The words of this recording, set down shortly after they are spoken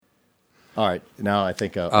All right, now I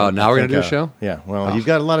think. Now we're going to do a show? Yeah, well, you've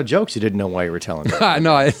got a lot of jokes you didn't know why you were telling me.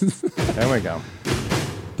 No, There we go.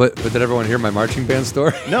 but did everyone hear my marching band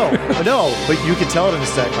story? No, but you can tell it in a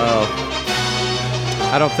second.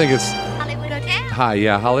 I don't think it's... Hollywood Hotel. Hi,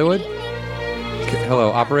 yeah, Hollywood? Hello,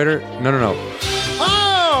 operator? No.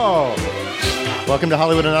 Oh! Welcome to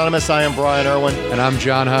Hollywood Anonymous. I am Brian Irwin. And I'm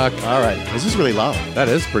John Huck. All right, this is really loud. That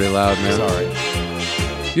is pretty loud, man. Sorry.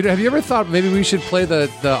 Have you ever thought maybe we should play the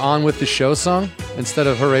On With the Show song instead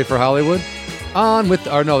of Hooray for Hollywood? On with...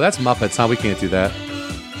 Or no, that's Muppets, huh? We can't do that.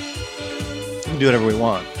 We can do whatever we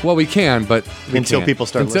want. Well, we can, but... Until can't. people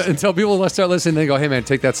start listening. Until people start listening, they go, hey, man,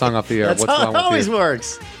 take that song off the air. That's What's how wrong it with always you?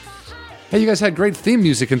 works. Hey, you guys had great theme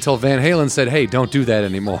music until Van Halen said, hey, don't do that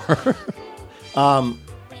anymore.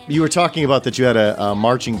 You were talking about that you had a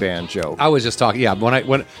marching band joke. I was just talking, yeah. When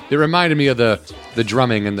it reminded me of the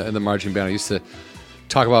drumming and the marching band. I used to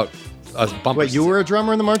talk about bumpers. Wait, you were a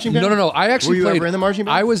drummer in the marching band? No. I actually Were you played, ever in the marching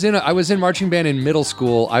band? I was in marching band in middle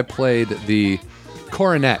school. I played the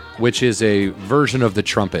cornet, which is a version of the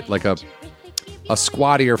trumpet, like a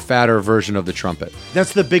squattier, fatter version of the trumpet.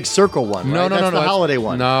 That's the big circle one, right? No. That's the holiday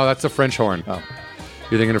one. No, that's the French horn. Oh.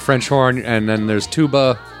 You're thinking of French horn, and then there's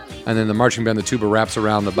tuba, and then the marching band, the tuba wraps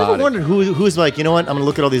around the I body. wondered who's like, you know what? I'm going to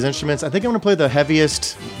look at all these instruments. I think I'm going to play the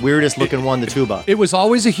heaviest, weirdest looking one, the tuba. It was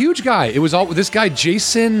always a huge guy. It was all this guy,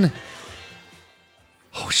 Jason.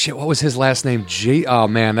 Oh shit! What was his last name? Oh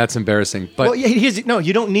man, that's embarrassing. But Well, yeah,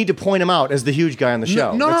 you don't need to point him out as the huge guy on the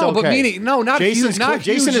show. No, It's no, okay. but meaning not Jason's huge, not cool.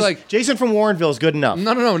 Jason huge, is like Jason from Warrenville is good enough.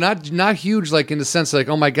 no, not huge, like in the sense like,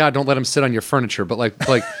 oh my god, don't let him sit on your furniture, but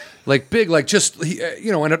like big, like just at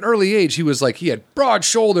an early age, he had broad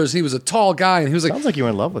shoulders, he was a tall guy, and he was like, Sounds like you were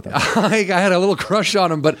in love with him. I had a little crush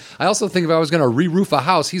on him, but I also think if I was going to re-roof a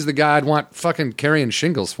house, he's the guy I'd want fucking carrying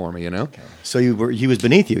shingles for me, you know? So he was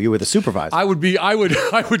beneath you. You were the supervisor. I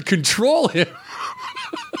would control him.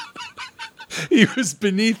 He was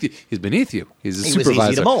beneath you. He's beneath you. He's a He was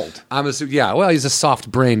supervisor. easy to mold. Well, he's a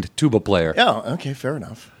soft-brained tuba player. Oh, okay, fair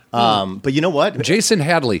enough. But you know what? Jason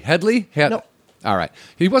Headley. No. All right.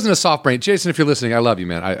 He wasn't a soft brain. Jason, if you're listening, I love you,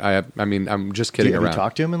 man. I mean, I'm just kidding Have you around.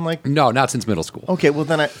 talked to him and like? No, not since middle school. Okay, well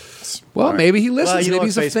then Well, all right. maybe he listens. Well, you know maybe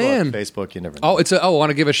he's what? a fan. Facebook, you never know. I want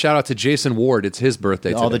to give a shout out to Jason Ward. It's his birthday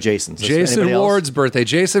today. All the Jasons. Jason Anybody else? Ward's birthday.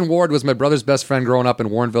 Jason Ward was my brother's best friend growing up in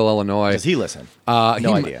Warrenville, Illinois. Does he listen?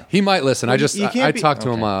 No idea. He might listen. Well, you can't I be- talk to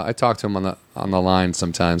him. okay. I talk to him on the line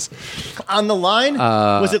sometimes. On the line?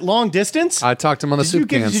 Was it long distance? I talked to him on the Did you soup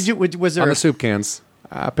get- cans. did you- was there on a- the soup cans?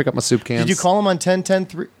 I pick up my soup cans. Did you call him on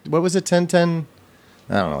 10-10-3? What was it? 10-10?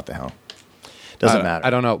 I don't know what the hell. Doesn't matter. I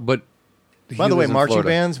don't know, but By he the way, lives in marching Florida.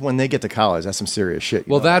 bands, when they get to college, that's some serious shit.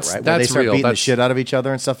 You Well, know that, that's- right? When they that's start real. beating the That's- shit out of each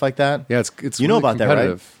other and stuff like that. Yeah, it's You know really about that, right?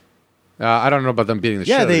 competitive. I don't know about them beating the shit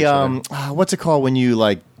Yeah, out of they each other. what's it called when you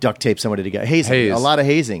like duct tape somebody together? Hazing. Haze. A lot of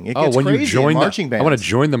hazing. It gets when crazy you join in marching bands. I want to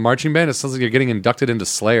join the marching band. It sounds like you're getting inducted into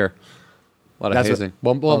Slayer. A lot of That's what- hazing.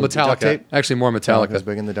 Well, the duct Metallica. tape? Actually, more Metallica. Metallica's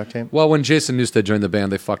big in the duct tape. Well, when Jason Newsted joined the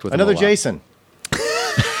band, they fucked with him Another a lot. Jason.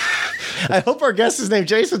 I hope our guest is named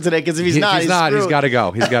Jason today because if he's not, He's screwed. got to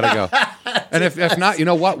go. He's got to go. And if not, you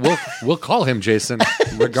know what? We'll call him Jason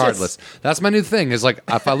regardless. That's my new thing. Is like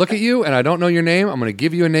if I look at you and I don't know your name, I'm going to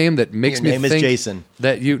give you a name that makes Your me name is think Jason.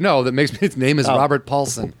 that makes me. His name is Robert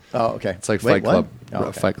Paulson. Oh, okay. It's like Wait, Fight Club. what? Oh,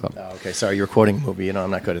 okay. Fight Club. Oh, okay. Sorry, you're quoting a movie. You know,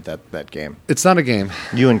 I'm not good at that game. It's not a game.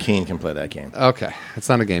 You and Keen can play that game. Okay, it's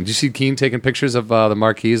not a game. Do you see Keen taking pictures of the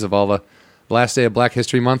marquees of all the last day of Black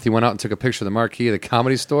History Month? He went out and took a picture of the marquee of the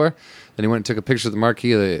Comedy Store. Then he went and took a picture of the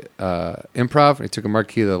marquee of the Improv. And he took a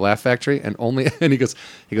marquee of the Laugh Factory, and he goes,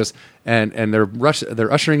 and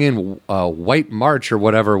they're ushering in White March or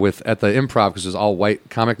whatever at the Improv because it was all white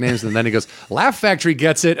comic names. And then he goes, Laugh Factory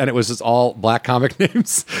gets it, and it was just all black comic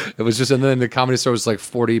names. It was just, and then the Comedy Store was like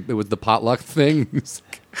 40. It was the potluck thing.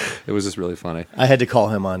 It was just really funny. I had to call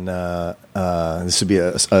him on. This would be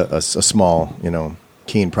a small,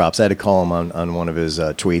 Keen props. I had to call him on one of his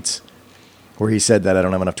tweets where he said that I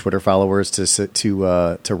don't have enough Twitter followers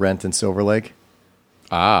to rent in Silver Lake.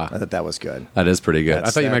 I thought that was good. That is pretty good.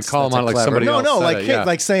 I thought you might call him that's on a like clever- somebody else. No, said like it, yeah.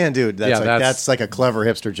 like saying, dude, that's like a clever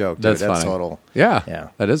hipster joke. Dude. That's That's funny. total. Yeah, Yeah.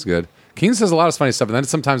 that is good. Keen says a lot of funny stuff, and then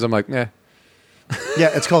sometimes I'm like, Yeah,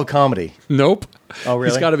 it's called comedy. nope. Oh,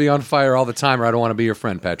 really? He's got to be on fire all the time, or I don't want to be your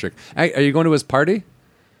friend, Patrick. Hey, are you going to his party?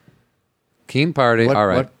 Keen party. All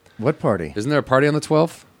right. What party? Isn't there a party on the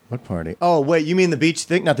 12th? What party? Oh, wait, you mean the beach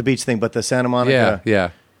thing? Not the beach thing, but the Santa Monica.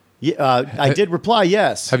 Yeah. Yeah, I did reply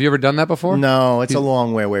yes. Have you ever done that before? No, it's a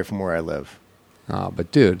long way away from where I live. Oh,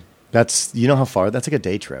 but dude, That's, you know how far? That's like a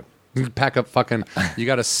day trip. you pack up fucking. You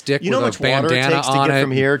got a stick You know how with much a water it bandana takes to on get it.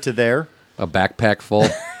 from here to there? A backpack full.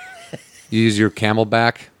 You use your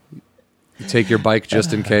Camelback. take your bike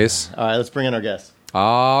just in case. All right, let's bring in our guest.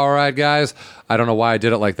 All right, guys. I don't know why I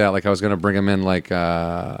did it like that. Like I was going to bring him in like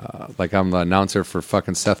I'm the announcer for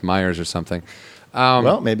fucking Seth Meyers or something.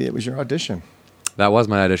 Well, maybe it was your audition. That was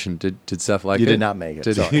my audition. Did Seth like it? You did not make it.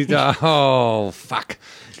 Did Sorry. he? Oh, fuck.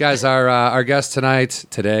 Guys, our guest tonight,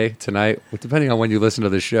 depending on when you listen to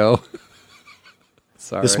the show.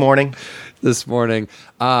 Sorry. This morning.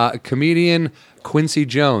 Comedian Quincy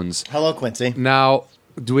Jones. Hello, Quincy. Now,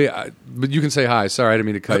 do we? But you can say hi. Sorry, I didn't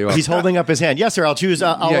mean to cut you off. He's holding up his hand. Yes, sir. I'll choose.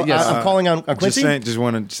 yes. I'm calling on Quincy. Just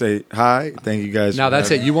want to say hi. Thank you guys. Now for that's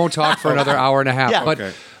having it. You won't talk for another hour and a half. Yeah. But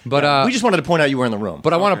Okay. but we just wanted to point out you were in the room.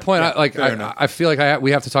 But I want to point out, like, fair enough. I feel like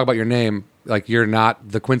we have to talk about your name. Like, you're not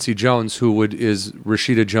the Quincy Jones who is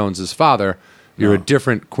Rashida Jones's father. You're a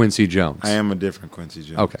different Quincy Jones. I am a different Quincy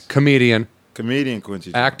Jones. Okay. Comedian. Comedian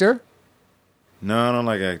Quincy Jones. Actor? No, I don't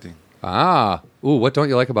like acting. Ooh, what don't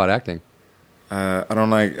you like about acting? I don't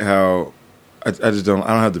like how. I just don't. I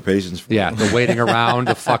don't have the patience for Yeah, it. the waiting around,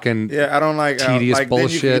 the fucking. Yeah, I don't like how, Tedious like, then you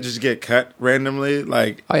bullshit. can just get cut randomly.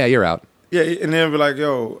 Like, Oh, yeah, you're out. yeah, and then be like,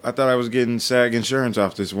 yo, I thought I was getting SAG insurance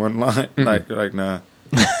off this one line. Like, nah.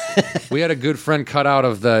 We had a good friend cut out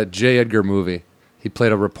of the J. Edgar movie. He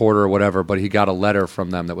played a reporter or whatever, but he got a letter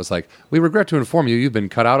from them that was like, "We regret to inform you, you've been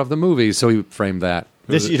cut out of the movie." So he framed that.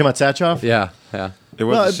 you talking about Satchov? Yeah. It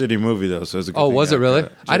was Well, a shitty movie though, so it's a good Oh, thing was I it really?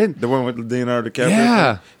 cut. I didn't- The one with Leonardo DiCaprio.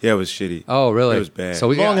 Yeah. Yeah, it was shitty. Oh, really? It was bad. So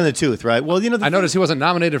we Long in the tooth, right? Well, I noticed he wasn't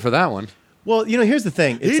nominated for that one. Well, here's the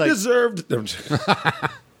thing. It's he like, deserved.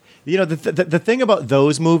 the thing about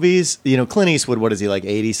those movies, Clint Eastwood, what is he, like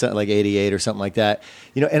 80, something, like 88 or something like that?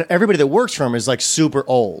 And everybody that works for him is like super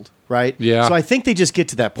old, right? Yeah. So I think they just get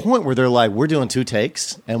to that point where they're like, we're doing 2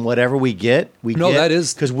 takes, and whatever we get, that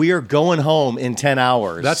is- because we are going home in 10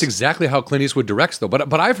 hours. That's exactly how Clint Eastwood directs, though.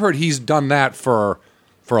 But I've heard he's done that for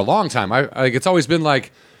a long time. It's always been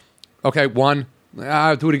like, okay, one, do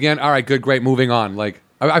it again. All right, good, great, moving on. Like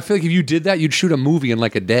I feel like if you did that, you'd shoot a movie in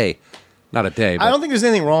like a day, not a day. But I don't think there's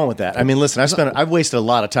anything wrong with that. I mean, listen, I've wasted a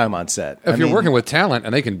lot of time on set. if you're working with talent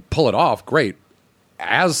and they can pull it off, great.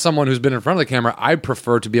 As someone who's been in front of the camera, I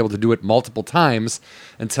prefer to be able to do it multiple times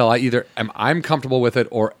until I'm comfortable with it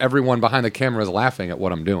or everyone behind the camera is laughing at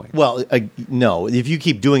what I'm doing. Well, no. If you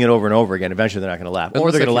keep doing it over and over again, eventually they're not going to laugh, or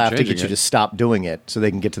Unless they're they going to keep laugh to get changing you it. to stop doing it, so they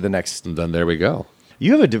can get to the next. And then there we go.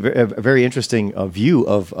 You have a very interesting view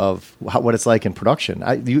of what it's like in production.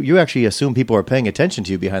 You actually assume people are paying attention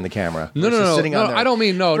to you behind the camera. No, versus no. sitting on their- I don't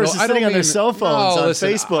mean no. versus I don't sitting on mean, their cell phones no, on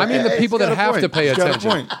listen, Facebook. I mean the people He's that got a have to point. pay He's got a attention.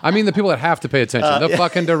 point. I mean the people that have to pay attention. The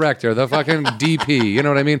fucking director, the fucking DP. You know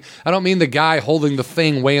what I mean? I don't mean the guy holding the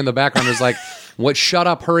thing way in the background is like, "What? Shut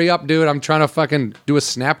up! Hurry up, dude! I'm trying to fucking do a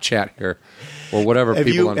Snapchat here." Or whatever Have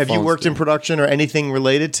people you on have you phones worked do. in production or anything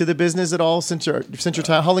related to the business at all since your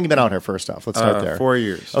time? How long have you been out here? First off, let's start there. 4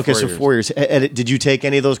 years. Okay, so 4 years. And did you take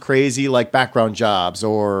any of those crazy like background jobs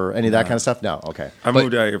or any of that kind of stuff? No. Okay. I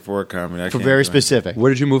moved out here for a comedy. For very specific. Where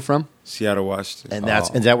did you move from? Seattle, Washington.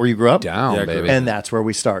 And is that where you grew up? Down, Yeah, baby. And that's where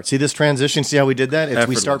we start. See this transition? See how we did that? It's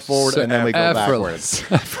we start Effortless. forward and then we go backwards.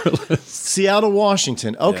 Effortless. Seattle,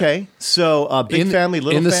 Washington. Okay. So big family,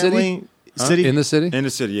 little in the family, city? In the city? In the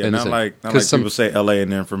city, yeah. In the Not city. like 'Cause some- people say LA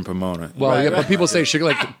and then from Pomona. Well, Right, yeah, right. but people say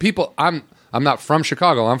Chicago. Like people, I'm not from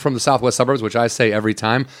Chicago. I'm from the southwest suburbs, which I say every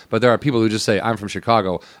time. But there are people who just say I'm from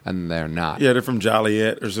Chicago, and they're not. Yeah, they're from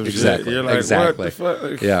Joliet or some exactly. shit. You're like, exactly. what the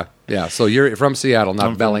fuck? Yeah, yeah. So you're from Seattle, not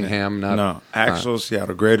I'm from Bellingham, there. not No, actual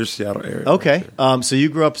Seattle, greater Seattle area. Okay. So you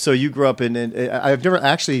grew up in I've never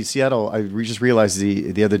actually Seattle. Just realized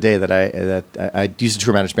the other day that I used to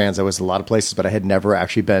tour manage bands. I was in a lot of places, but I had never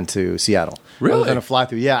actually been to Seattle. I Really? was going to fly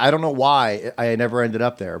through. Yeah, I don't know why I never ended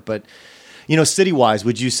up there, but city wise,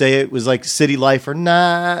 would you say it was like city life or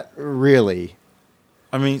not really?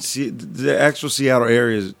 I mean, see, the actual Seattle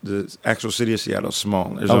area, the actual city of Seattle is small.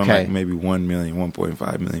 There's only Okay. like maybe 1 million,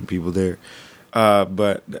 1.5 million people there.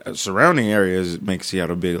 But the surrounding areas make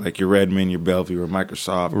Seattle big, like your Redmond, your Bellevue, or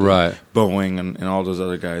Microsoft, and Right. Boeing, and all those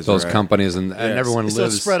other guys. those are at. companies, and Yes. everyone So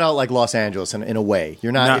lives. it's spread out like Los Angeles in a way.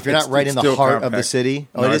 You're not if you're not right in the still heart of the compact. city.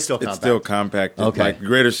 Oh, No, it is still It's compact. still compacted. Okay. Like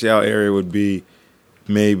greater Seattle area would be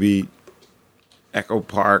maybe Echo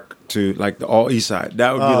Park to like the all east side.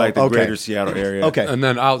 That would be Oh, like the okay. greater Seattle area. Okay. and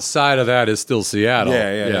then outside of that is still Seattle.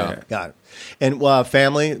 Yeah. Got it. And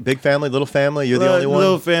family, big family, little family. You're the only one.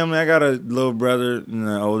 Little family. I got a little brother and an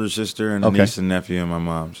older sister and a Okay. niece and nephew and my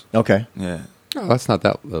mom's. Okay. Yeah. Oh, that's not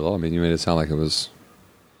that little. I mean, you made it sound like it was.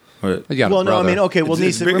 But You got a Well, no, I brother. mean, okay. Well, it's,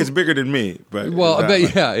 niece. it's bigger than me. But Well, I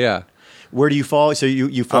it's bet. not like- Yeah. Where do you fall? So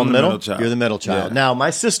you fall I'm in the the middle? middle child. You're the middle child. Yeah. Now,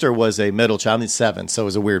 my sister was a middle child. I'm 7, so it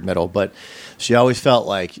was a weird middle. But she always felt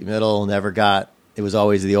like middle never got it was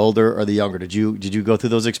always the older or the younger. Did you go through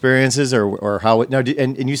those experiences, or how? No,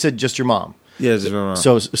 and you said just your mom. Yeah, just my mom.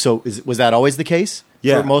 So was that always the case?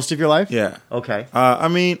 Yeah. For most of your life. Yeah. Okay. I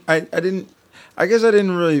mean, I didn't. I guess I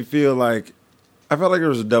didn't really feel like. I felt like there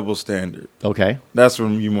was a double standard. Okay. That's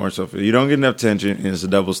when you more so feel. You don't get enough attention, and it's a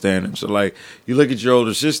double standard. So, like, you look at your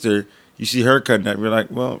older sister, you see her cutting up, you're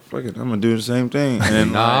like, well, fuck it, I'm going to do the same thing. And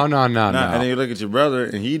then, No. And then you look at your brother,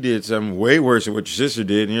 and he did something way worse than what your sister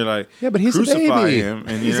did, and you're like, Yeah, but he's a crucify baby. him.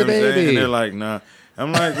 And He's you know a what I'm saying? baby. And they're like, nah.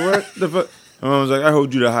 I'm like, what the fuck? My mom was like, I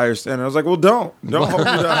hold you to a higher standard. I was like, well, don't hold me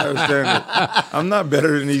to a higher standard. I'm not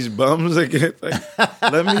better than these bums. Like,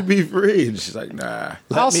 let me be free. And she's like, nah.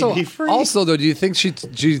 Also, be free. also though, do you think she?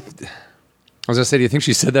 I was gonna say, do you think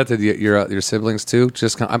she said that to your siblings too?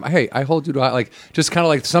 Just kind of, hey, I hold you to like, just kind of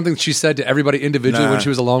like something she said to everybody individually Nah. when she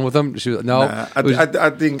was alone with them. She was, no, Nah, it was-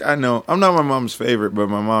 I think I know. I'm not my mom's favorite, but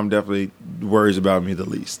my mom definitely worries about me the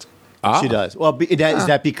least. She does. Well, is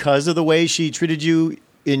that because of the way she treated you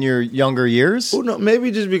in your younger years? Well, no,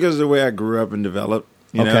 maybe just because of the way I grew up and developed.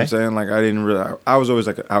 You know what Okay. I'm saying? Like, I didn't really. I was always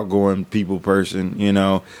like an outgoing people person. You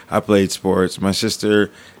know, I played sports. My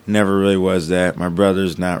sister never really was that. My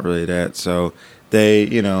brother's not really that. So they,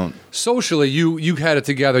 you know, socially, you had it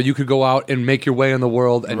together. You could go out and make your way in the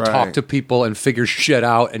world and Right. talk to people and figure shit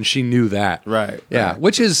out. And she knew that, Right, Yeah, right.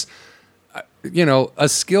 which is, a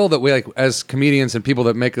skill that we like as comedians and people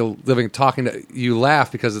that make a living talking to you.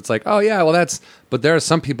 Laugh because it's like, oh yeah, well that's. But there are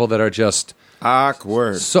some people that are just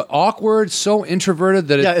awkward. so awkward, so introverted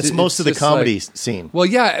that It's most of the just comedy like- scene. Well,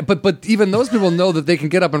 yeah, but even those people know that they can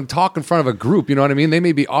get up and talk in front of a group. You know what I mean? They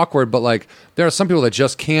may be awkward, but like there are some people that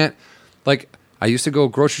just can't. Like I used to go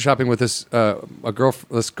grocery shopping with this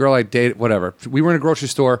girl I dated. Whatever. We were in a grocery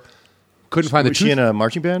store. Couldn't find the Was she in a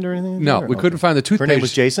marching band or anything? No, Or- we couldn't find the Her name toothpaste.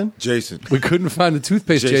 was Jason. Jason. We couldn't find the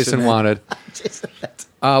toothpaste Jason Jason Ed. wanted.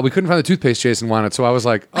 We couldn't find the toothpaste Jason wanted. So I was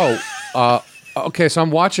like, okay. So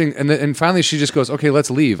I'm watching, and finally she just goes, okay, let's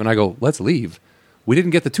leave. And I go, let's leave. We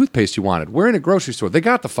didn't get the toothpaste you wanted. We're in a grocery store. They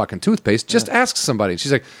got the fucking toothpaste. Just ask somebody.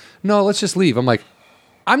 She's like, no, let's just leave. I'm like,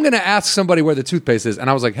 I'm going to ask somebody where the toothpaste is. And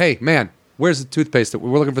I was like, hey, man, where's the toothpaste?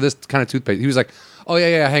 We're looking for this kind of toothpaste. He was like, oh,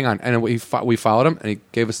 yeah, hang on. And we followed him, and he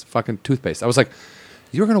gave us the fucking toothpaste. I was like,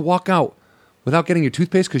 you're going to walk out without getting your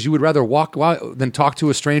toothpaste because you would rather walk out than talk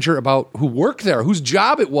to a stranger about who worked there, whose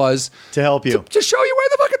job it was To help you. to show you where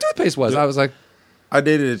the fucking toothpaste was. I was like, I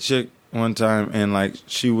dated a chick one time, and like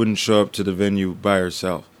she wouldn't show up to the venue by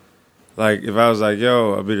herself. Like if I was like,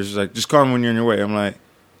 "Yo, I'll be there," she's like, "Just call me when you're on your way." I'm like,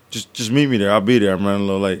 "Just meet me there. I'll be there. I'm running a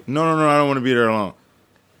little late." No, I don't want to be there alone.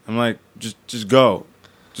 I'm like, "Just go,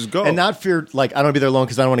 just go." And not fear, like, I don't want to be there alone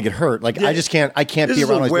because I don't want to get hurt. Like, I just can't, I can't This be is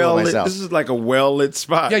around a these people well-lit. myself. This is like a well lit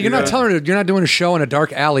spot. yeah, you're you not know? telling her you're not doing a show in a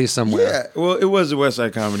dark alley somewhere. Yeah, well, it was a West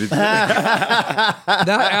Side Comedy.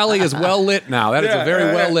 That alley is well lit now. That is Yeah, a very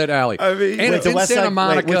yeah. well lit alley. I mean- and Wait, it's the in West Santa Side,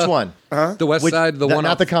 Monica. which one? The West Side, the one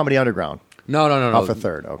not off, the Comedy Underground. No. Off of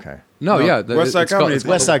Third, okay. No, No, yeah, West Side it's called- Comedy it's is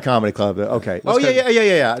West called- Side Comedy Club, okay. West Side-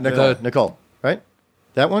 Yeah. Nicole, The- Nicole, right?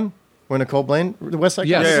 That one? Where Nicole Blaine, the West Side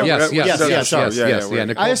Yes, Comedy Club? yes, Yeah, yes, yeah, yes, sorry. yes, Yeah, yes, yeah, yeah. right.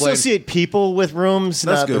 Nicole I Blaine. associate people with rooms.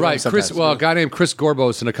 That's not good. the Right, rooms Chris. sometimes. Well, a guy named Chris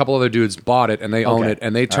Gorbos and a couple other dudes bought it, and they own Okay. it,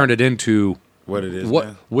 and they turned it into What it is? what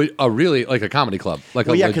now. a really like a comedy club, like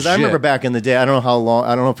Well, a yeah, because I legit- remember back in the day. I don't know how long.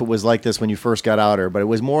 I don't know if it was like this when you first got out, but it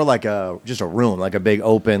was more like just a room, like a big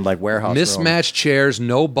open like warehouse room. mismatched chairs,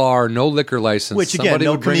 no bar, no liquor license. Which again, Somebody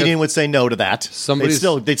no would bring comedian a- would say no to that. Somebody's-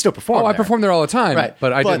 they'd still perform. Oh, I there. performed there all the time, right?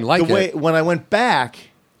 but I didn't like the way, it. When I went back,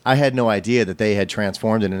 I had no idea that they had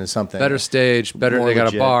transformed it into something Better stage, better. More They got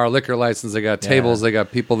legit. a bar, liquor license. They got Yeah. tables. They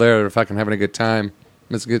got people there that are fucking having a good time.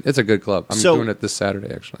 It's good. It's a good club. I'm So- doing it this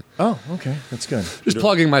Saturday, actually. Oh, okay, that's good. Just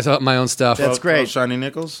plugging my own stuff. That's great. Shiny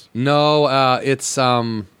Nickels, No, it's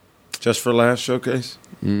Just for Last showcase.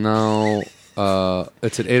 no,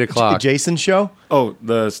 it's at 8:00. Jason's show. Oh,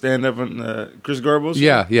 the stand up on Chris Gorbos.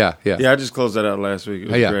 Yeah. Yeah, I just closed that out last week. It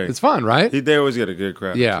was Yeah, great. it's fun, right? They always get a good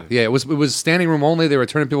crowd. Yeah, too. yeah. It was standing room only. They were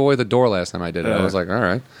turning people away at the door last time I did it. I Yeah. was like, all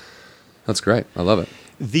right, that's great. I love it.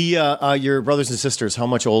 Your brothers and sisters, how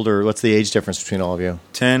much older? What's the age difference between all of you?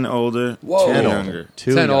 10 older, Whoa. 10 10 younger.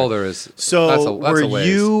 2 10 young. older is So that's a were ways.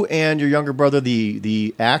 you and your younger brother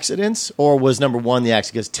the accidents, or was number one the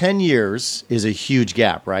accident? Because 10 years is a huge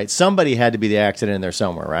gap, right? Somebody had to be the accident in there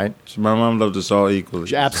somewhere, right? So my mom loved us all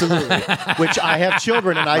equally. Absolutely. Which I have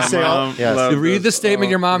children, and I say, mom yes. loved- Read the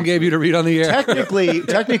statement your mom gave you to read on the air.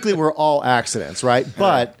 technically, we're all accidents, right?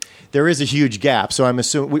 But there is a huge gap. So I'm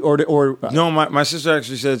assuming No, my sister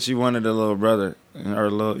actually said she wanted a little brother or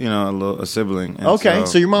a sibling. And okay.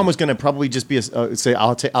 So your mom was going to probably just be say,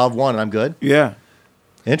 I'll have one, and I'm good. yeah.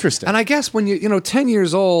 Interesting. And I guess when you 10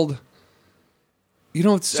 years old,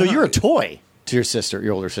 so you're a toy to your sister,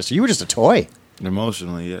 your older sister? You were just a toy.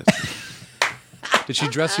 Emotionally, yes. Did she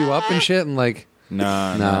dress you up and shit and like?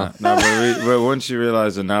 Nah. But once she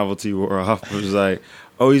realized the novelty wore off, it was like,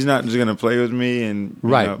 oh, he's not just gonna play with me and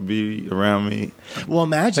be around me. Well,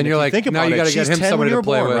 imagine. And you're like, think about now you it. gotta get She's him 10 somebody when you to were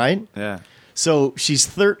play born, with. right? Yeah. So she's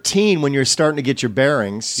 13 when you're starting to get your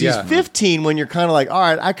bearings. She's Yeah. 15 when you're kind of like, all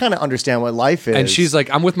right, I kind of understand what life is. And she's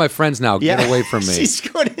like, I'm with my friends now. Get away from me. She's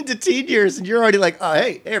going into teen years, and you're already like, oh,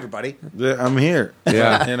 hey, everybody. I'm here.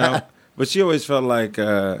 Yeah. You know. But she always felt like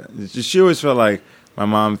my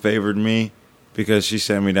mom favored me because she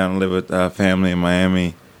sent me down to live with family in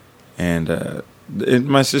Miami, and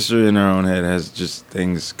my sister in her own head has just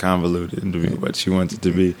things convoluted into me what she wants it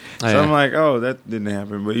to be. So I'm like, oh, that didn't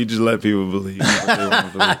happen, but you just let people believe what they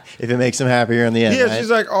want to believe. If it makes them happier in the end. Yeah, right? she's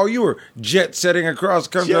like, oh, you were jet setting across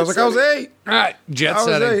the country. I was like, I was 8. All right, jet I was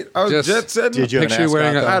setting. 8. I was Just jet setting. Did you have Picture an you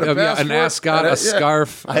wearing ascot, an though? ascot, a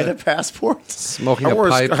scarf, I had a passport. smoking I a wore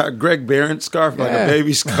pipe. a Greg Barron scarf, like Yeah. a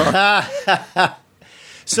baby scarf.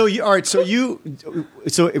 So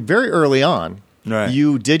so very early on, Right.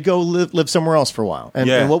 you did go live somewhere else for a while. And,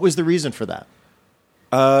 Yeah. and what was the reason for that?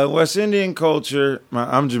 West Indian culture.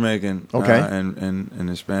 I'm Jamaican, Okay. and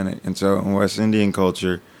Hispanic, and so in West Indian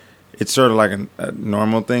culture, it's sort of like a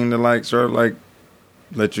normal thing to like sort of like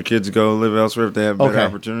let your kids go live elsewhere if they have better Okay.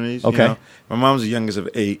 opportunities. Okay. You know? My mom's the youngest of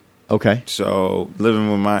 8, Okay. so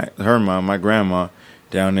living with her mom, my grandma,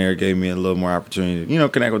 down there gave me a little more opportunity to,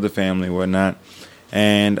 connect with the family and whatnot.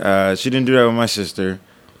 And she didn't do that with my sister.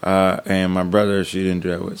 And my brother, she didn't do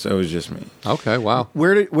that with, so it was just me. Okay, wow.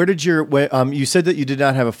 Where did you said that you did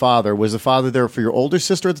not have a father. Was the father there for your older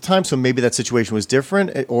sister at the time? So maybe that situation was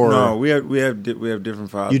different, or No, we have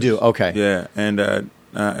different fathers. You do? Okay. Yeah, and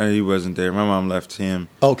he wasn't there. My mom left him,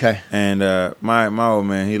 Okay. and my old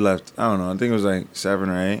man, he left. I don't know. I think it was like 7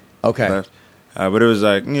 or 8. Okay. Left. But it was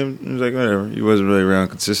like whatever. He wasn't really around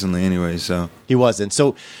consistently anyway. So He wasn't.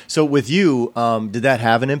 So with you, did that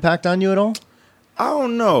have an impact on you at all? I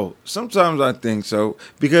don't know. Sometimes I think so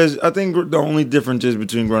because I think the only difference is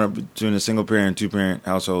between growing up between a single parent and 2-parent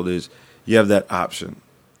household is you have that option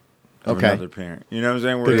of Okay. another parent. You know what I'm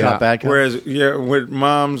saying? Good cop, bad cop. Whereas with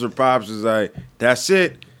moms or pops is like that's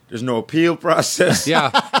it. There's no appeal process.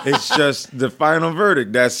 Yeah. It's just the final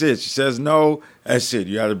verdict. That's it. She says no. That's it.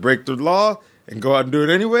 You either break the law and go out and do it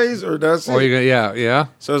anyways, or that's Or it. you yeah.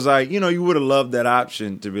 So it's like, you would have loved that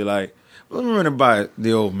option to be like, let me run and buy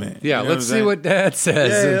the old man. Yeah, You know let's I'm see saying? what Dad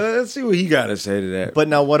says. Yeah, let's see what he got to say to that. But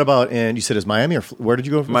now, what about you said it's Miami, or where did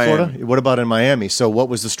you go from Miami. Florida? What about in Miami? So what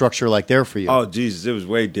was the structure like there for you? Oh, Jesus, it was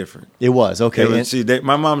way different. It was, okay. Yeah, and see,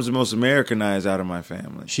 my mom's the most Americanized out of my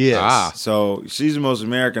family. she is. Ah. So she's the most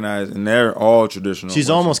Americanized, and they're all traditional. She's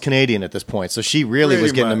almost Canadian at this point, so she really Pretty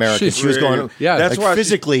was getting much. American. She was going, Yeah, that's like why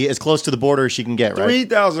physically as close to the border as she can get, right?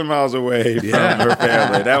 3,000 miles away from her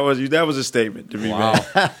family. That was a statement to me. Wow.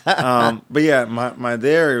 Man. But yeah, my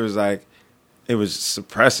there it was like it was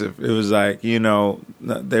suppressive. It was like they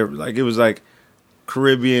were like it was like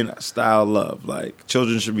Caribbean style love. Like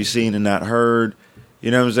children should be seen and not heard. You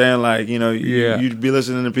know what I'm saying? Like you'd be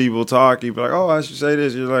listening to people talk. You'd be like, oh, I should say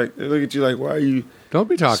this. You're like, they look at you like, why are you? Don't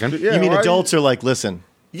be talking. Yeah, You mean why adults are like, listen,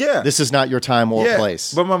 Yeah, this is not your time or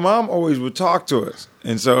place. But my mom always would talk to us,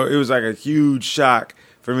 and so it was like a huge shock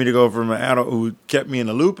for me to go from an adult who kept me in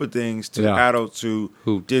the loop of things to Yeah. adults who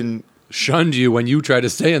didn't. Shunned you when you tried to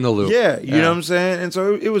stay in the loop. Yeah, you know what I'm saying. And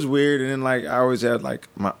so it was weird. And then like I always had like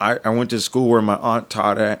I went to school where my aunt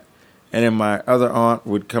taught at, and then my other aunt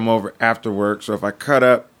would come over after work. So if I cut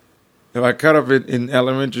up in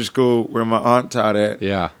elementary school where my aunt taught at,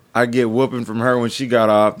 Yeah. I get whooping from her when she got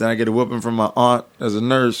off. Then I get a whooping from my aunt as a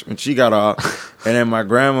nurse when she got off. And then my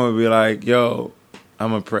grandma would be like, yo, I'm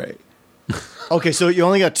going to pray. Okay, so you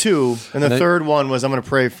only got 2, and the then- third one was I'm going to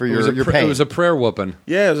pray for your pain. It was a prayer whooping.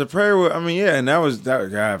 Yeah, it was a prayer. I mean, yeah, and that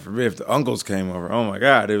God forbid if the uncles came over. Oh my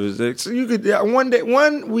God, it was so you could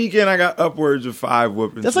one weekend I got upwards of 5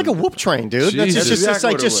 whoopings. That's like a whoop train, dude. That's Jesus. just Exactly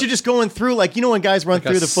like what it was. you're just going through like when guys run Like a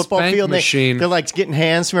through the football spank field, and machine. they're like getting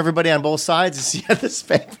hands from everybody on both sides. It's the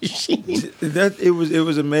spank machine. That it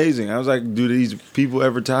was amazing. I was like, do these people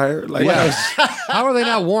ever tire? Like, How are they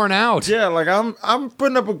not worn out? yeah, like I'm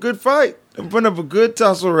putting up a good fight. I'm putting up a good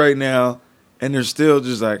tussle right now, and they're still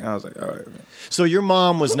just like I was like, all right, man. So your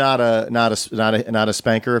mom was not a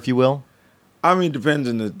spanker, if you will, I mean,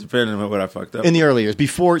 depending on what I fucked up. in the early years.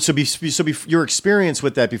 Before, your experience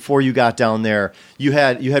with that before you got down there, you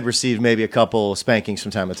had received maybe a couple spankings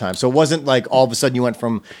from time to time. So it wasn't like all of a sudden you went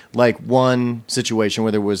from like one situation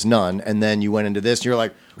where there was none, and then you went into this, and you're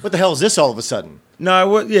like, what the hell is this all of a sudden?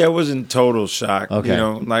 No, it wasn't total shock. Okay.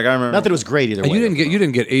 Like I remember. Not that it was great either And way. you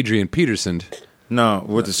didn't get Adrian Peterson. No,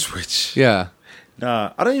 with the switch. Yeah.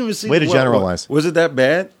 Nah, I didn't even see. Way the to welt. generalize. Was it that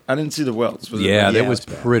bad? I didn't see the welts. Was it Yeah, that that bad? was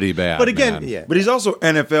pretty bad. But again, man. yeah. But he's also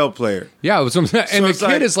NFL player. Yeah, it was, and the it's kid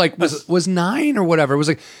like- is like was 9 or whatever. It was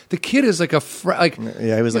like the kid is like Yeah,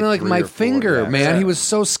 he was you know, like like 3 my or 4, finger, yeah. man. Yeah. He was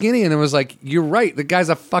so skinny, and it was like you're right. The guy's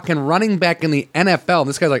a fucking running back in the NFL. And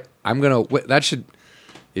this guy's like, I'm gonna. That should.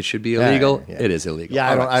 It should be illegal. Yeah. It is illegal.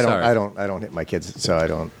 Yeah, All right, sorry. I don't hit my kids, so I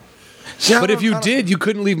don't. See, But if you did, you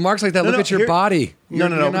couldn't leave marks like that. Look no, at your here- body. No,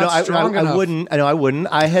 You're not strong I enough. wouldn't. I wouldn't.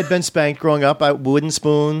 I had been spanked growing up. Wooden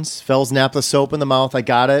spoons, Fells Naphtha soap in the mouth. I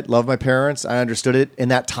got it. Love my parents. I understood it in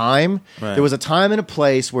that time. Right. There was a time and a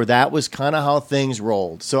place where that was kind of how things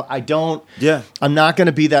rolled. So I don't. Yeah. I'm not going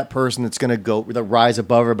to be that person that's going to go that rise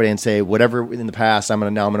above everybody and say whatever in the past. I'm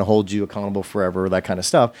going to hold you accountable forever. That kind of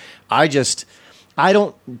stuff. I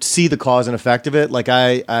don't see the cause and effect of it. Like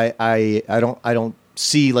I don't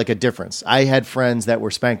see like a difference. I had friends that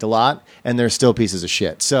were spanked a lot and they're still pieces of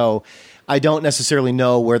shit. So I don't necessarily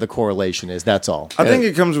know where the correlation is. That's all. I think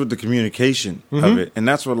it comes with the communication of it, and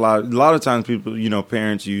that's what a lot of times people,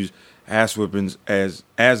 parents use ass whippings as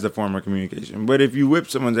the form of communication. But if you whip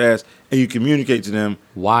someone's ass and you communicate to them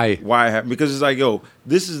Why? because it's like, yo,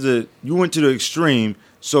 you went to the extreme,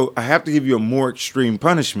 so I have to give you a more extreme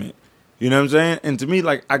punishment. You know what I'm saying? And to me,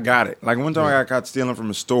 like, I got it. Like one time I got caught stealing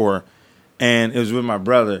from a store, and it was with my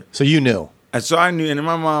brother. So you knew. And so I knew, and then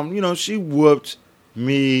my mom, she whooped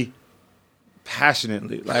me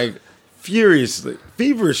passionately, like furiously,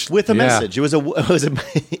 feverishly. With a Yeah. message. It was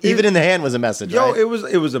even in the hand was a message. Yo, right?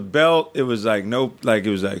 it was a belt. It was like it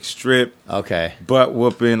was like strip, Okay. butt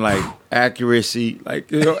whooping, like accuracy,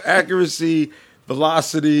 accuracy,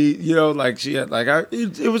 velocity. Like she had like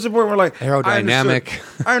it was a point where like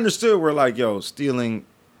Aerodynamic. I understood where like stealing.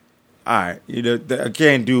 All right, I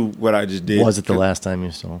can't do what I just did. Was it the last time you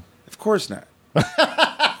stole? Of course not.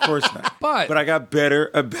 Of course not. But I got better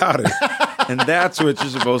about it, and that's what you're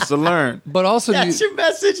supposed to learn. But also, That's your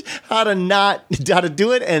message. How to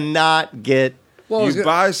do it and not get. You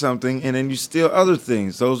buy something and then you steal other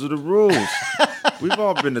things. Those are the rules. We've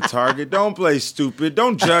all been to Target. Don't play stupid.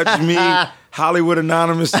 Don't judge me, Hollywood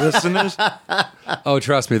Anonymous listeners. oh,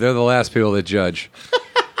 trust me, they're the last people that judge.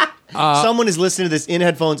 Someone is listening to this in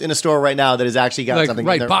headphones in a store right now that has actually got Like, something.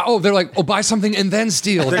 right? In their, They're like, buy something and then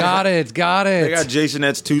steal. Got it. They got Jason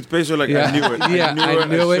Ed's toothpaste. They're like, Yeah. I knew it. Yeah, I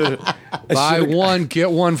knew it. should've- I Buy should've- one, get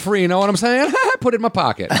one free. You know what I'm saying? Put it in my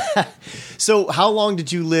pocket. So how long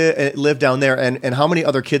did you live down there, and how many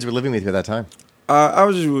other kids were living with you at that time? it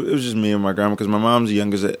was just me and my grandma because my mom's the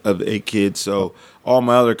youngest of 8 kids. So all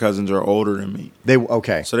my other cousins are older than me.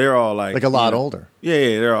 Okay. So they're all like Like a lot older.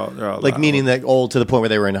 Yeah, they're all Like a lot meaning older. that old to the point where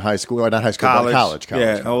they were in high school or not high school, but college.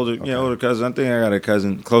 Yeah, older. Okay. Yeah, older cousin. I think I got a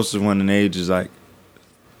cousin closest one in age is like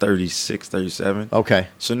 36, 37. Okay.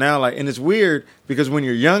 So now, and it's weird because when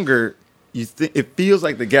you're younger, it feels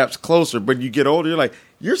like the gap's closer, but you get older, you're like,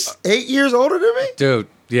 you're 8 years older than me, Dude,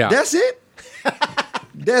 yeah. That's it.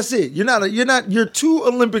 That's it. You're 2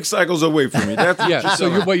 Olympic cycles away from me. That's what yeah. you're So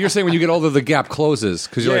saying. what you're saying when you get older, the gap closes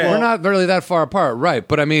because you're like, Yeah. we're not really that far apart, right?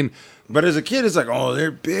 But I mean, But as a kid, it's like, oh,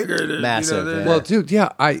 they're bigger, they're Massive, yeah. well, dude, yeah.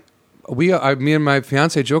 Me and my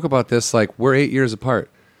fiance joke about this. Like, we're 8 years apart.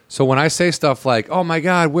 So when I say stuff like, "Oh my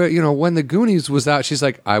God, when the Goonies was out," she's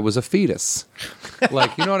like, "I was a fetus."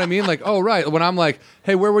 Like, you know what I mean? Like, oh right. When I'm like,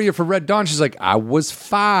 "Hey, where were you for Red Dawn?" She's like, "I was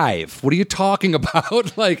 5." What are you talking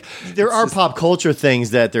about? Like, There are pop culture things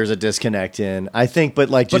that there's a disconnect in, I think, but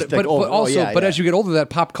like just but also, as you get older, that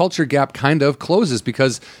pop culture gap kind of closes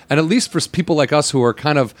because, and at least for people like us who are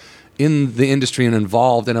kind of in the industry and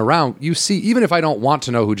involved and around, you see, even if I don't want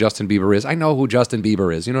to know who Justin Bieber is, I know who Justin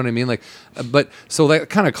Bieber is. You know what I mean? Like, but so that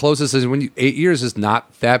kind of closes. As when 8 years is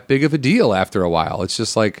not that big of a deal after a while. It's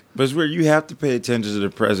just like, But it's weird. You have to pay attention to the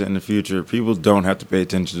present and the future. People don't have to pay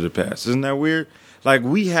attention to the past. Isn't that weird? Like,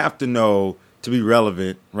 we have to know to be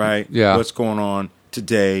relevant, right? Yeah. What's going on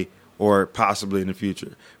today or possibly in the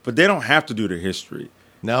future. But they don't have to do their history.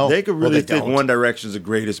 No. They could Well, really they think don't. One Direction's the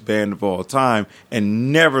greatest band of all time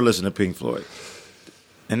and never listen to Pink Floyd.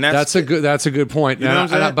 And that's a good point. You know what I'm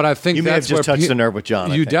saying? But I think You may that's have just where touched the nerve with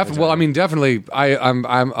John, I You think, definitely. Well, I mean, definitely. I'm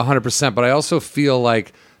 100%. But I also feel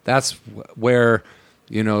like that's where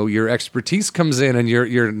your expertise comes in and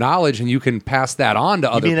your knowledge, and you can pass that on to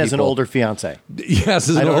You other mean people. as an older fiance? Yes,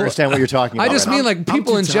 I don't understand what you're talking about I just right mean now. like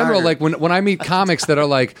people too in general. tired. Like when I meet comics that are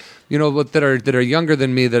like that are younger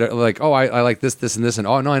than me that are like, oh, I like this and this, and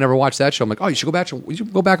oh no, I never watched that show. I'm like, oh, you should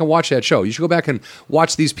go back and watch that show. You should go back and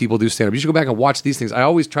watch these people do stand up. You should go back and watch these things. I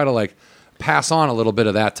always try to like pass on a little bit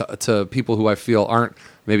of that to people who I feel aren't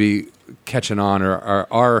maybe catching on or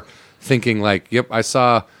are thinking like, yep, I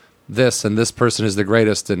saw this and this person is the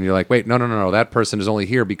greatest, and you're like, wait, no, that person is only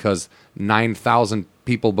here because 9,000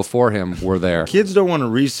 people before him were there. Kids don't want to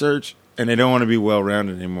research, and they don't want to be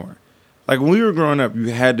well-rounded anymore. Like, when we were growing up, you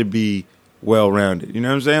had to be well-rounded. You know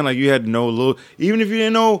what I'm saying? Like, you had to know a little, even if you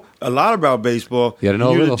didn't know a lot about baseball, you had to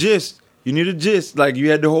know you a knew little. the gist. You knew the gist. Like, you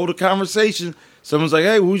had to hold a conversation. Someone's like,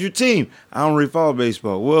 hey, who's your team? I don't really follow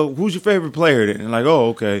baseball. Well, who's your favorite player then? And like, oh,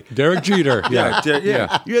 okay. Derek Jeter.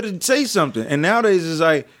 Yeah. You had to say something. And nowadays it's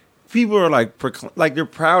like people are like they're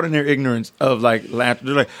proud in their ignorance of like laughter.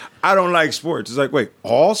 They're like, I don't like sports. It's like, wait,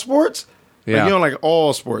 all sports? Like, Yeah. you don't like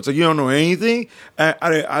all sports. Like, you don't know anything.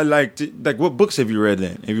 I like to, like, what books have you read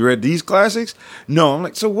then? Have you read these classics? No. I'm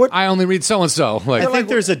like, so what? I only read so and so. Like, I think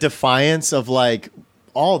there's a defiance of like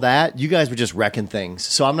all that. You guys were just wrecking things,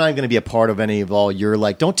 so I'm not going to be a part of any of all your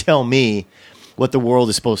like. Don't tell me what the world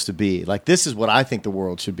is supposed to be. Like, this is what I think the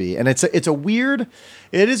world should be, and it is a weird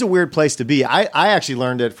place to be. I actually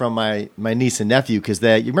learned it from my niece and nephew because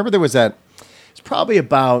you remember there was that. It's probably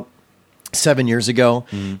about 7 years ago.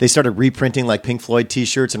 They started reprinting like Pink Floyd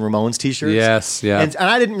T-shirts and Ramones T-shirts. Yes, yeah. And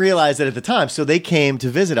I didn't realize that at the time. So they came to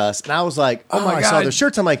visit us, and I was like, "Oh my I saw God. their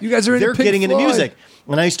shirts." I'm like, You guys are into they're Pink getting into Floyd." music."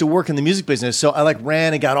 When I used to work in the music business, so I like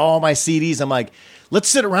ran and got all my CDs. I'm like, "Let's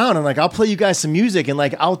sit around and like I'll play you guys some music and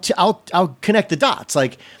like I'll connect the dots."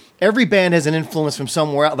 Like every band has an influence from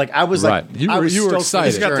somewhere else. Like I was Right. like, You I were- was you were stoked for excited.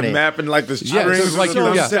 this He's got the journey. map and like the Yeah, strings. so it's like,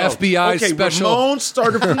 and yeah, himself. FBI okay, special. Ramones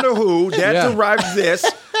started from the Who. That Yeah. derived this.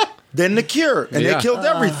 Then the Cure, and Yeah. they killed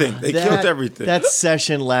everything. They killed everything. That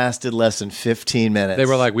session lasted less than 15 minutes. They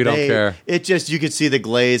were like, "We don't care." It just, you could see the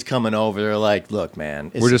glaze coming over. They're like, "Look,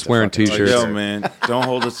 man, it's We're just a wearing fucking T-shirts. Yo, t-shirt." man, don't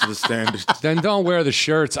hold us to the standards. then don't wear the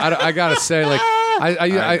shirts. I gotta say, like,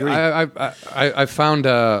 I found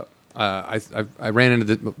I ran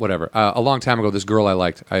into a long time ago. This girl I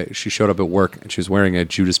liked, she showed up at work and she was wearing a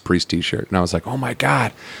Judas Priest T-shirt, and I was like, "Oh my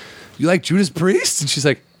God, you like Judas Priest?" And she's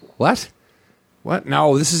like, "What? What?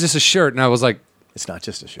 No, this is just a shirt." And I was like, It's not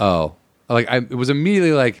just a shirt. "Oh." It was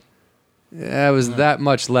immediately like, yeah, it was that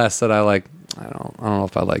much less that I like. I don't know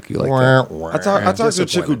if I like you like that. I talked to a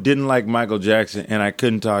chick who didn't like Michael Jackson, and I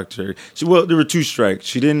couldn't talk to her. There were two strikes.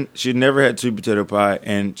 She never had sweet potato pie,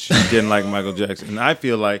 and she didn't like Michael Jackson. And I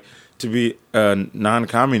feel like to be a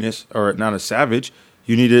non-communist or not a savage,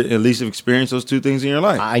 you need to at least have experienced those two things in your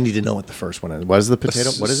life. I need to know what the first one is. What is the potato?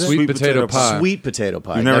 What is it? Sweet potato pie. Sweet potato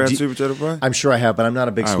pie. You never Now, had sweet potato pie? I'm sure I have, but I'm not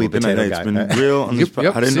a big All right, sweet well, good potato night. guy. It's been real on this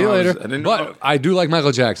Yep, I didn't see you know. later. I didn't But know. I do like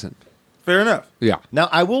Michael Jackson. Fair enough. Yeah, Now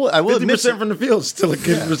I will 50% admit from the field is still a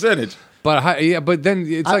good percentage. but then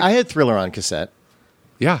it's like, I had Thriller on cassette.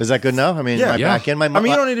 yeah, Is that good enough? I mean, Yeah. my Yeah. back end, my I mean,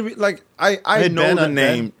 you don't need to be like I had know Ben the on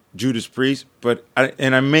name Ben. Judas Priest, but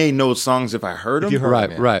I may know songs if I heard them. you heard right,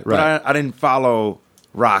 them, right, But right. I didn't follow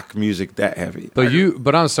rock music that heavy.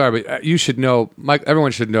 But I'm sorry, but you should know. Mike,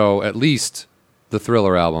 everyone should know at least the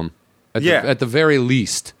Thriller album. At the very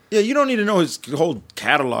least. Yeah, you don't need to know his whole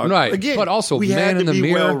catalog. Right, Again, but also we Man had to in the be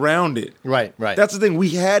Mirror. well-rounded. Right. That's the thing. We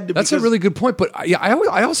had to. That's a really good point. But yeah,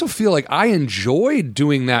 I also feel like I enjoyed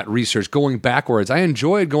doing that research, going backwards. I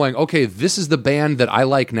enjoyed going, okay, this is the band that I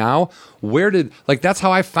like now. That's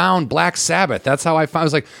how I found Black Sabbath. That's how I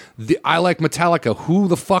was like, I like Metallica. Who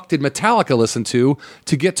the fuck did Metallica listen to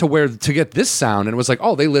get this sound? And it was like,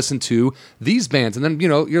 oh, they listen to these bands. And then,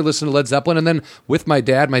 you're listening to Led Zeppelin. And then with my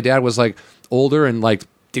dad was like older and like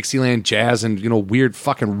Dixieland jazz and weird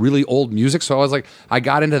fucking really old music. So I was like, I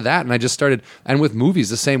got into that and I just started. And with movies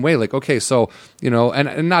the same way. Like, okay, so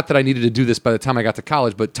and not that I needed to do this by the time I got to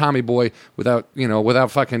college, but Tommy Boy without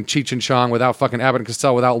fucking Cheech and Chong, without fucking Abbott and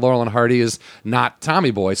Costello, without Laurel and Hardy is not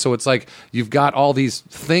Tommy Boy. So it's like you've got all these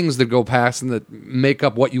things that go past and that make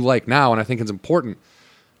up what you like now. And I think it's important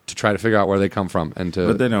to try to figure out where they come from and to.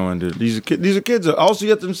 But they don't want to do it. These are kids. Also,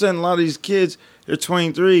 you have to understand a lot of these kids. They're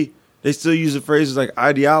 23. They still use the phrases like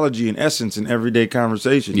ideology and essence in everyday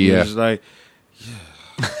conversation. Yeah. It's just like,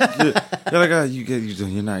 they're like, oh, you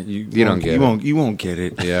don't get it. You won't get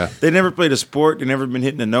it. Yeah. They never played a sport. They never been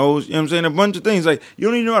hit in the nose. You know what I'm saying? A bunch of things. Like, you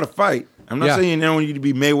don't even know how to fight. I'm not saying they want you to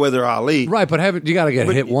be Mayweather or Ali. Right, but you got to get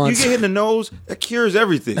hit once. You get hit in the nose, that cures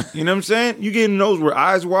everything. You know what I'm saying? You get in the nose where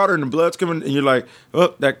eyes water and the blood's coming, and you're like,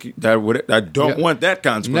 oh, I don't want that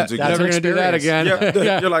consequence again. Never going to do that again.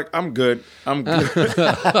 You're like, I'm good.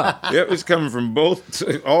 Yep, it's coming from both.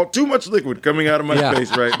 Too much liquid coming out of my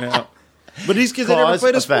face right now. But these kids, they never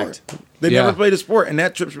played a sport. They never played a sport, and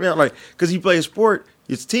that trips me out. Like, because you play a sport,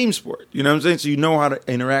 it's team sport. You know what I'm saying? So you know how to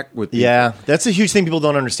interact with people. Yeah, that's a huge thing people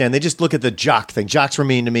don't understand. They just look at the jock thing. Jocks were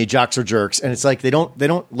mean to me. Jocks are jerks, and it's like they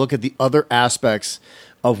don't look at the other aspects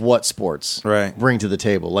of what sports Right. bring to the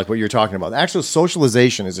table, like what you're talking about. Actual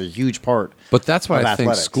socialization is a huge part. But that's why of I think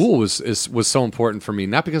athletics. school was so important for me.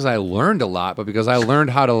 Not because I learned a lot, but because I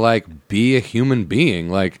learned how to like be a human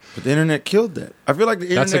being. Like But the internet killed that. I feel like the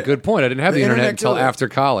internet. that's a good point. I didn't have the internet until killed it. after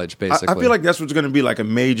college, basically. I feel like that's what's going to be like a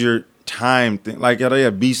major time thing. Like they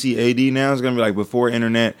have BCAD now. It's going to be like before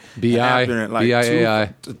internet, BI, and after internet, like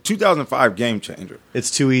BIAI. 2005 game changer.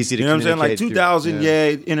 It's too easy to You know what I'm saying? Like communicate 2000, through- yeah,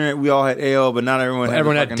 internet. We all had AOL, but not everyone.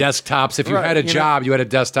 Everyone the had fucking- desktops. If you Right, had a you know? job, you had a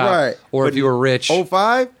desktop. Right. Or if But you were rich.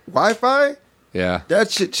 05 Wi-Fi. Yeah. That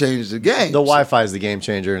shit changed the game. The Wi-Fi is the game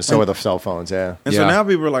changer, and so are the cell phones. Yeah. And so Yeah. now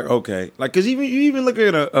people are like, okay, like because you even look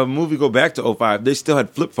at a movie go back to 05, they still had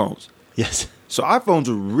flip phones. Yes. So iPhones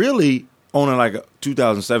were really only like a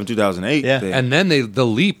 2007, 2008. Yeah. thing. And then the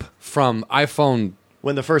leap from iPhone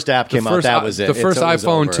When the first app came out, that was it. The first It was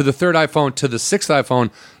iPhone over. to the third iPhone to the sixth iPhone,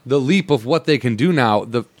 the leap of what they can do now,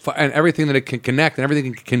 and everything that it can connect and everything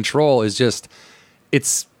it can control is just,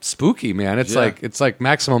 it's spooky, man. It's Yeah. like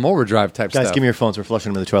maximum overdrive type Guys, stuff. give me your phones. We're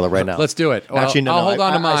flushing them in the toilet right now. Let's do it. Actually, no, I'll no, hold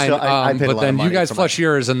on to I mine, still- I paid a but lot then of you money guys for flush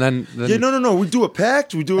yours, and then yeah, no. We do a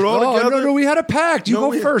pact. We do it all Oh, together. no, we had a pact. You No, go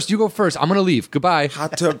we- first. You go first. I'm gonna leave. Goodbye.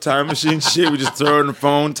 Hot tub time machine shit. We just throw it in the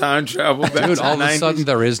phone, time travel back Dude, to all the of a 90s. sudden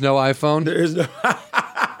there is no iPhone. There is no.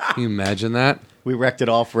 Can you imagine that? We wrecked it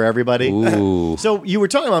all for everybody. Ooh. So you were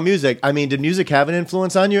talking about music. I mean, did music have an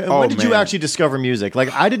influence on you? And Oh, when did you man. actually discover music?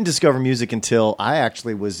 Like, I didn't discover music until I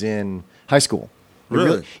actually was in high school.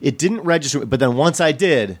 Really? It didn't register, but then once I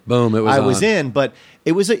did, Boom, it was I was on. in. But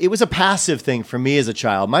it was a passive thing for me as a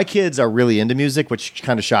child. My kids are really into music, which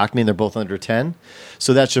kind of shocked me. And they're both under 10,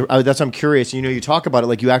 so that's why I'm curious. You know, you talk about it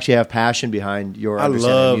like you actually have passion behind your I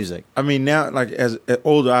understanding love of music. I mean, now like as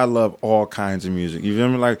older, I love all kinds of music. You feel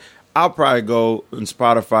me? Like I'll probably go on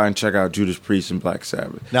Spotify and check out Judas Priest and Black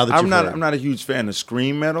Sabbath. Now that I'm you've not, heard. I'm not a huge fan of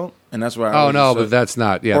scream metal, and that's why. I Oh was no, so- but that's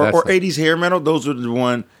not. Yeah, or, that's or not- 80s hair metal. Those are the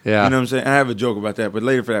one. Yeah. You know what I'm saying? I have a joke about that, but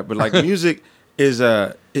later for that. But like music is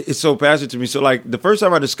it's so passionate to me. So like the first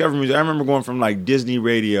time I discovered music, I remember going from like Disney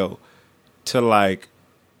radio to like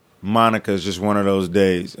Monica's just one of those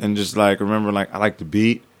days, and just like remember like I like the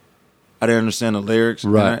beat. I didn't understand the lyrics,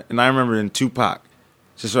 Right. And I remember in Tupac.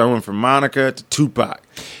 So I went from Monica to Tupac.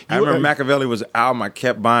 I remember Machiavelli was an album I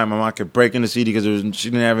kept buying. My mom kept breaking the CD because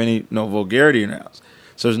she didn't have no vulgarity in the house.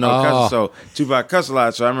 So there's no cussing. So Tupac cussed a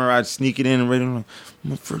lot. So I remember I'd sneak it in and read it. Like,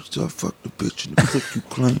 my first I fucked the bitch and the click you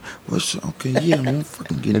claim. What's okay? Yeah, I'm gonna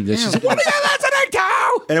fucking get it. And then she's down. like, "What are you listening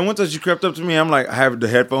to?" And then once she crept up to me, I'm like, I have the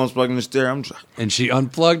headphones plugged in the stereo. I'm just like, And she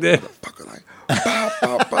unplugged it. fucking like, bow,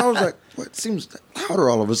 bow, bow. I was like, what? Seems louder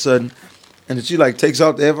all of a sudden. And then she like takes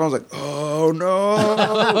off the headphones, like, oh no,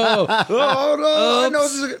 oh no, I know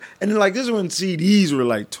this is. And then like this is when CDs were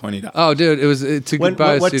like $20. Oh, dude, it was to When,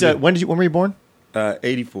 buy a what, CD. when were you born?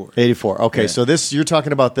 84. 84. Okay, Yeah. so you're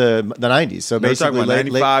talking about the 90s. So We're basically talking about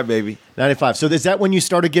 95, baby. 95. So is that when you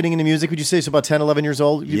started getting into music? Would you say so? About 10, 11 years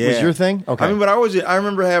old was your thing? Okay. I mean, but I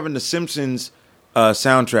remember having the Simpsons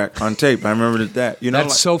soundtrack on tape. I remember that. You know, That's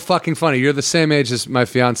like, so fucking funny. You're the same age as my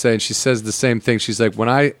fiance, and she says the same thing. She's like, when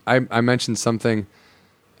I mention something,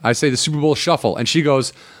 I say the Super Bowl Shuffle, and she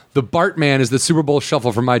goes, the Bartman is the Super Bowl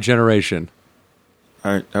Shuffle for my generation.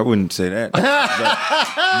 I wouldn't say that, but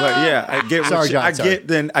yeah, I get. What Sorry, she, John, I sorry. get.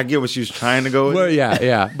 Then I get what she was trying to go with. Well,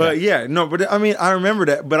 yeah. But yeah, no, but I mean, I remember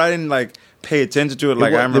that, but I didn't like pay attention to it.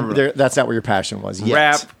 Like I remember, that's not where your passion was yet.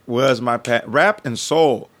 rap was my rap and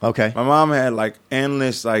soul. Okay. My mom had like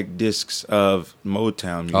endless like discs of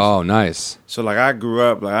Motown music. Oh, nice. So like I grew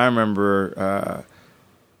up, like I remember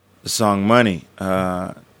the song Money.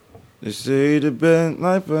 They say the best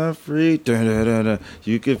life are free. Da, da, da, da.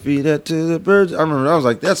 You can feed that to the birds. I remember I was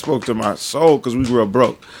like, that spoke to my soul because we grew up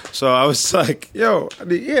broke. So I was like, yo,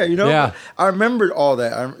 yeah, you know, Yeah. I remembered all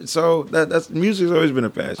that. So that's music's always been a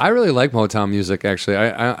passion. I really like Motown music, actually.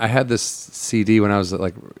 I had this CD when I was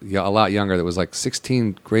like a lot younger that was like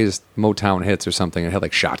 16 greatest Motown hits or something. It had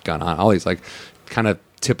like Shotgun on all these like kind of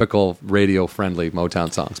typical radio-friendly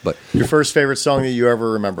Motown songs. But Your first favorite song that you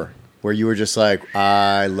ever remember, where you were just like,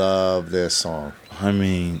 I love this song. I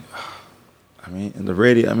mean, and the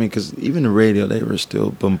radio. I mean, because even the radio, they were still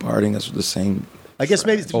bombarding us with the same. I guess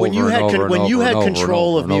maybe when you Over had and over when and you over had and over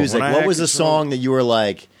control and of over. music, When I what had was a control- song that you were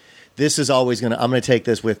like, this is always gonna, I'm gonna take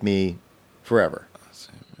this with me forever?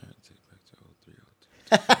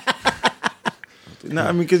 No,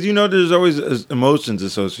 I mean, because you know, there's always emotions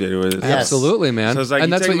associated with it. Yes. Absolutely, man. So it's like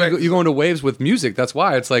and you that's take what back- you go into waves with music. That's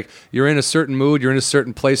why it's like you're in a certain mood, you're in a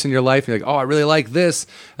certain place in your life. You're like, oh, I really like this,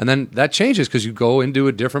 and then that changes because you go into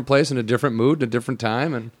a different place in a different mood, in a different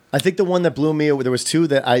time, and I think the one that blew me away, there's two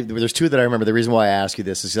that I remember. The reason why I ask you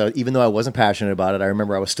this is even though I wasn't passionate about it, I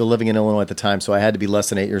remember I was still living in Illinois at the time, so I had to be less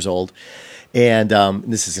than 8 years old. And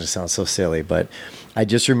this is going to sound so silly, but I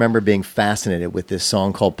just remember being fascinated with this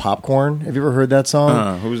song called Popcorn. Have you ever heard that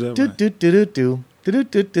song? Who's that?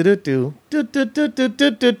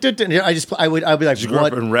 I would be like, Did you grow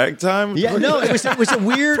what? up in ragtime? Yeah, no, it was a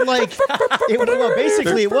weird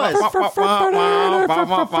basically it was.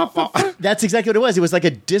 That's exactly what it was. It was like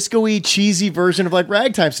a disco-y, cheesy version of like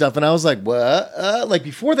ragtime stuff, and I was like, what? Like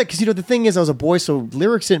before that, because the thing is, I was a boy, so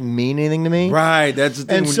lyrics didn't mean anything to me, Right, that's the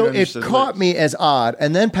thing. and when so you it understand caught me as odd.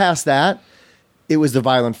 And then past that, it was the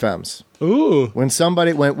Violent Femmes. Ooh. When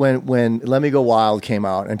Let Me Go Wild came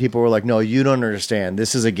out, and people were like, "No, you don't understand.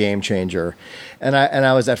 This is a game changer." And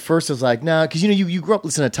I was at first, I was like, "No," because you grew up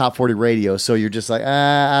listening to top 40 radio, so you're just like,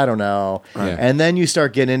 I don't know. Right. And then you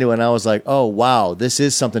start getting into it, and I was like, "Oh wow, this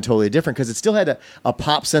is something totally different," because it still had a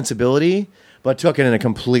pop sensibility, but took it in a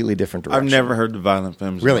completely different direction. I've never heard the Violent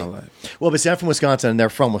Femmes Really? in my life. Well, but see, I'm from Wisconsin, and they're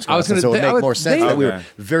from Wisconsin, gonna- so it they- would make more sense they- that we were Okay.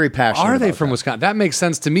 very passionate. Are they about from that. Wisconsin? That makes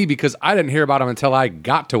sense to me because I didn't hear about them until I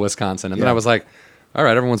got to Wisconsin, and then Yeah. I was like, all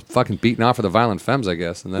right, everyone's fucking beating off for the Violent Femmes, I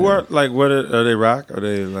guess. And then What are they rock? Are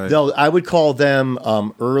they like? No, I would call them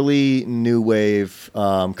early new wave,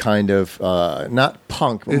 kind of not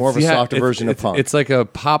punk, but more of a softer version of punk. It's like a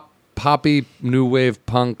poppy new wave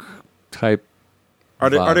punk type. Are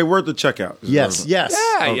they vibe. worth the checkout? yes. Yeah,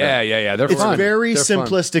 Okay. yeah. They're It's fun. very They're fun.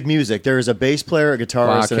 simplistic music. There is a bass player, a Why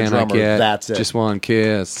guitarist, and a can't I drummer. get That's it. just one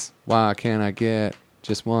kiss? Why can't I get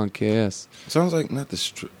just one kiss? Sounds like not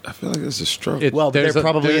the. I feel like it's a stroke. It- Well, they're there's a-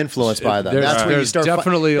 probably there- influenced by that. there's- That's when you there's start.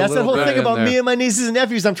 definitely a That's the little whole bit thing in about there. me and my nieces and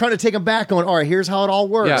nephews. I'm trying to take them back, going, all right, here's how it all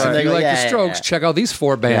works. Yeah, and if they you go, like yeah, the yeah, Strokes, yeah. check out these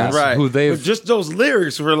four bands Right. who they've. But just those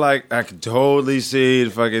lyrics were like, I could totally see the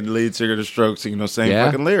fucking lead singer of the Strokes, same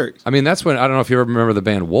fucking lyrics. I mean, that's when I don't know if you remember the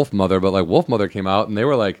band Wolf Mother, but like Wolf Mother came out and they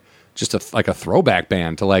were like just a throwback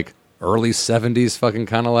band to like early '70s fucking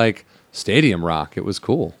kind of like stadium rock. It was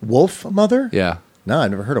cool. Wolf Mother? Yeah. No, I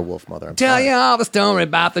never heard of Wolf Mother. I'm Tell sorry. you all the story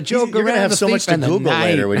about the Joker. You're gonna and have the so much thief to and the Google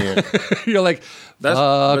knight. later when you You're like, That's-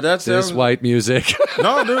 fuck but that this sounds- white music.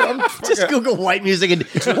 No, dude, I'm just Google white music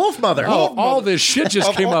and Wolf Mother. Oh, all this shit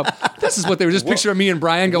just came up. This is what they were just picturing me and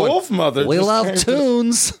Brian going. Wolf Mother. We just love came to-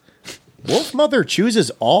 tunes. Wolf Mother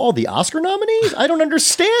chooses all the Oscar nominees? I don't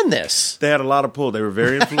understand this. They had a lot of pull. They were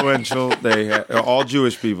very influential. They're all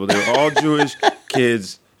Jewish people. They were all Jewish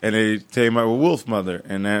kids, and they came out with Wolf Mother,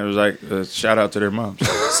 and that was like a shout out to their moms.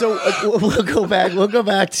 So we'll go back. We'll go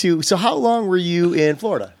back to. So how long were you in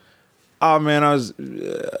Florida? Oh man, I was.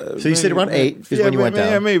 So you said around 8 is when you went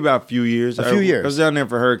down. Yeah, maybe about a few years. A few years. I was down there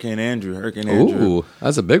for Hurricane Andrew. Hurricane Andrew. Ooh,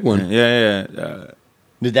 that's a big one. Yeah.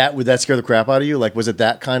 Would that scare the crap out of you? Like, was it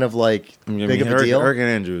that kind of like big of a deal? Hurricane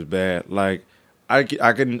Andrew was bad. Like, I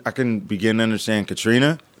can begin to understand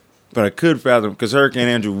Katrina, but I could fathom because Hurricane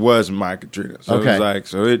Andrew was my Katrina. So Okay.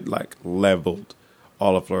 it was leveled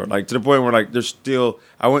all of Florida, like to the point where like there's still.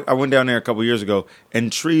 I went down there a couple years ago,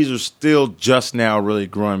 and trees are still just now really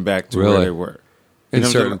growing back to where Really? they were. You In know what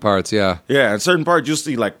I'm certain saying? parts, yeah. Yeah, in certain parts you'll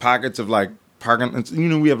see like pockets of like parking.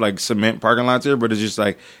 We have like cement parking lots here, but it's just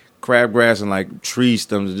like crabgrass and like tree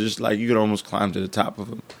stems. Just like you could almost climb to the top of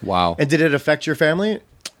them. Wow. And did it affect your family?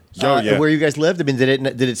 Oh, yeah. Where you guys lived? I mean, did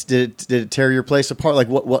it tear your place apart? Like,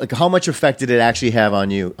 what? Like, how much effect did it actually have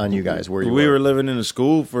on you guys? Where you We were living in a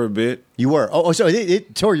school for a bit. You were. Oh, so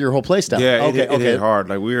it tore your whole place down. Yeah, Okay. it hit hard.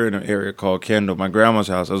 Like we were in an area called Kendall, my grandma's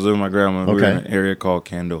house. I was living with my grandma. We were in Okay. an area called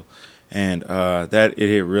Kendall, and that it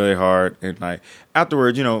hit really hard. And like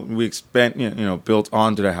afterwards, we built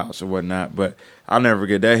onto the house or whatnot. But I'll never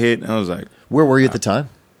forget that hit. And I was like, Where were you at the time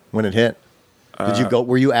when it hit? Did you go?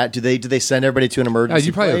 Were you at? Did they send everybody to an Yeah, emergency?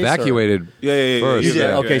 you probably place, or- evacuated. yeah. First. You did.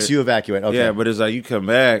 Yeah. Okay, so you evacuate. Okay. Yeah, but it's like you come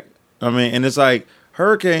back. I mean, and it's like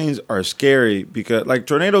hurricanes are scary because like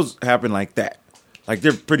tornadoes happen like that. Like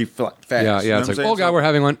they're pretty fast. Yeah, You know it's what I'm like, saying? oh god, So- we're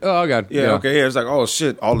having one. Oh god. Yeah, okay, yeah. It's like, oh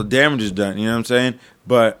shit, all the damage is done. You know what I'm saying?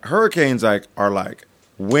 But hurricanes are like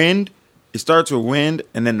wind. It starts with wind,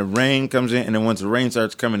 and then the rain comes in, and then once the rain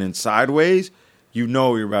starts coming in sideways, you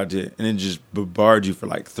know you're about to hit, and it just bombards you for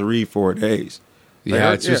like 3-4 days. Yeah,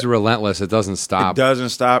 Like, it's just relentless. It doesn't stop. It doesn't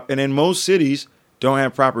stop. And then most cities don't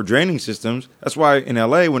have proper draining systems. That's why in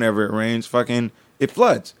LA, whenever it rains, it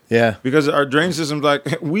floods. Yeah. Because our drain system's like,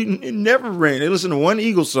 it never rain. They listen to one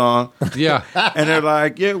Eagle song, Yeah. and they're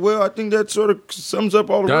like, yeah, well, I think that sort of sums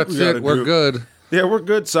up all the work That's we gotta it. We're do. good. Yeah, we're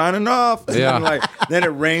good. Signing off. And Yeah. then it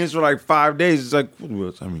rains for like 5 days. It's like,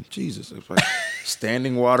 well, I mean, Jesus. It's like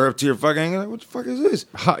standing water up to your fucking, like, what the fuck is this?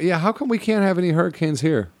 How come we can't have any hurricanes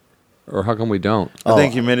here? or how come we don't? I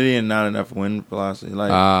think humidity and not enough wind velocity.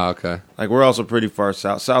 Like, Okay. like we're also pretty far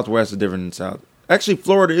south. Southwest is different than south. Actually,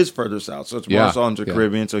 Florida is further south, so it's more Yeah, so into the yeah.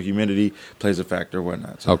 Caribbean, so humidity plays a factor and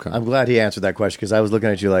whatnot. So. Okay. I'm glad he answered that question because I was looking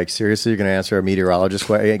at you like, seriously, you're going to answer a meteorologist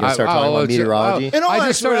question? You're going to start talking about meteorology? In all I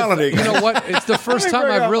just started. actuality. You know what? It's the first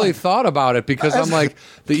time I've really thought about it because I'm like,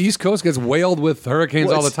 the East Coast gets whaled with hurricanes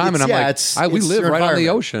Well, all the time, and I'm we it's live your right on the environment.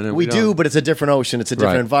 ocean. And We don't. do, but it's a different ocean. It's a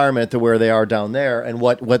different Right. environment to where they are down there, and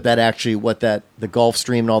what the Gulf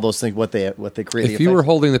Stream and all those things, what they create. If you were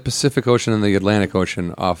holding the Pacific Ocean and the Atlantic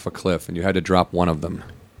Ocean off a cliff, and you had to drop one of them.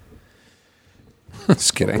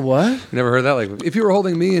 Just kidding. What? You never heard that? Like, if you were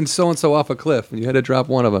holding me and so off a cliff, and you had to drop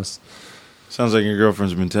one of us. Sounds like your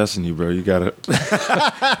girlfriend's been testing you, bro. You gotta.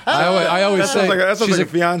 I always say, that sounds she's like a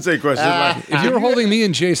fiance question. Like, if you were holding me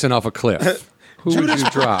and Jason off a cliff, who would you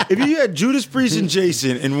drop? if you had Judas Priest and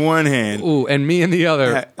Jason in one hand, Ooh, and me in the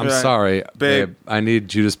other. I'm Right. sorry, Babe. I need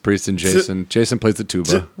Judas Priest and Jason. Jason plays the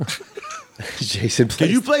tuba. Jason, can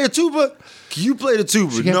you play a tuba? Can you play the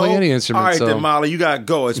tuba? She can't play any instrument, All right, so- then, Molly, you gotta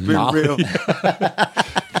go. It's been Molly. real.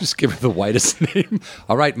 Just give her the whitest name.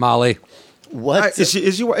 All right, Molly. what?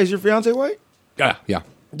 Is your fiance white? Yeah.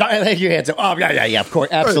 I think you answer. Oh yeah, of course,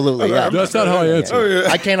 absolutely. Yeah. That's not how I answered.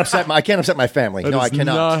 I can't upset my family. No, I That is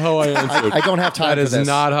cannot. not how I answered. I don't have time That for is this.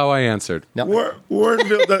 not how I answered. No.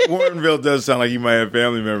 Warrenville does sound like you might have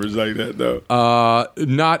family members like that, though.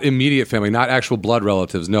 Not immediate family, not actual blood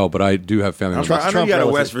relatives. No, but I do have family members. I know you Trump got a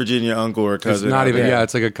relative. West Virginia uncle or It's cousin. not even. Yeah. Yeah,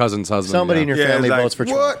 it's like a cousin's husband. Somebody yeah. in your Yeah, family it's like, votes for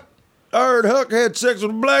Trump. what? I heard Huck had sex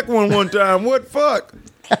with a black one time. What fuck?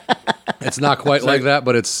 It's not quite like that,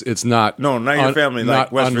 but it's not. No, not your family, like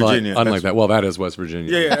not West Virginia. Unlike That's- that. Well, that is West Virginia.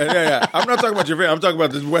 Yeah. I'm not talking about your family. I'm talking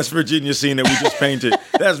about this West Virginia scene that we just painted.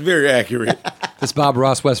 That's very accurate. This Bob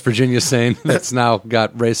Ross, West Virginia saying that's now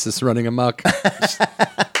got racists running amok.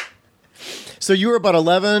 So you were about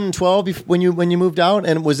 11, 12 when you moved out,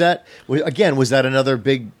 and was that another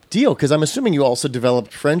big deal? Because I'm assuming you also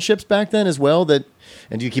developed friendships back then as well.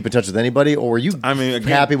 And do you keep in touch with anybody, or were you again,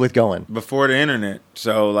 happy with going? Before the internet,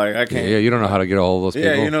 so like I can't. Yeah, you don't know how to get a hold of those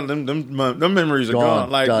Yeah, people. you know, them memories are Gone. gone.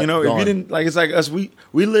 Like, Gone. you know, if Gone. you didn't, like, it's like us, we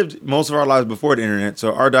lived most of our lives before the internet,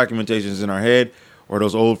 so our documentation's in our head or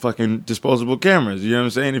those old fucking disposable cameras, you know what I'm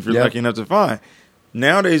saying, if you're Yep. lucky enough to find.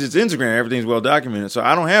 Nowadays, it's Instagram. Everything's well documented, so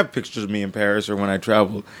I don't have pictures of me in Paris or when I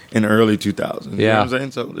traveled in the early 2000s. You know Yeah. what I'm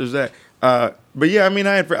saying? So there's that. But yeah, I mean,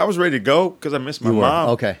 I was ready to go because I missed my You were. mom.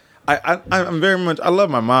 Okay. I'm very much. I love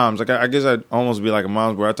my mom's. Like I guess I'd almost be like a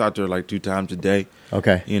mom's boy. I talk to her like 2 times a day.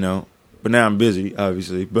 Okay. You know, but now I'm busy,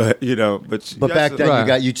 obviously. But you know, but Back then,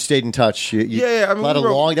 Right. you stayed in touch. Yeah, I mean, a lot we of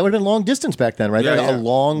wrote- that would have been long distance back then, right? A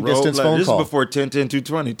long distance phone this call. is before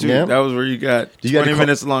 10-10-220 too. Yeah. That was where you got You had to 20 call-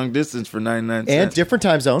 minutes long distance for 99 and cents. different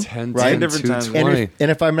time zone, 10, right? 10, different times. 220.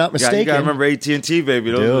 And if I'm not You mistaken, got to remember AT&T,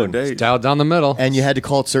 baby. Those were the Dude. days. Dialed down the middle. and you had to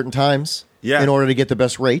call at certain times Yeah. in order to get the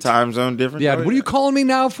best rate. Time zone different. Yeah, Oh, what are you calling me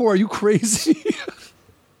now for? Are you crazy?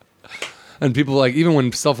 And people like, even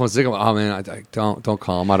when cell phones, they go, "Oh man, I don't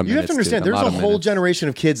call. I'm out of You have minutes." to understand, dude. I'm there's out a of whole minutes." generation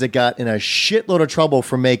of kids that got in a shitload of trouble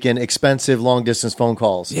for making expensive long distance phone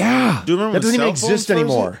calls. Yeah, Do you remember That when doesn't even cell phones exist first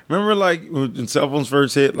anymore. hit? Remember, like when cell phones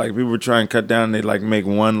first hit, like people would try and cut down. They'd like make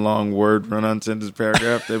one long word run on sentence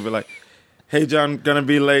paragraph. They'd be like, "Hey, John, gonna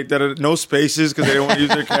be late." No spaces because they don't want to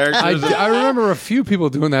use their characters. I remember a few people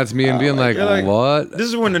doing that to me and being like, You're like, "What?" This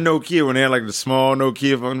is when the Nokia, when they had like the small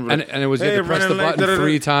Nokia phone, And it was you "Hey, had to press the running late, button da-da-da."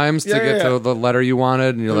 3 times to Yeah, get yeah. to the letter you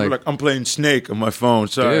wanted, and you're They were like, like, I'm playing Snake on my phone.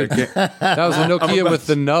 Sorry, Dude. I can't. "That was the Nokia with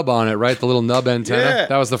the nub on it, right? The little nub antenna. Yeah.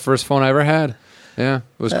 That was the first phone I ever had." Yeah, it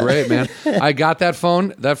was great, man. I got that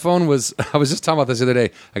phone. That phone was. I was just talking about this the other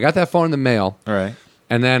day. I got that phone in the mail. All right.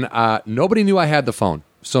 And then nobody knew I had the phone.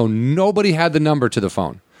 So nobody had the number to the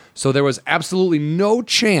phone. So there was absolutely no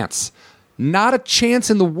chance, not a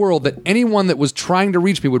chance in the world that anyone that was trying to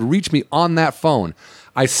reach me would reach me on that phone.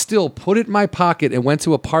 I still put it in my pocket and went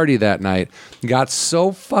to a party that night, got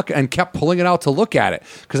so and kept pulling it out to look at it.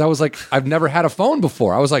 Because I was like, I've never had a phone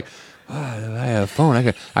before. I was like, I have a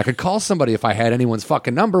phone. I could call somebody if I had anyone's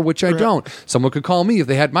fucking number, which I don't. Someone could call me if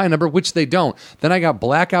they had my number, which they don't. Then I got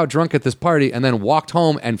blackout drunk at this party and then walked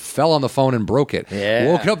home and fell on the phone and broke it.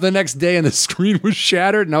 Yeah. Woke up the next day and the screen was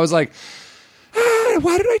shattered, and I was like,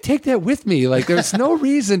 why did I take that with me? Like, there's no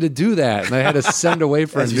reason to do that. And I had to send away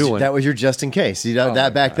for a new one. That was your just in case. You know,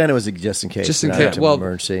 that back then it was a just in case. Just in not case. an Well,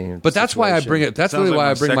 emergency but that's why I situation. bring it. That's Sounds really like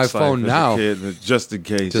why I bring my sex life phone as a now. kid, just in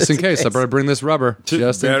case. Just in case. I better bring this rubber.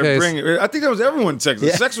 Just in Better case. bring it. I think that was everyone's sex.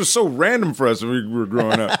 Yeah. Sex was so random for us when we were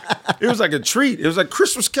growing up. It was like a treat. It was like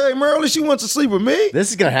Christmas came early. She wants to sleep with me. This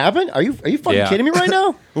is gonna happen? Are you fucking Yeah. kidding me right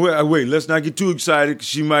now? Wait, let's not get too excited because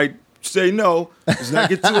she might say no. Let's not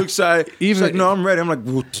get too excited. He's like, no, I'm ready. I'm like,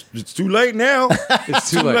 well, it's too late now.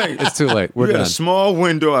 It's too late. It's too late. We're We had done. a small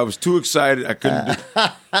window. I was too excited. I couldn't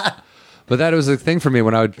do But that was a thing for me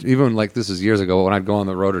when I would, even like this is years ago, when I'd go on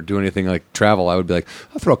the road or do anything like travel, I would be like,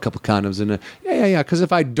 I'll throw a couple condoms in there. Yeah. Because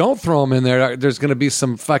if I don't throw them in there, there's going to be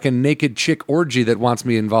some fucking naked chick orgy that wants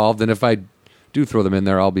me involved. And if I do throw them in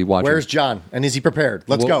there, I'll be watching. Where's John? And is he prepared?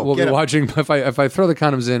 Let's go. We'll Get be him. watching. If I throw the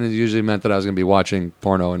condoms in, it usually meant that I was going to be watching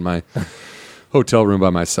porno in my hotel room by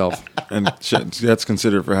myself. And shit, that's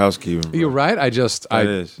considered for housekeeping. Bro. You're right. I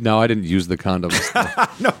is. didn't use the condoms.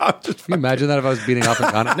 No, I'm just Can you imagine that if I was beating off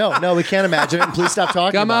a condom? No, we can't imagine it. And please stop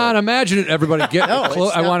talking Come about on, it. imagine it. Everybody get. No, it's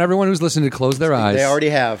I not- want everyone who's listening to close their eyes. They already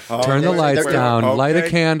have. Turn the lights down. Light a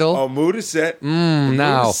candle. Oh, mood is set. Now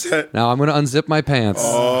Mood is set. I'm going to unzip my pants.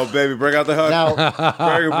 Oh, baby, bring out the hug. Now,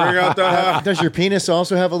 bring out the hug. does your penis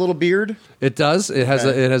also have a little beard? It does. It has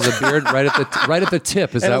a beard right at the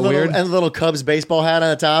tip. Is And that a little, weird? And a little Cubs baseball hat on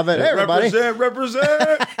the top of it. Hey, everybody.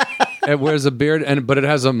 Represent. It wears a beard, but it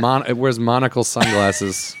has it wears monocle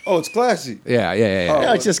sunglasses. Oh, it's classy. Yeah.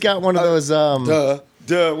 I just got one of those.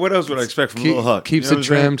 Duh. What else would I expect from Lil Huck? Keeps You know it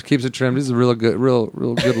trimmed. Keeps it trimmed. He's a real good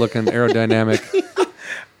looking aerodynamic.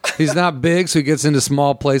 He's not big, so he gets into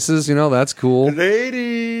small places. You know, that's cool.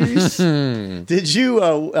 Ladies. Did you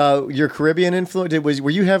your Caribbean influence? Were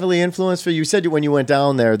you heavily influenced? You said when you went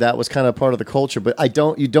down there that was kind of part of the culture, but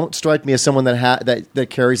you don't strike me as someone that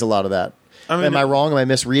carries a lot of that. I mean, Am I wrong? Am I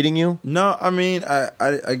misreading you? No, I mean,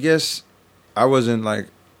 I guess I wasn't like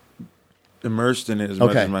immersed in it as much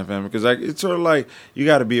Okay. as my family because like it's sort of like you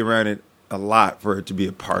got to be around it a lot for it to be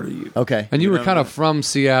a part of you. Okay. And you You were know kind what of from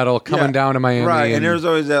Seattle, coming Yeah, down to Miami, right? And there was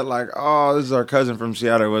always that like, oh, this is our cousin from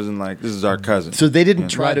Seattle. It wasn't like this is our cousin. So they didn't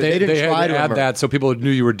try Right, to. They didn't had try to to add immer- that so people knew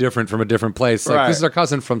you were different from a different place. Like, Right. this is our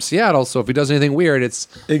cousin from Seattle, so if he does anything weird, it's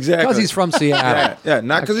Exactly. because he's from Seattle. Yeah,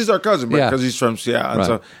 not because he's our cousin, but Yeah. because he's from Seattle. And Right.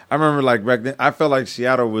 so I remember like back then, I felt like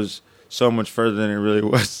Seattle was so much further than it really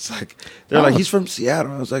was. It's like they're like he's from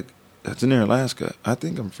Seattle. I was like, that's near Alaska. I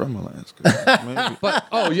think I'm from Alaska. Maybe. But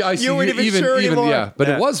I see. You weren't even sure anymore. yeah. But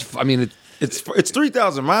Yeah. it was. I mean, It's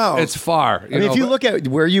 3,000 miles. it's far. I mean, if you look at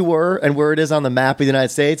where you were and where it is on the map of the United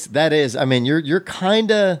States, that is. I mean, you're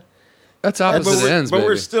kind of. that's but opposite ends, we're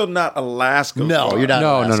baby. still not Alaska. No, far. you're not.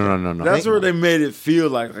 No. Alaska. That's where they made it feel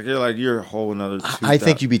like you're a whole another. I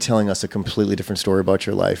think you'd be telling us a completely different story about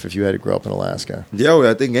your life if you had to grow up in Alaska. Yo,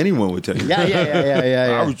 I think anyone would tell you.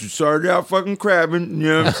 Yeah. I was started out fucking crabbing. You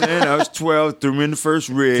know what I'm saying? I was 12, threw me in the first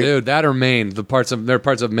rig. Dude, that or Maine. There are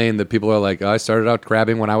parts of Maine that people are like, I started out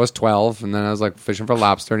crabbing when I was 12, and then I was like fishing for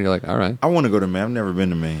lobster, and you're like, all right. I want to go to Maine. I've never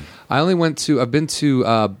been to Maine. I've been to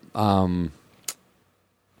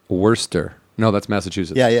Worcester. No, that's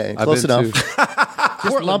Massachusetts. Yeah. I've Close been enough. to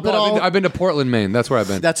Portland. lump it all. I've been to Portland, Maine. That's where I've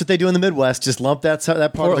been. That's what they do in the Midwest. Just lump that part of the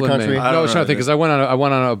Portland, country. Maine. I No, I was don't trying know. to think because I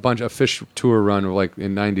went on a fish tour run like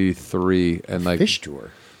in '93 and like Fish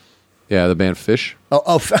tour. Yeah, the band Fish.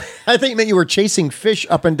 Oh, I think that you were chasing fish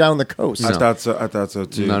up and down the coast. I thought so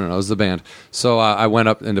too. No, it was the band. So I went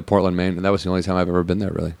up into Portland, Maine, and that was the only time I've ever been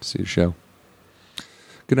there really to see a show.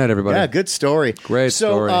 Good night, everybody. Yeah, good story. Great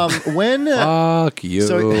story. So, when? Fuck you.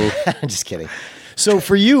 So, I'm just kidding. So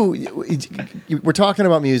for you, we're talking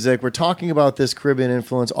about music. We're talking about this Caribbean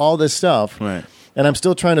influence, all this stuff. Right. And I'm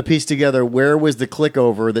still trying to piece together where was the click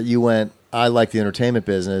over that you went, I like the entertainment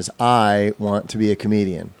business. I want to be a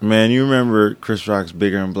comedian. Man, you remember Chris Rock's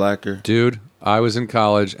Bigger and Blacker? Dude, I was in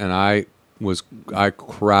college and I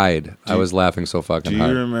cried. I was laughing so fucking Do you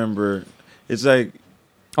hard. remember? It's like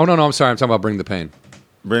Oh no, I'm sorry. I'm talking about Bring the Pain.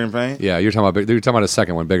 Bring Pain? Yeah, you're talking about a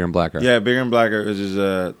second one, Bigger and Blacker. Yeah, Bigger and Blacker is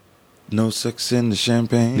just no sex in the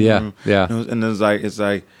champagne. Yeah, yeah. And it's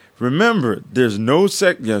like, remember, there's no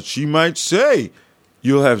sex. Yeah, she might say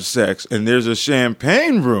you'll have sex, and there's a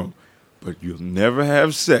champagne room, but you'll never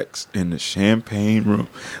have sex in the champagne room.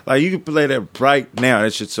 Like, you can play that right now.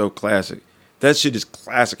 That shit's so classic. That shit is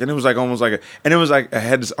classic. And it was like almost like I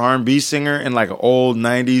had this R&B singer and like an old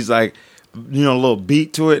 90s, like, you know, a little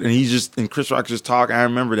beat to it, and Chris Rock just talking. I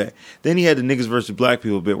remember that. Then he had the niggas versus black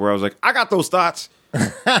people bit where I was like, I got those thoughts.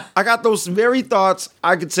 I got those very thoughts.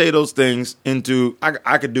 I could say those things into,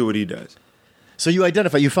 I could do what he does. So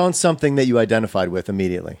you found something that you identified with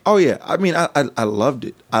immediately. Oh, yeah. I mean, I loved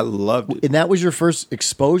it. I loved it. And that was your first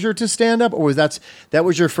exposure to stand up, or was that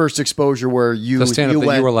was your first exposure where you The stand-up that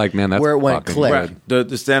went, you were like, man, that's where it went fucking click. good.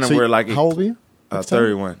 The stand-up So where like... how old were you? at the time?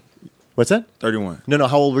 31. What's that? 31. No,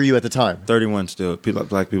 how old were you at the time? 31 still.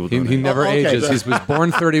 Black people He don't age. never okay. ages. He was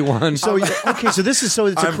born 31. So it's a I'm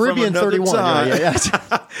from Caribbean another 31. time. Yeah. It's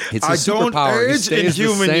a I don't superpower. He age in stays the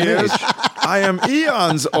human same years. age. I am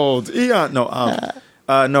eons old. No,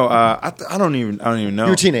 No, I don't even know. You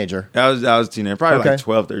were a teenager. I was a teenager, probably Okay. like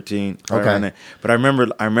 12, 13. Right Okay. around there. But I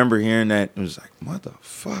remember hearing that. It was like, what the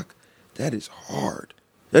fuck? That is hard.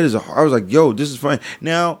 That is I was like, yo, this is funny.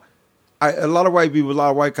 Now, a lot of white people, a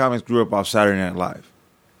lot of white comics grew up off Saturday Night Live,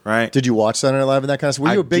 right? Did you watch Saturday Night Live and that kind of stuff?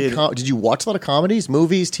 Were you I a big? did. Did you watch a lot of comedies,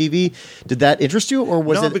 movies, TV? Did that interest you, or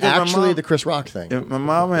was No, it because my actually mom- the Chris Rock thing? My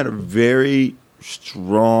mom had a very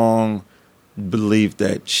strong belief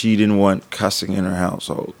that she didn't want cussing in her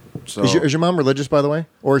household. So Is your mom religious, by the way,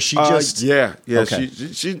 or is she just? yeah. Okay.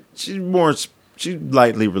 She's more she's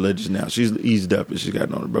lightly religious now. She's eased up as she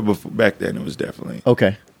got older, but before, back then it was definitely.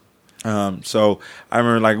 Okay. So I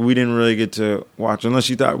remember like we didn't really get to watch unless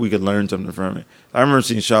she thought we could learn something from it. I remember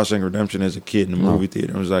seeing Shawshank Redemption as a kid in the movie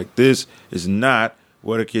theater. I was like, this is not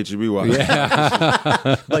what a kid should be watching.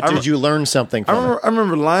 But did you learn something from it? I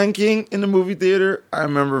remember Lion King in the movie theater. I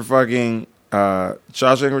remember fucking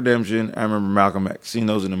Shawshank Redemption. I remember Malcolm X. Seeing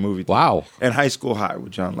those in the movie theater. Wow. And High School High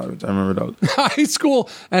with John Lovitz. I remember those. High School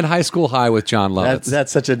and High School High with John Lovitz.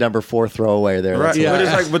 That's such a number 4 throwaway there. Right. That's Yeah. But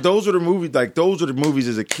it's like, but those are the movies. Like those are the movies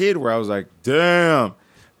as a kid where I was like, damn.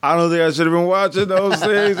 I don't think I should have been watching those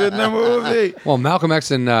things in the movie. Well, Malcolm X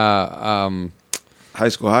and High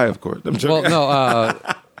School High, of course. I'm well, joking.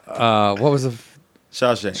 no, what was the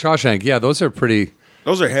Shawshank. Shawshank? Yeah, those are pretty.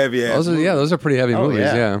 Those are heavy ass. Those are pretty heavy movies.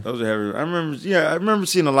 yeah. Yeah. Those are heavy. I remember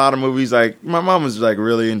seeing a lot of movies. Like my mom was like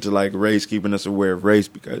really into like race, keeping us aware of race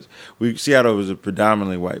because Seattle was a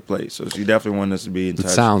predominantly white place, so she definitely wanted us to be in touch. It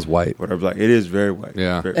sounds white. Whatever. Like it is very white.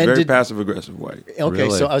 Yeah. very, And very did- passive aggressive white. Okay,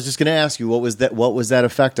 Really? so I was just going to ask you, what was that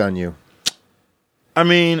effect on you? I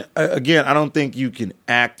mean, again, I don't think you can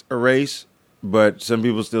act a race, but some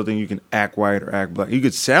people still think you can act white or act black. You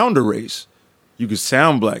could sound a race. You could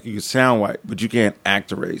sound black. You could sound white, but you can't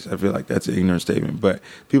act a race. I feel like that's an ignorant statement. But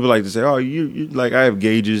people like to say, oh, you like, I have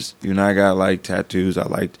gauges. You know, I got like tattoos. I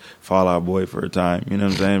liked Fall Out Boy for a time. You know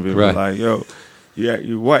what I'm saying? People Right. are like, yo,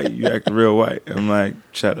 you're white. You act real white. I'm like,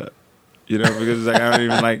 shut up. You know, because it's like, I don't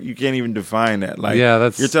even like, you can't even define that. Like, Yeah,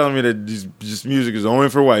 that's- you're telling me that this music is only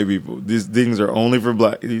for white people. These things are only for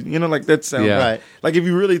black. You know, like that sounds, Yeah. Right. like if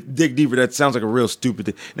you really dig deeper, that sounds like a real stupid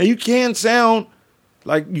thing. Now you can sound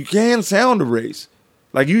a race.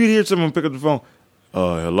 Like you can hear someone pick up the phone.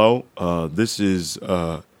 Hello. This is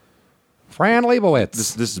Fran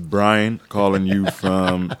Lebowitz. this is Brian calling you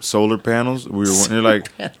from solar panels. You're like,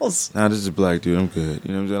 nah, this is a black dude. I'm good.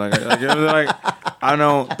 You know what I'm saying? Like I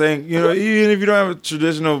don't think, you know, even if you don't have a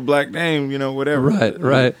traditional black name, you know, whatever.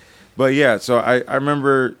 Right. But yeah, so I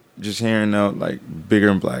remember just hearing like bigger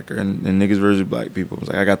and blacker and niggas versus black people. I was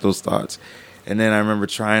like, I got those thoughts. And then I remember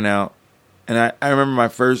trying out, and I remember my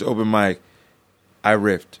first open mic, I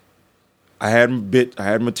riffed. I had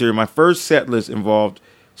material. My first set list involved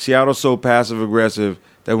Seattle so passive aggressive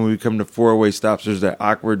that when we come to 4-way stops, there's that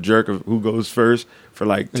awkward jerk of who goes first for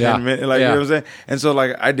like 10 Yeah. minutes. Like, Yeah. you know what I'm saying? And so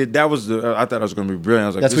like I did, I thought I was going to be brilliant. I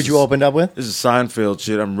was like, That's this what you is- opened up with? This is Seinfeld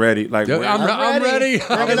shit. I'm ready. Like, Dude, where- I'm ready.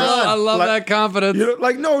 Bring it on. I love Like- that confidence. you know,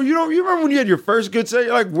 like no, you don't. You remember when you had your first good set?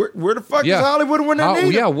 You're like, where the fuck is Hollywood when they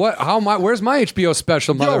need it? Where's my HBO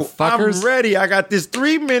special, Yo, motherfuckers? I'm ready. I got this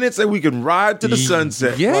 3 minutes that we can ride to the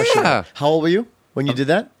sunset. Yeah. How old were you when you did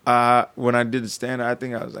that? When I did the stand, I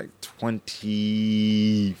think I was like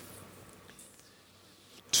 22,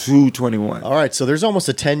 21. All right, so there's almost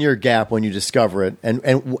a 10-year gap when you discover it,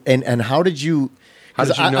 and how did you? How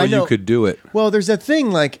did 'cause you know, I you could do it? Well, there's that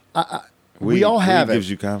thing like we Weed- all have weed it. gives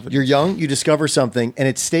you confidence. You're young, you discover something, and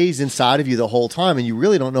it stays inside of you the whole time, and you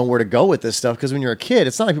really don't know where to go with this stuff because when you're a kid,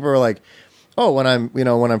 it's not like people are like, oh, when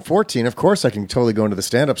I'm 14, of course I can totally go into the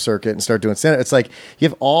stand-up circuit and start doing stand-up. It's like you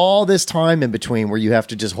have all this time in between where you have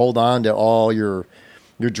to just hold on to all your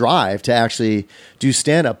drive to actually do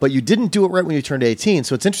stand-up, but you didn't do it right when you turned 18.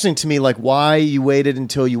 So it's interesting to me, like why you waited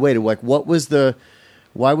until you waited. Like why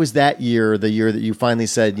was that year the year that you finally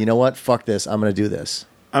said, you know what, fuck this, I'm going to do this?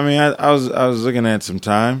 I mean, I was looking at some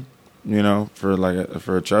time, you know, for I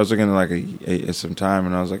was looking at like some time,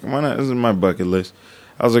 and I was like, why not? This is my bucket list.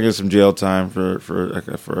 I was looking at some jail time for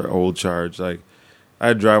an old charge. Like I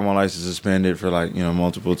had drive my license suspended for like, you know,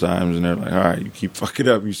 multiple times, and they're like, all right, you keep fucking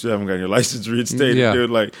up, you still haven't got your license reinstated, Yeah. dude.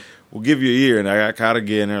 Like, we'll give you a year, and I got caught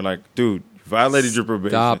again. And they're like, dude, you violated your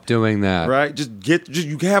probation. Stop doing that. Right? Just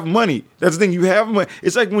you have money. That's the thing. You have money.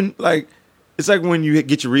 It's like when you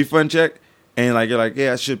get your refund check and like you're like,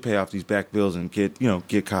 yeah, I should pay off these back bills and get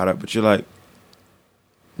caught up, but you're like,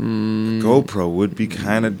 GoPro would be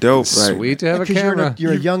kind of dope, right? Sweet to have a 'Cause camera.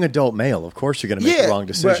 you're a young adult male. Of course, you're going to make the wrong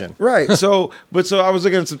decision. Right. So I was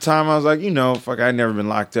looking at some time. I was like, fuck, I'd never been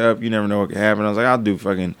locked up. You never know what could happen. I was like, I'll do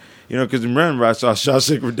fucking, because remember I saw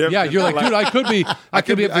Shawshank Redemption. Yeah, you're like, dude, I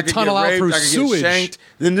could be able to tunnel out through sewage.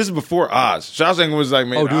 Then this is before Oz. Shawshank was like,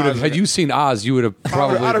 man, Oh, dude, Oz, had you seen Oz, you would have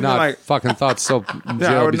probably I'd have been not like- fucking thought so. I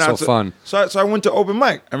Jail would would be not so fun. So I went to open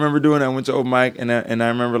mic. I remember doing that. I went to open mic, and I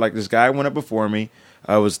remember like this guy went up before me.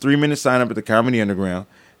 It was 3 minute sign up at the Comedy Underground,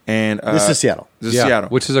 and This is Seattle. This is Seattle,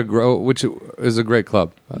 which is a great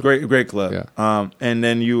club. great club. Yeah. And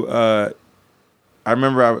then I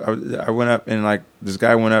remember I went up and like this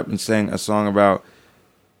guy went up and sang a song about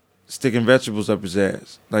sticking vegetables up his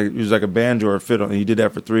ass. Like it was like a banjo or a fiddle, and he did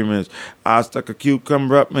that for 3 minutes. I stuck a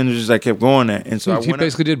cucumber up, and it just like kept going that. And so He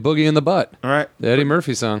basically did Boogie in the Butt, all right, the Eddie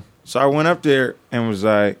Murphy song. So I went up there and was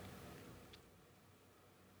like,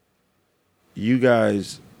 you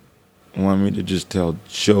guys want me to just tell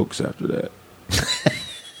jokes after that?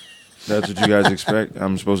 That's what you guys expect?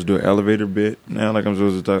 I'm supposed to do an elevator bit now? Like I'm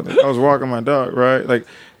supposed to talk? Like, I was walking my dog, right? Like,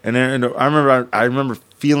 and then I remember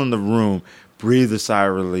feeling the room breathe a sigh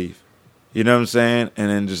of relief. You know what I'm saying? And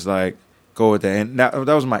then just like go with that. And that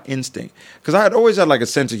was my instinct. Because I had always had like a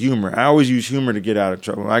sense of humor. I always use humor to get out of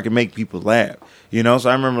trouble. I could make people laugh. So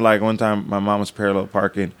I remember like one time my mom was parallel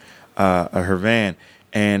parking her van.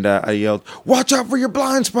 And I yelled, "Watch out for your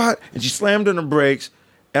blind spot!" And she slammed on the brakes.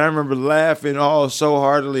 And I remember laughing so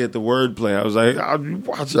heartily at the wordplay. I was like,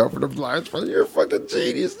 "Watch out for the blind spot! You're a fucking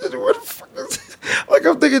genius! What the fuck is this?" Like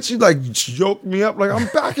I'm thinking she like joked me up, like I'm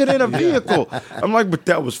backing in a vehicle. I'm like, but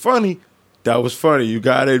that was funny. That was funny. You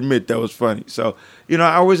gotta admit that was funny. So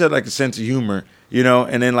I always had like a sense of humor.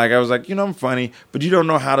 And then like I was like, I'm funny, but you don't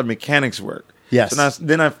know how the mechanics work. Yes. So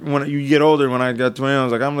when you get older, when I got 20, I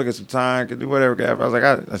was like, I'm looking at some time, could do whatever. I was like,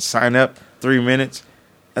 I sign up 3 minutes.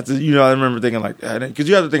 That's I remember thinking like, because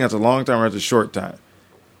you have to think that's a long time or that's a short time,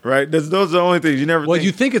 right? Those are the only things you never. Well,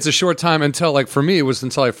 you think it's a short time until like for me, it was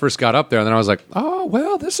until I first got up there, and then I was like, oh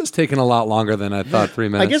well, this is taking a lot longer than I thought. 3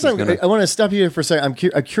 minutes. I guess I want to stop you here for a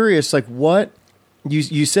second. I'm curious, like what.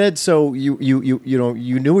 You said so you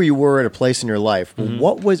knew where you were at a place in your life.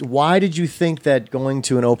 Mm-hmm. Why did you think that going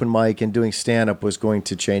to an open mic and doing stand up was going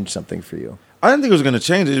to change something for you? I didn't think it was going to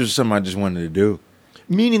change. It was something I just wanted to do.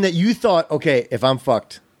 Meaning that you thought, okay, if I'm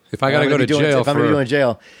fucked, if I got to go to jail, if I'm going to go in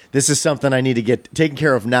jail, this is something I need to get taken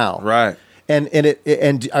care of now. Right.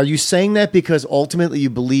 And are you saying that because ultimately you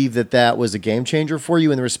believe that was a game changer for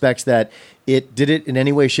you in the respects that did it in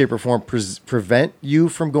any way, shape, or form prevent you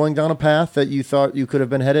from going down a path that you thought you could have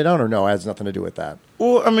been headed on, or no, it has nothing to do with that?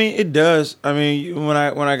 Well, I mean, it does. I mean, when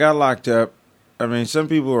I got locked up, I mean, some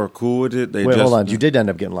people are cool with it. Wait, hold on. You did end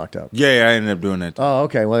up getting locked up. Yeah, I ended up doing that. Oh,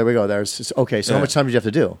 okay. Well, there we go. So how much time did you have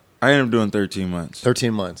to do? I ended up doing 13 months.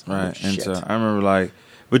 13 months. Right. Oh, and shit. so I remember like,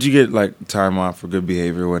 but you get like time off for good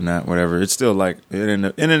behavior, whatnot, whatever. It's still like,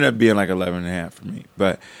 it ended up being like 11 and a half for me.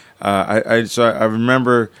 But I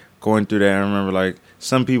remember going through that. I remember like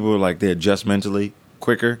some people like they adjust mentally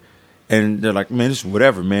quicker and they're like, man, it's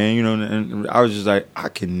whatever, man. And I was just like, I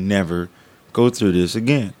can never go through this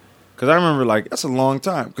again. Because I remember, like, that's a long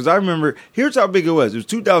time. Because I remember, here's how big it was. It was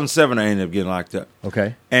 2007 I ended up getting locked up.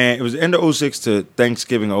 Okay. And it was the end of 06 to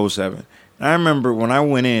Thanksgiving 07. And I remember when I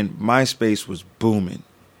went in, MySpace was booming.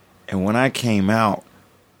 And when I came out,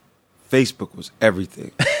 Facebook was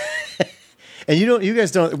everything. And you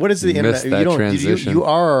guys don't, what is the internet? That transition. You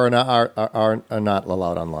are not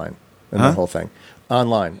allowed online in the whole thing.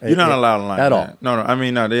 Online. You're not allowed online. At all. No. I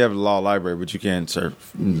mean, no, they have a law library, but you can't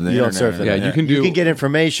surf the internet. You don't surf it. Yeah, you can do. You can get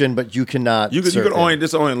information, but you cannot. You surf could it. only,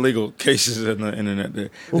 there's only legal cases in the internet there.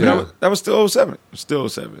 Yeah. That was still 07. It was still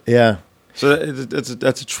 07. Yeah. So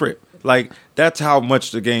that's a trip. Like, that's how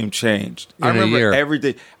much the game changed. I remember every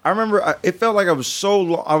day. I remember it felt like I was so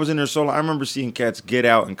long. I was in there so long. I remember seeing cats get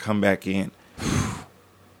out and come back in.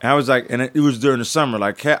 And I was like, and it was during the summer.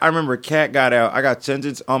 Like, I remember a cat got out. I got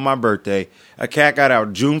sentenced on my birthday. A cat got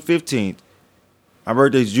out June 15th. My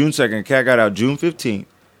birthday's June 2nd. A cat got out June 15th.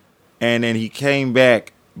 And then he came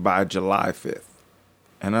back by July 5th.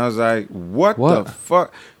 And I was like, what? The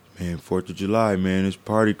fuck? Man, 4th of July, man, it's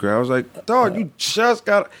party crowd. I was like, dog, you just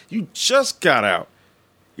got out.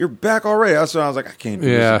 You're back already. That's why I was like, I can't do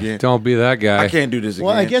this again. Don't be that guy. I can't do this again.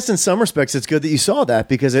 Well, I guess in some respects it's good that you saw that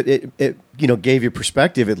because it gave you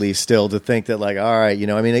perspective at least still to think that like, all right,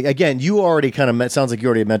 I mean, again, you already kind of sounds like you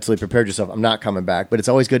already mentally prepared yourself. I'm not coming back, but it's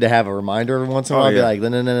always good to have a reminder every once in a while. Yeah. Be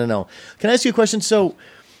like, no. Can I ask you a question? So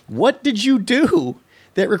what did you do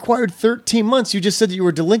that required 13 months. You just said that you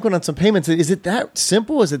were delinquent on some payments. Is it that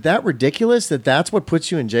simple? Is it that ridiculous that that's what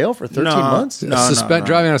puts you in jail for 13 months? No.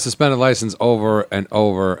 Driving on a suspended license over and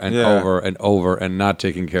over and Yeah. over and over and not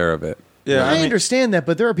taking care of it. Yeah, I understand that,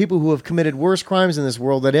 but there are people who have committed worse crimes in this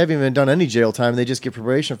world that haven't even done any jail time. They just get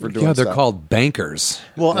probation for doing Yeah, they're stuff. called bankers.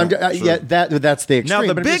 Well, that's the extreme. Now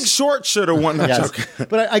the but Big Short should have won. Yes.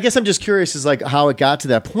 But I guess I'm just curious is like how it got to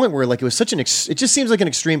that point where like it was such it just seems like an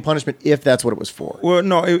extreme punishment if that's what it was for. Well,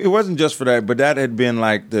 no, it wasn't just for that, but that had been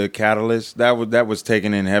like the catalyst. That was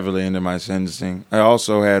taken in heavily into my sentencing. I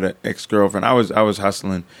also had an ex-girlfriend. I was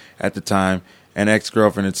hustling at the time. An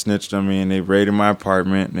ex-girlfriend had snitched on me, and they raided my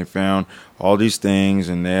apartment, and they found all these things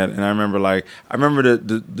and that. And I remember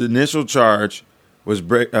the initial charge was a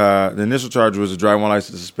driving while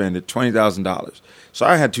license suspended, $20,000. So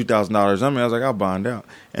I had $2,000 on me. I was like, I'll bond out.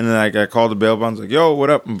 And then I called the bail bonds, like, yo, what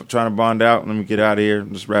up? I'm trying to bond out. Let me get out of here.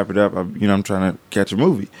 Just wrap it up. I'm trying to catch a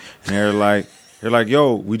movie. And they're like,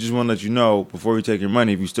 yo, we just want to let you know before we take your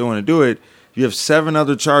money, if you still want to do it, you have 7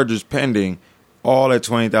 other charges pending, all at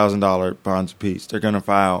 $20,000 bonds apiece. They're going to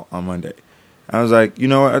file on Monday. I was like, you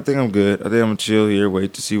know what? I think I'm good. I think I'm going to chill here,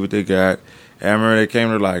 wait to see what they got. And I remember they came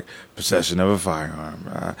to like possession of a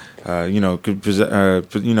firearm, attempt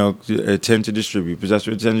to distribute,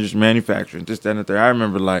 possession, attempt to manufacture, this, that, and the third. I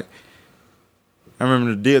remember the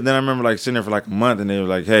deal. Then I remember like sitting there for like a month, and they were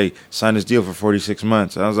like, "Hey, sign this deal for 46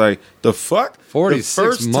 months." I was like, "The fuck?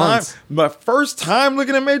 46 months? My first time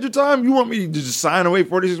looking at major time? You want me to just sign away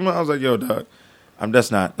 46 months?" I was like, "Yo, dog,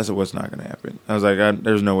 that's what's not going to happen." I was like,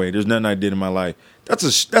 "There's no way. There's nothing I did in my life.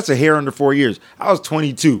 That's a hair under 4 years." I was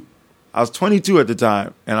 22. I was 22 at the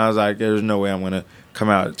time, and I was like, "There's no way I'm going to come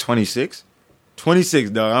out at 26.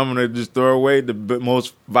 26, dog. I'm going to just throw away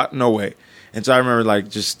no way." And so I remember like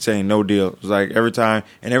just saying no deal. It was like every time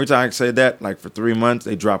I said that, like for 3 months,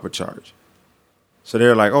 they drop a charge. So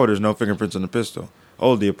they're like, "Oh, there's no fingerprints on the pistol.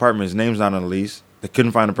 Oh, the apartment, his name's not on the lease." They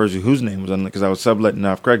couldn't find a person whose name was on it because I was subletting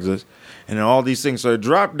off Craigslist. And then all these things. So it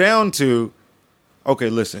dropped down to, okay,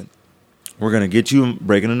 listen, we're going to get you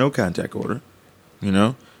breaking a no contact order,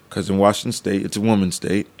 because in Washington State, it's a woman's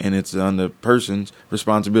state, and it's on the person's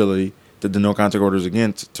responsibility that the no contact order is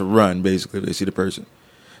against to run, basically, if they see the person.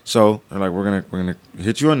 So they're like, we're gonna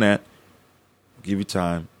hit you on that, give you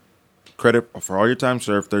time, credit for all your time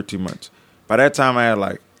served, 13 months. By that time, I had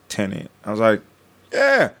like 10 in. I was like,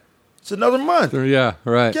 yeah, it's another month. Yeah,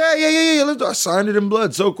 right. Yeah. I signed it in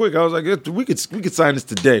blood so quick. I was like, we could sign this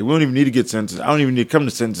today. We don't even need to get sentenced. I don't even need to come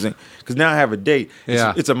to sentencing because now I have a date.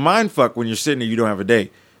 Yeah. It's a mind fuck when you're sitting there, you don't have a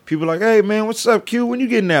date. People are like, hey man, what's up, Q? When you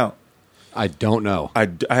getting out? I don't know. I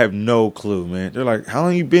have no clue, man. They're like, how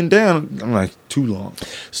long you been down? I'm like, too long.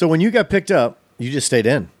 So when you got picked up, you just stayed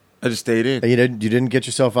in. I just stayed in. You didn't get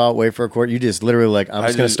yourself out, wait for a court. You just literally like, I'm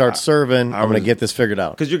just going to start serving. I'm going to get this figured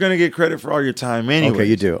out. Because you're going to get credit for all your time anyway. Okay,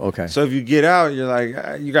 you do. Okay. So if you get out, you're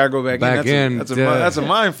like, you got to go back in. That's a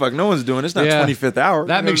mind fuck. No one's doing it. It's not 25th hour.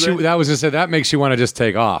 That makes you. That was going to say that makes you want to just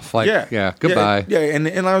take off. Like, yeah. Goodbye. Yeah. And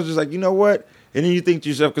I was just like, you know what? And then you think to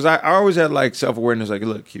yourself, because I always had like self awareness. Like,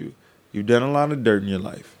 look, Q, you've done a lot of dirt in your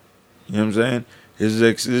life. You know what I'm saying?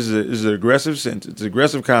 This is an aggressive sentence. It's an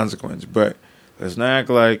aggressive consequence. But let's not act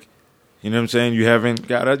like. You know what I'm saying? You haven't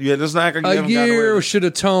got it. Let's not act like you haven't got year should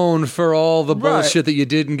atone for all the bullshit that you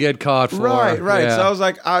didn't get caught for. Right. Yeah. So I was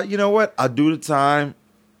like, you know what? I'll do the time.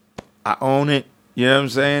 I own it. You know what I'm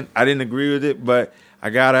saying? I didn't agree with it, but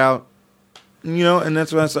I got out. And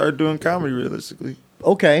that's when I started doing comedy realistically.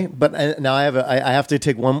 Okay, but now I have to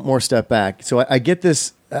take one more step back. So I get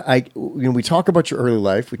this. We talk about your early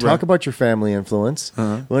life. We talk about your family influence.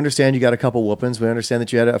 Uh-huh. We understand you got a couple whoopings. We understand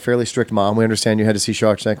that you had a fairly strict mom. We understand you had to see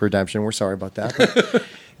Shawshank Redemption. We're sorry about that.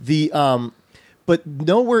 But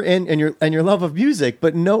nowhere in your love of music.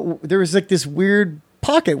 But no, there was like this weird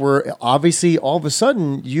pocket where obviously all of a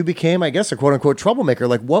sudden you became, I guess, a quote unquote troublemaker.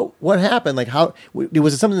 Like what happened? Like how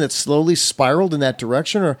was it something that slowly spiraled in that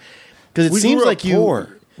direction, or because it seems like you poor.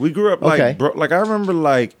 We grew up like bro, like I remember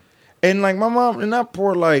like. And like my mom, and not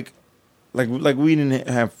poor, like we didn't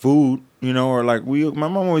have food, or like my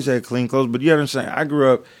mom always had clean clothes. But you understand, I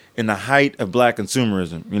grew up in the height of black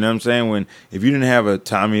consumerism. You know what I'm saying? When if you didn't have a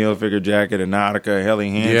Tommy Hilfiger jacket, a Nautica, a Helly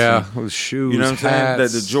Hansen, shoes, you know what I'm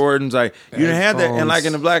hats, saying? The Jordans, like you didn't have that. And like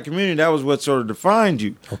in the black community, that was what sort of defined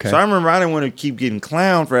you. Okay. So I remember I didn't want to keep getting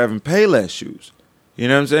clowned for having Payless shoes. You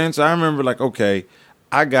know what I'm saying? So I remember like, okay,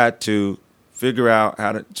 I got to figure out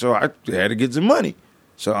how to. So I had to get some money.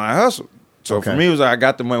 So I hustled. So for me, it was like I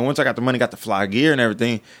got the money. Once I got the money, got the fly gear and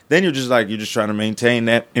everything, then you're just trying to maintain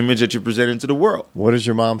that image that you're presenting to the world. What is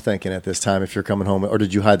your mom thinking at this time if you're coming home? Or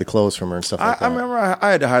did you hide the clothes from her and stuff like that? I remember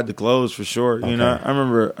I had to hide the clothes for sure. Okay. I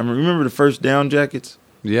remember the first down jackets.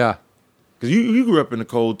 Yeah. Because you grew up in the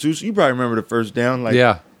cold, too, so you probably remember the first down. Like,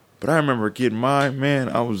 Yeah. But I remember getting mine, man,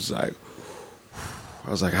 I was like,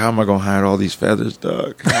 how am I going to hide all these feathers,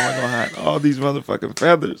 Doug? How am I going to hide all these motherfucking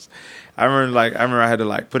feathers? I remember I had to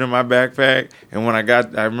like put in my backpack, and when I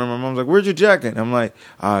remember my mom was like, "Where's your jacket?" And I'm like,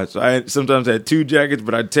 so I sometimes had 2 jackets,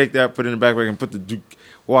 but I'd take that, put it in the backpack, and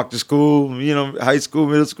walk to school, high school,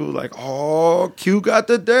 middle school, like, oh, Q got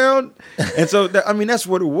that down. And so, that's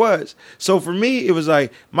what it was. So for me, it was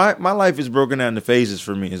like, my life is broken down into phases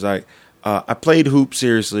for me. It's like, I played hoop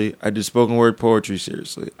seriously. I did spoken word poetry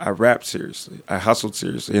seriously. I rap seriously. I hustled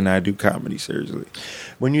seriously, and I do comedy seriously.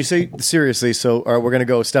 When you say seriously, so we're going to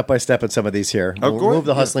go step by step in some of these here. Oh, We'll remove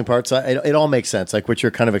the hustling part. So it all makes sense. Like what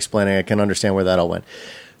you're kind of explaining, I can understand where that all went.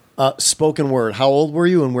 Spoken word. How old were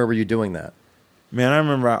you, and where were you doing that? Man, I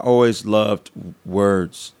remember I always loved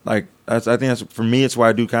words. Like, I think that's, for me, it's why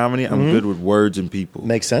I do comedy. I'm good with words and people.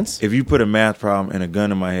 Makes sense. If you put a math problem and a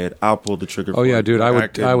gun in my head, I'll pull the trigger. Oh, yeah, dude. I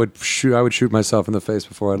would couldn't. shoot myself in the face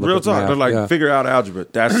before I look Real at talk. math. They're like, Yeah. figure out algebra.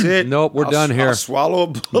 That's it. Nope, we're done here. I'll swallow a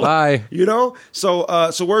bullet. Bye.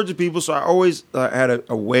 So words and people. So I always had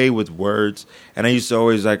a way with words, and I used to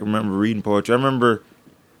always remember reading poetry. I remember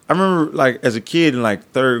like as a kid in like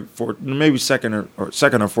third, fourth, maybe second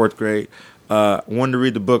or fourth grade, wanted to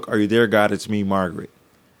read the book "Are You There, God? It's Me, Margaret."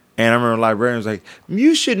 And I remember the librarian was like,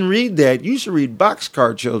 "You shouldn't read that. You should read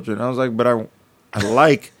Boxcar Children." I was like, "But I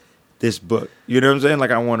like this book. You know what I'm saying?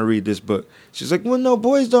 Like, I want to read this book." She's like, "Well, no,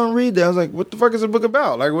 boys don't read that." I was like, "What the fuck is the book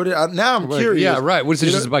about?" Like, now I'm curious. Yeah, right. What is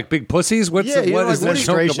it? Just like big pussies? What is like, this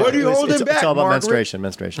Menstruation. What are you holding back, It's all about Margaret?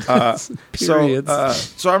 menstruation.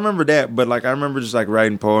 Periods. So I remember that, but like I remember just like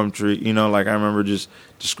writing poetry, like I remember just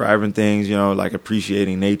describing things, like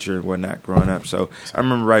appreciating nature and whatnot growing up. So I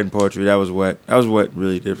remember writing poetry. That was what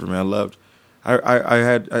really did for me. I loved.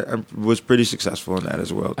 I was pretty successful in that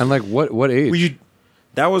as well. And like what age?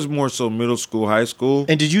 That was more so middle school, high school.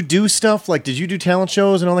 And did you do stuff like? Did you do talent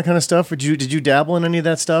shows and all that kind of stuff? Or did you dabble in any of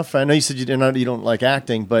that stuff? I know you said you don't like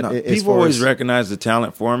acting, but No, people always recognized the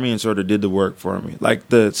talent for me and sort of did the work for me, like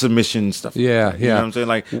the submission stuff. Yeah, You know what I'm saying?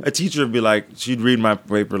 Like a teacher would be like, she'd read my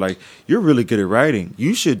paper, like, "You're really good at writing.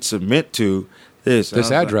 You should submit to this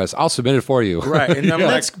address. I'll submit it for you." Right, and I'm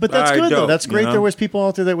That's good though. That's great. There was people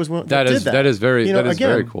out there that did that. That is very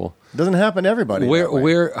very cool. Doesn't happen to everybody.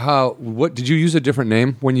 What did you use a different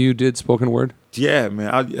name when you did spoken word? Yeah, man.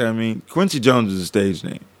 I mean, Quincy Jones is a stage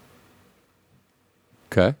name.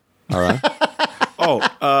 Okay, all right.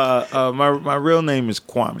 My real name is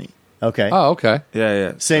Kwame. Okay. Oh, okay.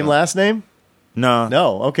 Yeah. Same last name? No.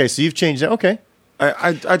 No. Okay, so you've changed that. Okay.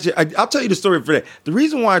 I'll tell you the story for that. The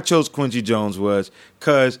reason why I chose Quincy Jones was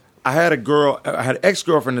because I had an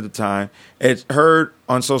ex-girlfriend at the time, and heard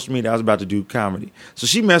on social media I was about to do comedy. So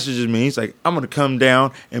she messages me. He's like, "I'm going to come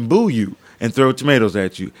down and boo you and throw tomatoes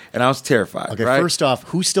at you." And I was terrified. Okay, right? first off,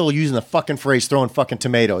 who's still using the fucking phrase "throwing fucking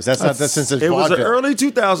tomatoes"? That's not since it's It was the vaudeville. early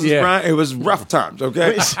 2000s, Yeah. Brian. It was rough times,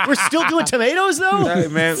 okay? We're still doing tomatoes though. Hey,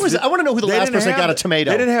 man. I want to know who the They last didn't person have- got a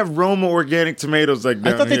tomato. They didn't have Roma organic tomatoes like I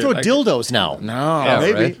down thought they here. throw Like, dildos now. No,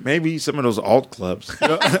 Yeah, maybe some of those alt clubs.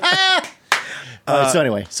 So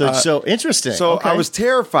anyway, so interesting. So Okay. I was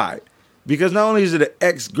terrified because not only is it an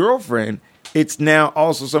ex-girlfriend, it's now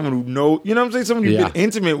also someone who knows, you know what I'm saying? Someone you've Yeah. been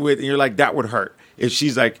intimate with, and you're like, that would hurt. If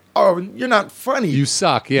she's like, "Oh, you're not funny. You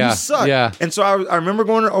suck. Yeah. You suck." Yeah. And so I remember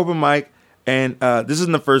going to open mic, and this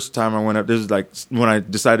isn't the first time I went up. This is like when I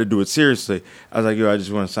decided to do it seriously. I was like, "Yo, I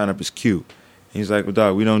just want to sign up as Q." He's like, "Well,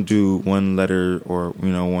 dog, we don't do one letter or we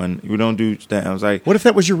don't do that." I was like, What if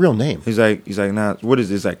that was your real name? He's like, nah, what is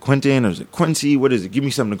it? Is it like Quentin or is it Quincy? What is it? Give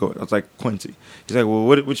me something to go with. I was like, Quincy. He's like, "Well,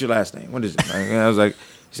 what's your last name? What is it?" And I was like,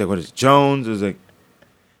 he's like, "What is it? Jones?" I was like,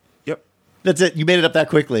 "Yep, That's it. You made it up that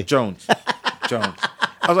quickly. Jones."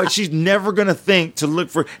 I was like, she's never going to think to look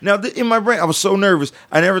for. Now, in my brain, I was so nervous.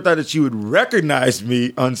 I never thought that she would recognize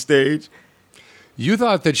me on stage. You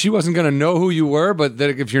thought that she wasn't going to know who you were, but that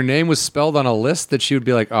if your name was spelled on a list, that she would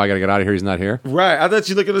be like, "Oh, I got to get out of here. He's not here." Right. I thought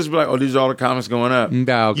she'd look at this and be like, "Oh, these are all the comics going up."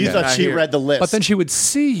 No, okay. You thought Not she here. read the list. But then she would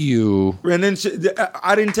see you. And then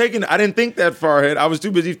I didn't think that far ahead. I was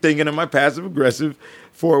too busy thinking of my passive aggressive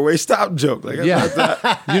 4-way stop joke. Like,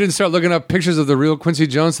 Yeah. You didn't start looking up pictures of the real Quincy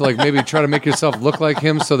Jones to like maybe try to make yourself look like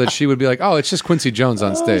him so that she would be like, "Oh, it's just Quincy Jones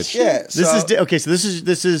on stage." yeah.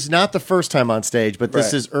 This is not the first time on stage, but this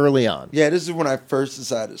Right. is early on. Yeah, this is when I first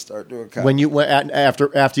decided to start doing comedy. When you went after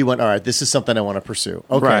you went, all right, this is something I want to pursue.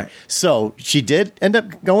 Okay, Right. so she did end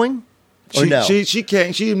up going. Or no? She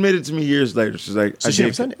can't. She admitted to me years later. She's like, So she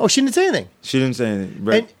didn't say anything. She didn't say anything,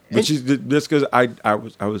 but she just because I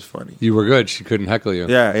was funny. You were good. She couldn't heckle you.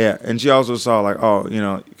 Yeah, and she also saw like, oh,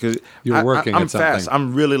 because You were working I'm at something. fast.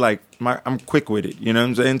 I'm really like I'm quick with it. You know what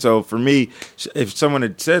I'm saying? So for me, if someone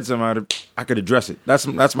had said something, I could address it. That's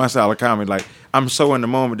my style of comedy. Like I'm so in the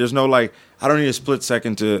moment. There's no like I don't need a split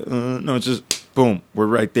second to no. It's just boom. We're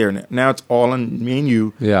right there now. Now it's all in me and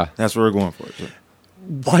you. Yeah. That's what we're going for. So.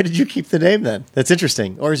 Why did you keep the name then? That's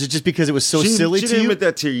interesting. Or is it just because it was so silly she to didn't you? admit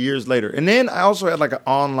that to years later. And then I also had like an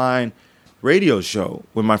online radio show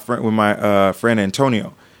with my friend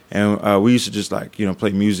Antonio. And we used to just like,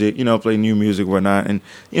 play music, play new music, whatnot. And,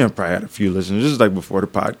 probably had a few listeners. This is like before the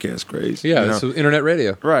podcast craze. Yeah, so internet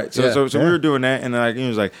radio. Right. So we were doing that. And like, it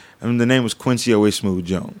was like, the name was Quincy Always Smooth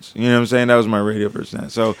Jones. You know what I'm saying? That was my radio person.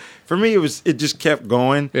 So for me, it just kept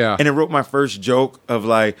going. Yeah. And it wrote my first joke of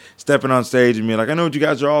like stepping on stage and being like, I know what you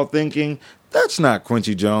guys are all thinking. That's not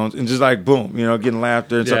Quincy Jones. And just like, boom, getting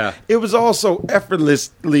laughter. And Yeah. so it was also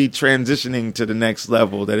effortlessly transitioning to the next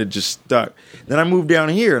level that it just stuck. Then I moved down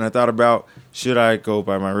here and I thought about, should I go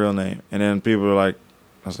by my real name? And then people were like,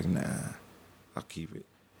 I was like, nah, I'll keep it.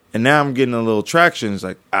 And now I'm getting a little traction. It's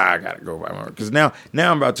like, I got to go by my, because now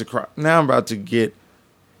I'm about to get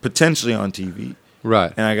potentially on TV.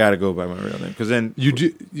 Right. And I got to go by my real name. Because then You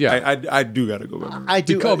do, yeah. I do got to go by my real name. I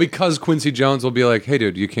do. Because Quincy Jones will be like, hey,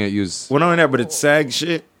 dude, you can't use. Well, not only that, but it's SAG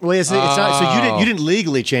shit. Well, it's not. So you didn't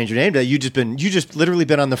legally change your name. You just literally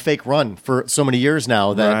been on the fake run for so many years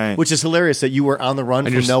now Right. which is hilarious that you were on the run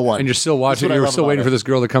from no one. And you're still watching. That's what I You're love still about waiting it. for this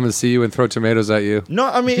girl to come and see you and throw tomatoes at you. No,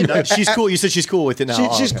 I mean, She's cool. You said she's cool with it now.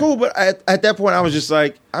 She's okay. cool, but at that point, I was just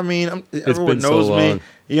like, I mean, everyone been so knows long. me.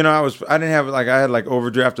 I didn't have I had like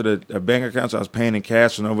overdrafted a bank account, so I was paying in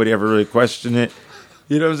cash, so nobody ever really questioned it.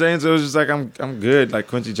 You know what I'm saying? So it was just like I'm good. Like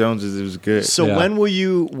Quincy Jones it was good. So Yeah. when will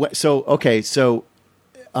you?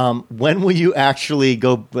 When will you actually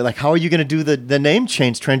go? Like, how are you going to do the name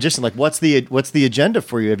change transition? Like, what's the agenda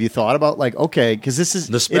for you? Have you thought about like, okay, because this is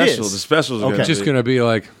the special. It is. The specials. Okay. Are Just going to be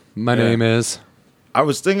like, my Yeah. name is. I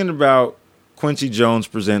was thinking about Quincy Jones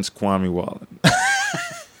presents Kwame Wallen.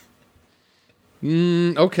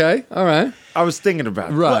 Okay. All right. I was thinking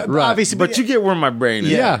about it. Right. Well, obviously, But you get where my brain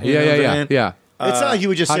is. Yeah. You know what I'm Yeah. saying? Yeah. It's not like you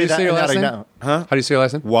would just how do say you that. say your and last not name? now. Huh? How do you say your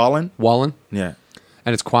last name? Wallen? Wallen. Yeah.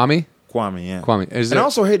 And it's Kwame. Kwame, yeah. Kwame. Is And I it-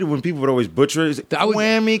 also hated when people would always butcher it. I was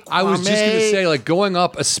just going to say, like, going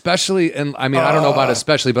up, especially, and I mean, I don't know about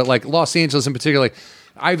especially, but like Los Angeles in particular, like,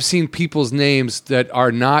 I've seen people's names that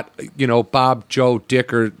are not, Bob, Joe,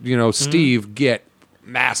 Dick, or, Steve get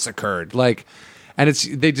massacred. Like, and most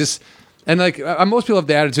people have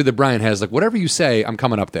the attitude that Brian has, like, whatever you say, I'm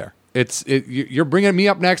coming up there. You're bringing me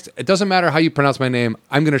up next. It doesn't matter how you pronounce my name.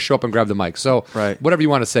 I'm going to show up and grab the mic. So, Right. whatever you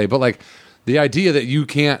want to say, but like, the idea that you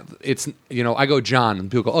can't, I go John, and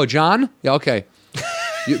people go, oh, John? Yeah, okay.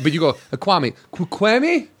 But you go, Kwame.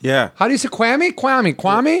 Kwame? Yeah. How do you say Kwame? Kwame?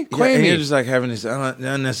 Kwame? Yeah, and you're Kwame? just like having this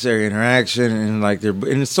unnecessary interaction, and like and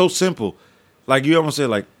it's so simple. Like you almost say,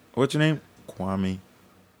 like, "What's your name?" Kwame.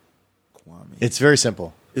 It's very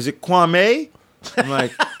simple. Is it Kwame? I'm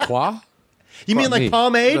like, Kwa? You mean like Me.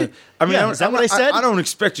 pomade? I mean, Yeah, is that what I said? I don't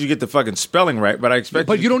expect you to get the fucking spelling right, but I expect.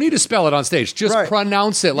 But you don't need to spell it on stage. Just Right.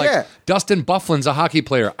 pronounce it. Like Yeah. Dustin Bufflin's a hockey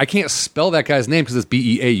player. I can't spell that guy's name because it's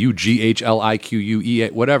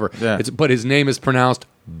Beaughliquea, whatever. Yeah. But his name is pronounced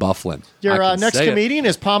Bufflin. Your I can next say it. comedian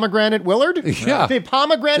is Pomegranate Willard? Yeah. Hey,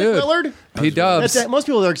 Pomegranate Dude. Willard? P-dubs. That's it. Most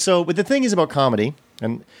people are so. But the thing is about comedy,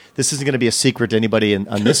 and this isn't going to be a secret to anybody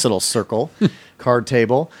on this little circle card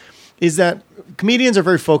table, is that comedians are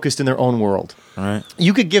very focused in their own world. All right.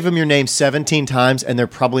 You could give them your name 17 times, and they're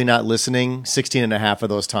probably not listening 16 and a half of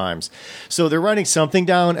those times. So they're writing something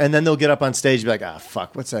down, and then they'll get up on stage and be like, ah,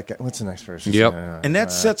 fuck, what's that guy? What's the next person? Yep. And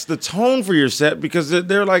that sets the tone for your set because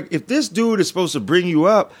they're like, if this dude is supposed to bring you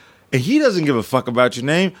up and he doesn't give a fuck about your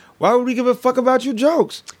name, why would he give a fuck about your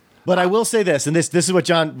jokes? But I will say this, and this is what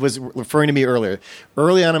John was referring to me earlier.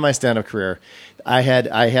 Early on in my stand-up career, I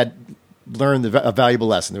had learned a valuable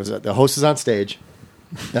lesson. There was the host is on stage,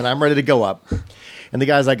 and I'm ready to go up. And the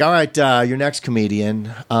guy's like, all right, your next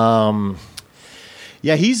comedian.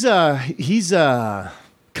 Yeah, he's come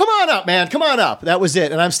on up, man. Come on up. That was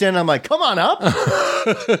it. And I'm standing, I'm like, come on up.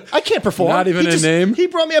 I can't perform. Not even a name? He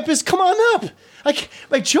brought me up as, come on up.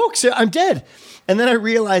 My jokes, I'm dead. And then I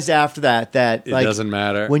realized after that it doesn't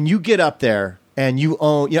matter. When you get up there and you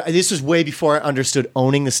own, this was way before I understood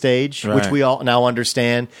owning the stage, which Right. we all now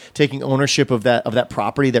understand, taking ownership of that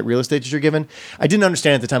property, that real estate that you're given. I didn't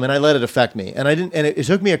understand at the time, and I let it affect me. And it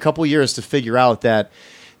took me a couple years to figure out that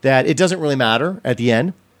it doesn't really matter at the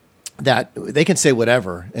end. that they can say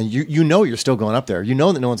whatever, and you know you're still going up there. You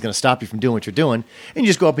know that no one's going to stop you from doing what you're doing, and you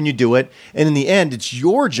just go up and you do it. And in the end, it's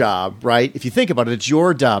your job, right? If you think about it, it's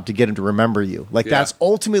your job to get him to remember you. Like that's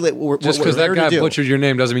ultimately what just because that guy butchered your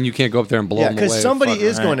name doesn't mean you can't go up there and blow him away. Because somebody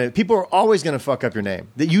is going to. People are always going to fuck up your name.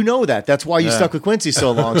 That you know that. That's why you stuck with Quincy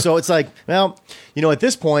so long. So it's like, well, at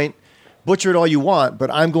this point, butcher it all you want, but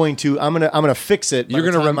I'm gonna fix it. You're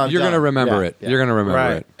gonna remember it. You're gonna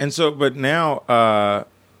remember it. And so, but now.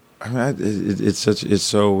 I mean, it's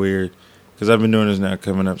so weird because I've been doing this now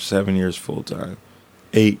coming up 7 years full time,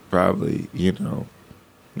 8 probably,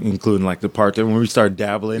 including like the part time when we start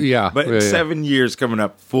dabbling. Yeah, but 7 years coming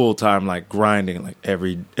up full time, like grinding, like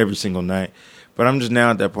every single night. But I'm just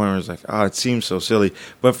now at that point where it's like, oh, it seems so silly.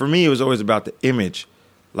 But for me, it was always about the image.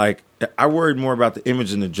 Like I worried more about the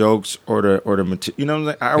image than the jokes or the material. You know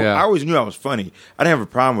what I'm saying? I always knew I was funny. I didn't have a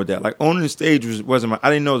problem with that. Like owning the stage wasn't I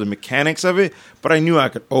didn't know the mechanics of it, but I knew I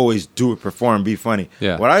could always do it, perform, be funny.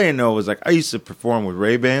 Yeah. What I didn't know was like I used to perform with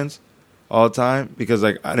Ray-Bans all the time because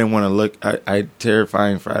like I didn't want to look. I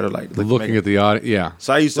terrifying for I to like looking at the audience. Yeah.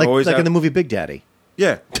 So I used to always in the movie Big Daddy.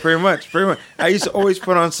 Yeah, pretty much. I used to always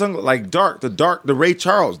put on sunglasses like the Ray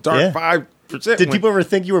Charles, 5%. Did people ever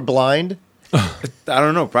think you were blind? I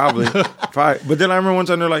don't know, probably. But then I remember one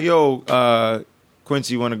time they're like, yo,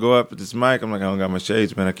 Quincy, you want to go up with this mic? I'm like, I don't got my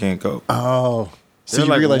shades, man. I can't go. Oh. So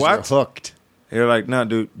you realized you're hooked. They're like, nah,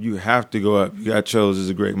 dude, you have to go up. You got chose. This is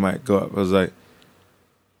a great mic. Go up. I was like,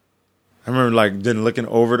 I remember like then looking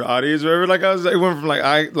over the audience. Remember, like I was like, went from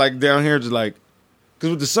like down here to like, because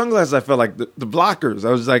with the sunglasses, I felt like the blockers. I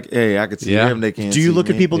was like, hey, I could see them. They can't. Do you see look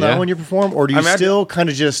me. at people now when you perform, or do you still kind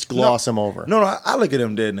of just gloss them No, over? No, I look at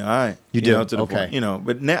them dead now. You do? To the Okay. point,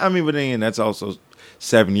 but now, but then that's also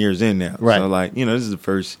 7 years in now. Right. So like, this is the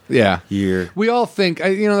first year. We all think,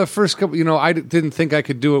 the first couple, I didn't think I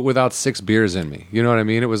could do it without 6 beers in me. You know what I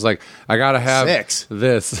mean? It was like, I got to have 6.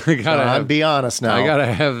 This. I gotta be honest now. I got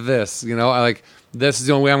to have this. This is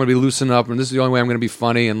the only way I'm going to be loosened up, and this is the only way I'm going to be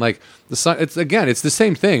funny. And like it's the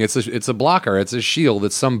same thing. It's a blocker. It's a shield.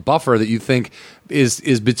 It's some buffer that you think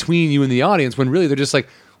is between you and the audience when really they're just like,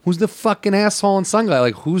 who's the fucking asshole in sunglasses?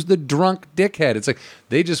 Like, who's the drunk dickhead? It's like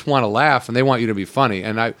they just want to laugh and they want you to be funny.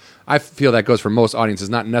 And I feel that goes for most audiences,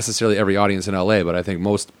 not necessarily every audience in LA, but I think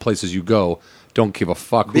most places you go don't give a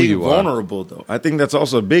fuck who you are. Being vulnerable, though, I think that's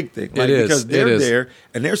also a big thing. Like, it is. Because they're there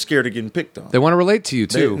and they're scared of getting picked on. They want to relate to you,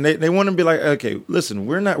 too. They want to be like, okay, listen,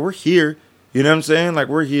 we're here. You know what I'm saying? Like,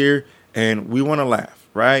 we're here and we want to laugh,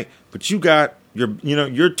 right? But you're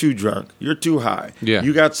too drunk. You're too high. Yeah.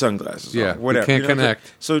 You got sunglasses on. Whatever. You can't connect.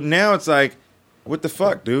 So now it's like, what the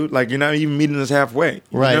fuck, dude? Like, you're not even meeting us halfway. You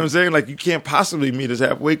know what I'm saying? Like, you can't possibly meet us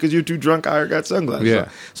halfway because you're too drunk, high, or got sunglasses. Yeah.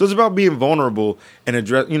 So it's about being vulnerable and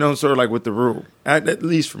address, sort of like with the room. At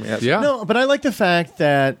least for me. Yeah. No, but I like the fact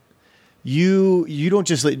that you don't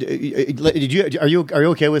just are you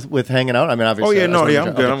okay with hanging out? I mean, obviously. I'm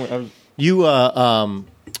good.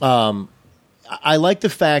 Okay. I like the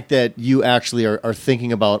fact that you actually are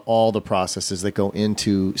thinking about all the processes that go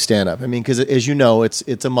into stand-up. I mean, because as you know,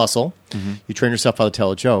 it's a muscle. Mm-hmm. You train yourself how to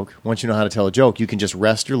tell a joke. Once you know how to tell a joke, you can just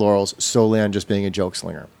rest your laurels solely on just being a joke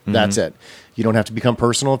slinger. Mm-hmm. That's it. You don't have to become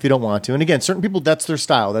personal if you don't want to. And again, certain people, that's their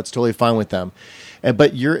style. That's totally fine with them.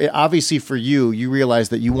 But you're obviously for you realize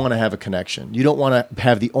that you want to have a connection. You don't want to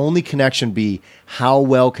have the only connection be how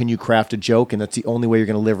well can you craft a joke, and that's the only way you're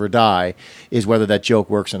going to live or die is whether that joke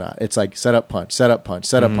works or not. It's like set up, punch, set up, punch,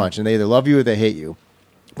 set up, punch, and they either love you or they hate you.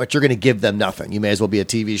 But you're going to give them nothing. You may as well be a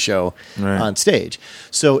TV show on stage.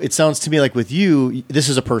 So it sounds to me like with you, this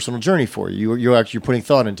is a personal journey for you. You're actually putting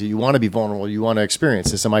thought into. You want to be vulnerable. You want to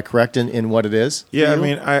experience this. Am I correct in what it is? Yeah, I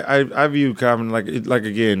mean, I view comedy like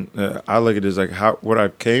again. I look at it as like what I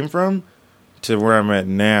came from to where I'm at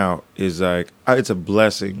now is like it's a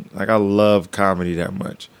blessing. Like I love comedy that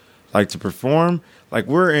much. Like to perform. Like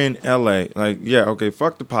we're in LA. Like okay,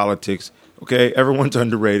 fuck the politics. Okay, everyone's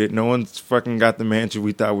underrated. No one's fucking got the mansion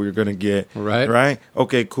we thought we were going to get. Right?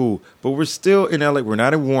 Okay, cool. But we're still in LA. We're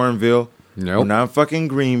not in Warrenville. Nope. We're not in fucking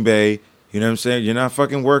Green Bay. You know what I'm saying? You're not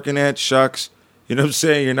fucking working at Shucks. You know what I'm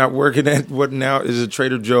saying? You're not working at what now is a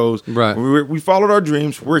Trader Joe's. Right. We followed our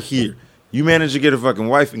dreams. We're here. You managed to get a fucking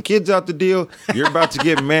wife and kids out the deal. You're about to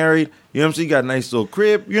get married. You know what I'm saying? You got a nice little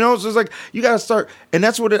crib. So it's like you got to start. And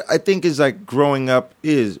that's what I think is like growing up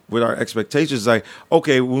is with our expectations. Like,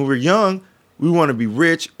 okay, when we're young, we want to be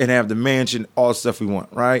rich and have the mansion, all the stuff we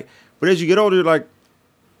want, right? But as you get older, you're like,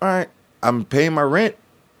 all right, I'm paying my rent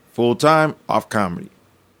full time off comedy.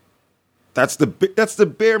 That's the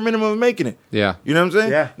bare minimum of making it. Yeah. You know what I'm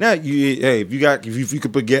saying? Yeah. Now, if you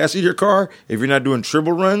could put gas in your car, if you're not doing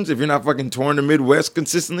triple runs, if you're not fucking touring the Midwest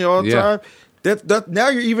consistently all the time, That now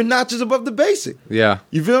you're even notches above the basic. Yeah.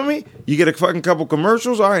 You feel me? You get a fucking couple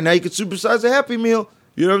commercials. All right, now you can supersize a Happy Meal.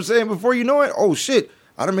 You know what I'm saying? Before you know it, oh shit,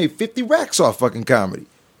 I done made 50 racks off fucking comedy.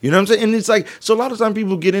 You know what I'm saying? And it's like, so a lot of times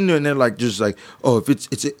people get into it and they're like, just like, oh, if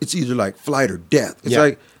it's either like flight or death. It's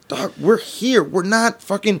like, dog, we're here. We're not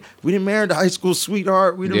fucking. We didn't marry the high school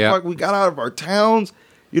sweetheart. We didn't we got out of our towns.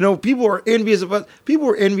 You know, people are envious of us. People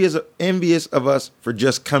were envious of us for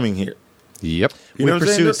just coming here. Yep. You know we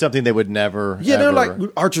pursued something they would never. Yeah, they're ever.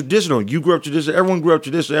 like, our traditional. You grew up traditional. Everyone grew up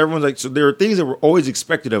traditional. Everyone's like, so there are things that were always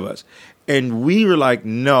expected of us. And we were like,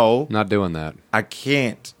 no. Not doing that. I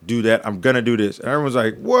can't do that. I'm going to do this. And everyone's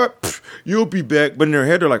like, what? Pfft, you'll be back. But in their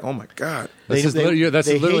head, they're like, oh my God. They, That's they, literally- that's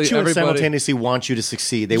they literally hate you and everybody- simultaneously want you to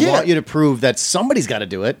succeed. They want you to prove that somebody's got to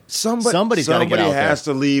do it. Somebody's got to get out has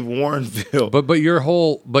there. to leave Warrenville. But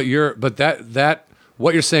that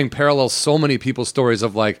what you're saying parallels so many people's stories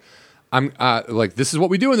of like, I'm like, this is what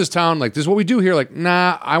we do in this town. Like, this is what we do here. Like,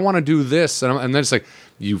 nah, I want to do this. And then it's like,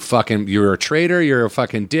 you're a traitor. You're a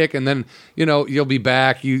fucking dick. And then, you'll be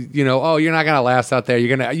back. Oh, you're not going to last out there.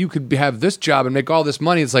 You could have this job and make all this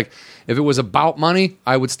money. It's like, if it was about money,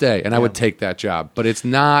 I would stay and I would take that job. But it's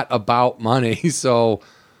not about money. So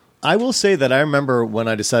I will say that I remember when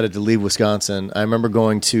I decided to leave Wisconsin, I remember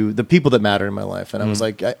going to the people that mattered in my life. And I was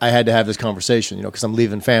like, I had to have this conversation, because I'm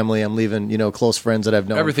leaving family. I'm leaving, close friends that I've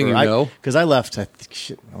known. Everything you know. Because I left, I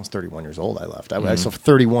was 31 years old. I left. So for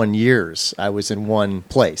 31 years, I was in one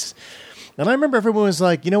place. And I remember everyone was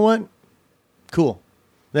like, you know what? Cool.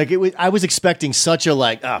 Like I was expecting such a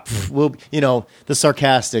the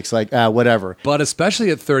sarcastics, like whatever. But especially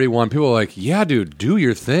at 31, people are like, "Yeah, dude, do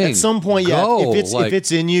your thing." At some point, Go. if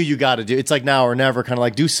it's in you, you got to do. It's like now or never, kind of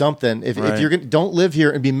like do something. If you're gonna, don't live here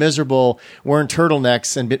and be miserable wearing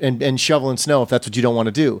turtlenecks and shoveling snow if that's what you don't want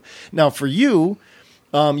to do. Now for you.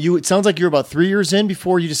 It sounds like you're about 3 years in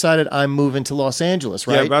before you decided I'm moving to Los Angeles,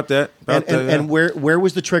 right? Yeah, about that. And where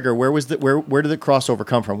was the trigger? Where did the crossover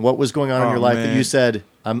come from? What was going on in your life that you said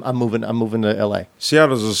I'm moving to LA?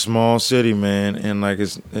 Seattle's a small city, man, and like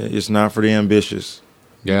it's not for the ambitious.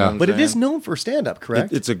 Yeah, but it is known for stand up,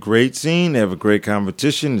 correct? It's a great scene. They have a great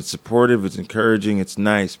competition. It's supportive. It's encouraging. It's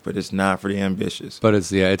nice, but it's not for the ambitious.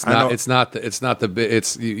 But you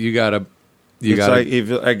gotta.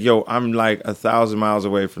 I'm like 1,000 miles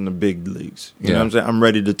away from the big leagues. You know what I'm saying? I'm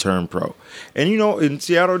ready to turn pro. And in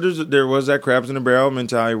Seattle, there was that crabs in the barrel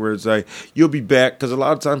mentality where it's like, you'll be back. Because a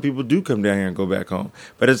lot of times people do come down here and go back home.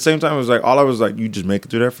 But at the same time, it was like, you just make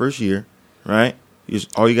it through that first year, right?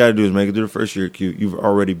 All you got to do is make it through the first year, Q. You've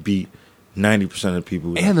already beat 90% of the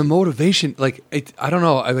people. And the motivation, I don't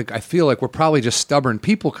know. I feel like we're probably just stubborn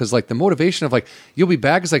people because the motivation of you'll be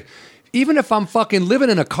back is even if I'm fucking living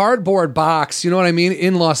in a cardboard box, you know what I mean,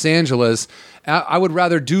 in Los Angeles, I would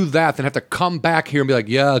rather do that than have to come back here and be like,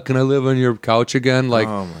 yeah, can I live on your couch again? Like,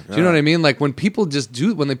 oh my God. Do you know what I mean? Like when people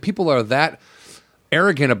when the people are that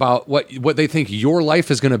arrogant about what they think your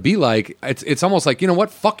life is going to be like, it's almost like, you know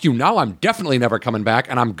what, fuck you now. I'm definitely never coming back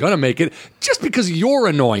and I'm going to make it just because you're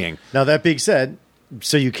annoying. Now, that being said,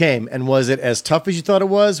 so you came, and was it as tough as you thought it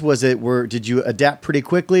was? Did you adapt pretty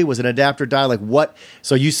quickly? Was it adapt or die? Like what?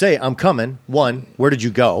 So you say, I'm coming. One, where did you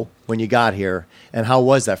go when you got here? And how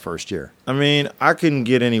was that first year? I mean, I couldn't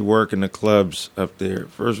get any work in the clubs up there.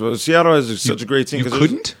 First of all, Seattle has such a great scene. You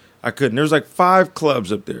couldn't? I couldn't. There was 5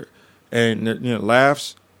 clubs up there. And,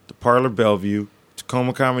 Laughs, the Parlor Bellevue,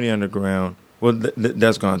 Tacoma Comedy Underground. Well,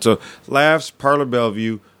 that's gone. So Laughs, Parlor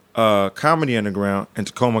Bellevue, Comedy Underground, and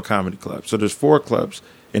Tacoma Comedy Club. So there's 4 clubs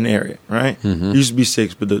in the area, right? Mm-hmm. There used to be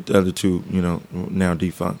 6, but the other 2, now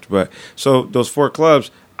defunct. But so those 4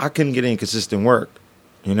 clubs, I couldn't get any consistent work.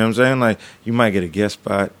 You know what I'm saying? You might get a guest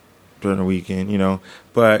spot during the weekend,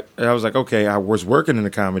 But I was like, okay, I was working in the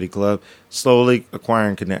comedy club, slowly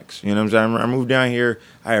acquiring connects. You know what I'm saying? I moved down here.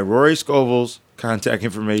 I had Rory Scovel's contact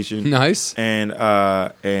information. Nice. And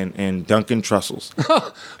Duncan Trussell's.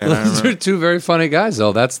 Those are 2 very funny guys,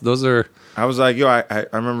 though. Those are. I was like, I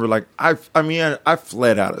remember I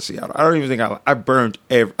fled out of Seattle. I don't even think I burned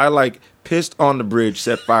I pissed on the bridge,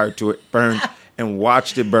 set fire to it, burned, and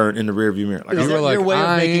watched it burn in the rearview mirror. Is that your way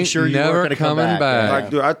of making sure you weren't going to come back?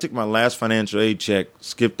 Dude, I took my last financial aid check,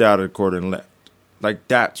 skipped out of the quarter, and left.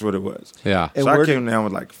 That's what it was. Yeah. So I came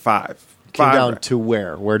down with 5. Came down to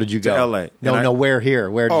where? Where did you go? To L.A. No, where here?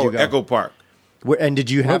 Where did you go? Echo Park. And did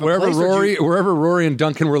you have wherever Rory and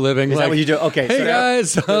Duncan were living? Is that what you do? Okay. Hey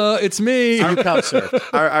guys, it's me. You couch surf.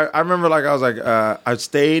 I remember I was I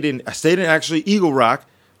stayed in actually Eagle Rock,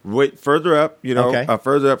 further up,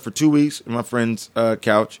 further up for 2 weeks in my friend's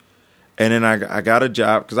couch, and then I got a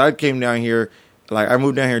job because I came down here like I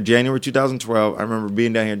moved down here January 2012. I remember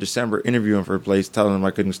being down here in December interviewing for a place, telling them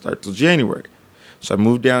I couldn't start till January. So I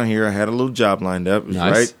moved down here. I had a little job lined up. It was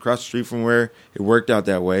Nice. right across the street from where it worked out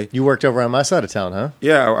that way. You worked over on my side of town, huh?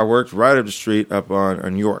 Yeah, I worked right up the street up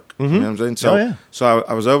on York. You know what I'm saying? So, Oh, yeah. so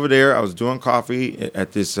I was over there. I was doing coffee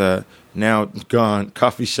at this now gone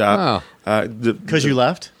coffee shop. Because you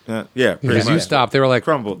left? Yeah, Because pretty you much. stopped. They were like,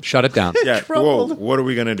 Crumbled. shut it down. Yeah, whoa, Crumbled. what are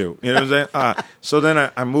we going to do? You know what I'm saying? So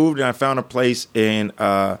then I moved and I found a place in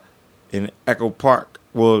Echo Park.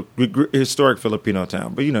 Well, historic Filipino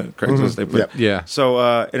town, but you know, Craigslist they put. Yep. Yeah. So,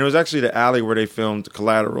 and it was actually the alley where they filmed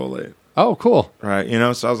Collateral in. Oh, cool. Right, you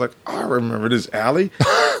know, so I was like, oh, I remember this alley.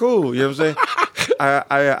 Cool, you know what I'm saying?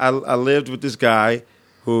 I lived with this guy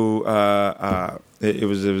who it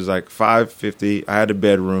was like $550. I had a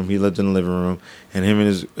bedroom. He lived in the living room, and him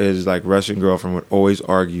and his like Russian girlfriend would always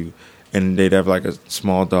argue, and they'd have like a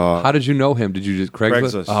small dog. How did you know him? Did you just Craigslist?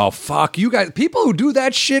 Craigslist. Oh, fuck. You guys, people who do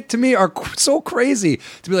that shit to me are so crazy.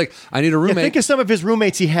 To be like, I need a Yeah, roommate. think of some of his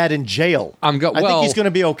roommates he had in jail. I think well, he's going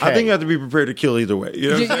to be okay. I think you have to be prepared to kill either way. You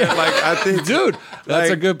know what I'm saying? Like I think, Dude, that's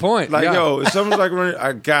a good point. Like, Yeah. yo, if someone's like,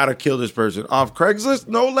 I gotta kill this person off Craigslist,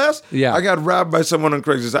 no less. Yeah. I got robbed by someone on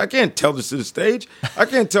Craigslist. I can't tell this to the stage. I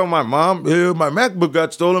can't tell my mom, my MacBook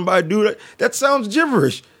got stolen by a dude. That sounds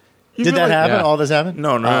gibberish. You Did feel that like- happen? Yeah. All this happened?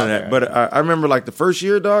 No, none of that. But I remember like the first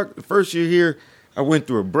year, dog. The first year here, I went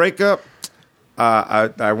through a breakup. I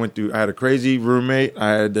had a crazy roommate.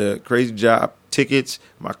 I had a crazy job. Tickets.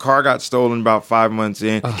 My car got stolen about 5 months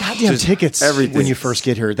in. Goddamn Just tickets everything. when you first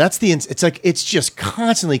get here. That's the. It's like it's just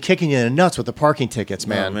constantly kicking you in the nuts with the parking tickets,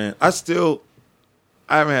 man. Oh, man.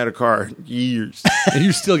 I haven't had a car in years. And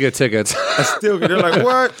you still get tickets. I still get. They're like,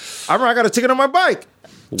 what? I remember I got a ticket on my bike.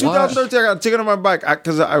 2013, I got a ticket on my bike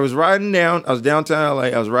because I was riding down. I was downtown LA.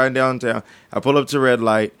 I was riding downtown. I pull up to red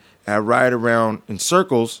light. I ride around in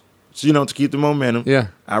circles, so to keep the momentum. Yeah.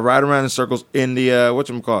 I ride around in circles in the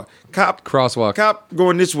whatchamacallit, cop Crosswalk. Cop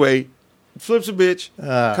going this way, flips a bitch,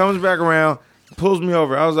 comes back around, pulls me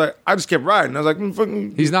over. I was like, I just kept riding. I was like,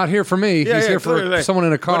 fucking. He's not here for me. Yeah, He's yeah, here for clearly. someone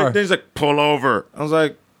in a But car. then he's like, pull over. I was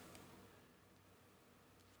like,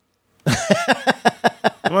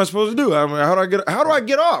 what am I supposed to do? I mean, how do I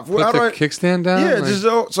get off? Put How the do I kickstand down? Yeah, Like-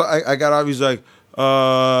 just so I got off. He's like,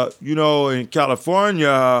 in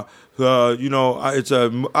California, it's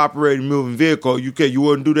a operating moving vehicle. You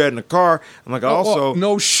wouldn't do that in a car. I'm like, also,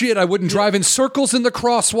 no shit. I wouldn't drive in circles in the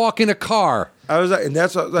crosswalk in a car. I was like, and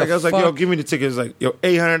that's what, like, I was like, yo, fuck? give me the ticket. It's like, yo,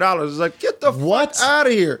 $800. It's like, get the What? fuck out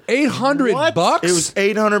of here. $800 bucks. It was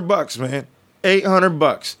 $800, man.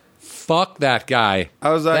 $800. Fuck that guy.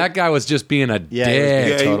 I was like, that guy was just being a Yeah, he was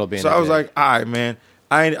dick. being total being so a I was dick. like, all right, man.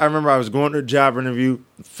 I remember I was going to a job interview.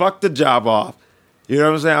 Fuck the job off. You know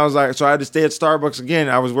what I'm saying? I was like, so I had to stay at Starbucks again.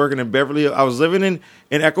 I was working in Beverly Hills. I was living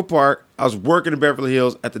in Echo Park. I was working in Beverly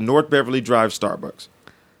Hills at the North Beverly Drive Starbucks.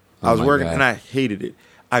 I was my working God. and I hated it.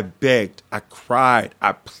 I begged, I cried,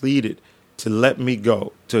 I pleaded to let me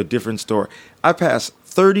go to a different store. I passed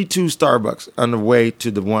 32 Starbucks on the way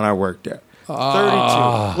to the one I worked at.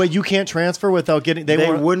 32. Wait, you can't transfer without getting. They, They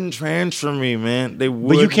won't- wouldn't transfer me, man. They would.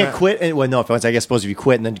 But you can't not. quit. And, well, no offense. I guess suppose if you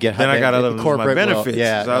quit and then get Then I got to lose my corporate well, benefits.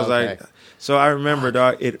 yeah, So I was okay. like, so I remember,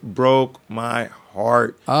 dog, it broke my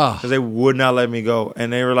heart Ah. because they would not let me go,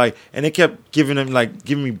 and they were like, and they kept giving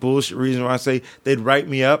me bullshit reasons why I say they'd write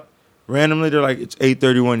me up randomly. They're like, it's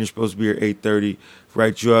 8:31. You're supposed to be here 8:30.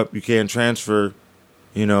 Write you up. You can't transfer.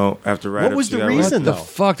 After write What was the reason, The though?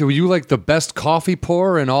 fuck? Were you like the best coffee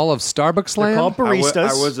pourer in all of Starbucks They're land? called baristas.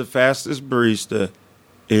 I was the fastest barista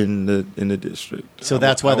in the district. So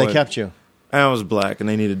that's why they kept you. I was black, and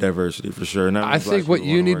they needed diversity for sure. I think what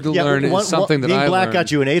you need to Yeah, learn is something that being I black learned.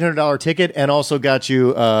 got you an $800 ticket and also got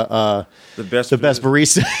you the best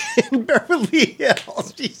barista in Beverly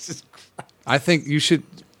Hills. Jesus Christ. I think you should.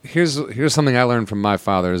 Here's something I learned from my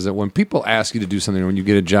father is that when people ask you to do something, when you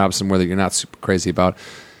get a job somewhere that you're not super crazy about,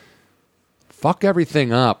 fuck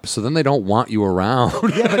everything up. So then they don't want you around.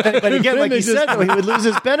 But again, like They you just- said, though, he would lose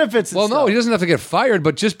his benefits. And Well, no, stuff. he doesn't have to get fired,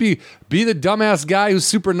 but just be the dumbass guy who's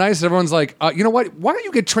super nice. And everyone's like, you know what? Why don't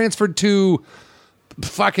you get transferred to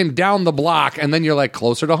fucking down the block, and then you're like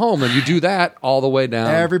closer to home, and you do that all the way down.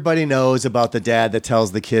 Everybody knows about the dad that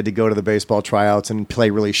tells the kid to go to the baseball tryouts and play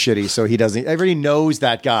really shitty, so he doesn't. Everybody knows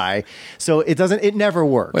that guy, so it doesn't. It never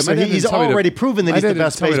works. Wait, so my dad he's didn't tell me to- already proven that my he's dad the didn't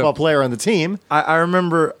best tell me to- baseball player on the team.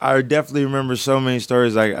 I definitely remember so many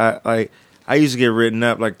stories. Like I used to get written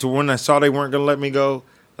up. Like to when I saw they weren't gonna let me go.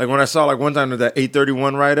 Like when I saw like one time that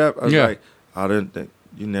 831 write up, I was Yeah. like, oh,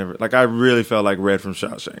 you never like. I really felt like Red from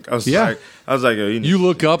Shawshank. I was like, yo, You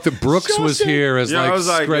look up that Brooks was here as I was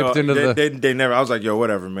like, scraped yo, into they never. I was like, yo,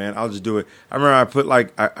 whatever, man. I'll just do it. I remember I put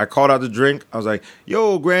like I called out the drink. I was like,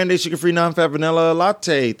 yo, grande sugar free non-fat vanilla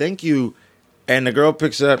latte, thank you. And the girl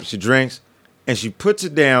picks it up, she drinks, and she puts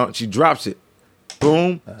it down. She drops it,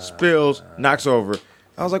 boom, spills, knocks over.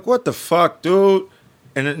 I was like, what the fuck, dude?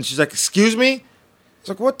 And then she's like, excuse me. It's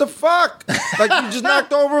like, what the fuck? Like, you just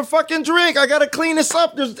knocked over a fucking drink. I got to clean this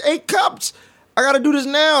up. There's 8 cups. I got to do this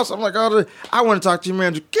now. So I'm like, oh, I want to talk to your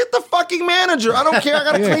manager. Get the fucking manager. I don't care. I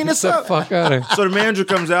got to clean this up. Get the fuck out of here. So the manager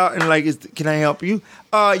comes out and like, can I help you?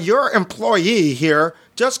 Your employee here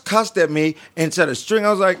just cussed at me and said a string. I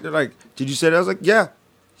was like, they're like, did you say that? I was like, yeah,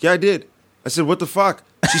 I did. I said, what the fuck?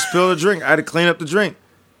 She spilled a drink. I had to clean up the drink.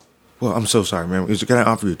 Well, I'm so sorry, man. Can I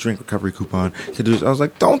offer you a drink recovery coupon? I was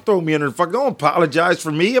like, don't throw me under the fuck. Don't apologize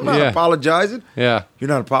for me. I'm not apologizing. Yeah. You're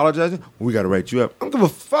not apologizing? Well, we got to write you up. I don't give a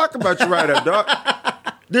fuck about your write-up,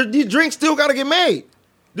 dog. These drinks still got to get made.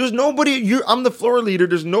 There's nobody. I'm the floor leader.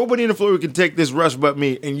 There's nobody in the floor who can take this rush but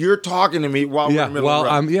me. And you're talking to me while we're in the middle of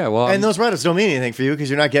the rush. And those write-ups don't mean anything for you because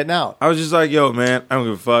you're not getting out. I was just like, yo, man, I don't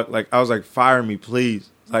give a fuck. Like, I was like, fire me, please.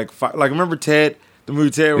 Like, remember Ted? The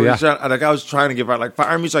movie Ted, where I was trying to get fired. Like,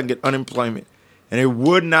 fire me so I can get unemployment. And they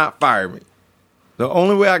would not fire me. The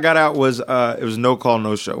only way I got out was, it was no call,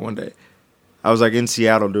 no show one day. I was like in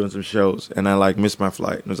Seattle doing some shows and I like missed my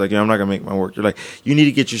flight. And I was like, I'm not going to make my work. They're like, you need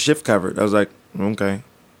to get your shift covered. I was like, okay.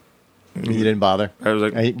 You didn't bother. I was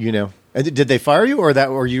like, Did they fire you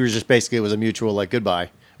or you were just basically, it was a mutual like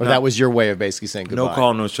goodbye? Or that was your way of basically saying goodbye? No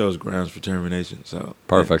call, no show is grounds for termination. So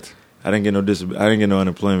perfect. I didn't get I didn't get no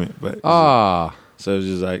unemployment. But so it was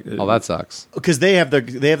just like, oh, that sucks. Because they have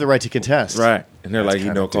the right to contest, right? And they're like,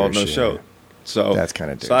 no call, no show. So that's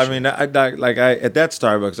kind of douchey. So I mean, I at that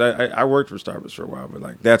Starbucks, I worked for Starbucks for a while, but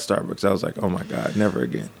like that Starbucks, I was like, oh my god, never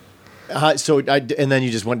again. And then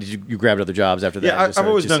you just you grabbed other jobs after that. Yeah, I've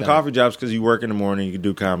always done coffee jobs because you work in the morning, you can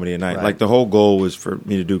do comedy at night. Right. Like the whole goal was for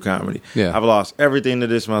me to do comedy. Yeah. I've lost everything to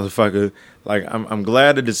this motherfucker. Like I'm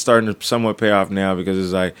glad that it's starting to somewhat pay off now because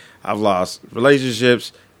it's like I've lost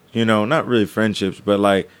relationships, not really friendships, but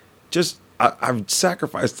like just I've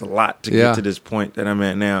sacrificed a lot to get to this point that I'm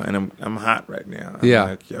at now, and I'm hot right now. I'm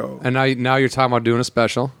like, yo. And now you're talking about doing a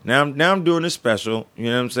special. Now I'm doing a special. You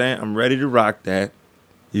know what I'm saying? I'm ready to rock that.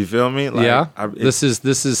 You feel me? Like, this is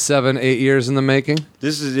 7-8 years in the making.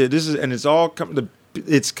 This is it. And it's all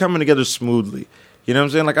it's coming together smoothly. You know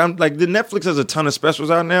what I'm saying? Like the Netflix has a ton of specials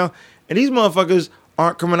out now, and these motherfuckers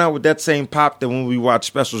aren't coming out with that same pop that when we watched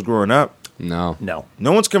specials growing up. No.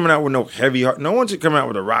 No one's coming out with no heavy heart. No one's coming out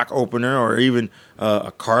with a Rock opener or even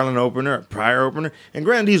a Carlin opener, a Pryor opener. And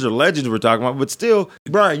granted, these are legends we're talking about, but still,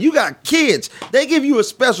 Brian, you got kids. They give you a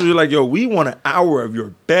special. You're like, yo, we want an hour of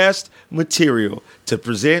your best material to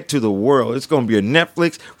present to the world. It's going to be a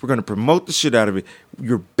Netflix. We're going to promote the shit out of it.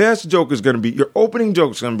 Your best joke is going to be, your opening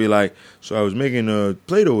joke is going to be like, so I was making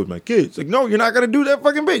Play-Doh with my kids. Like, no, you're not going to do that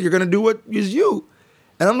fucking bit. You're going to do what is you.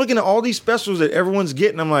 And I'm looking at all these specials that everyone's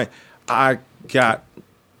getting. I'm like, I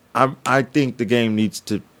think the game needs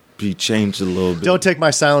to be changed a little bit. Don't take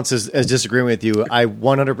my silence as disagreeing with you.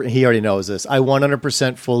 He already knows this. I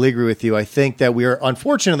 100% fully agree with you. I think that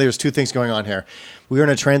unfortunately, there's two things going on here. We are in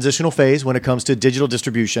a transitional phase when it comes to digital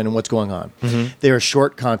distribution and what's going on. Mm-hmm. They are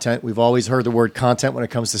short content. We've always heard the word content when it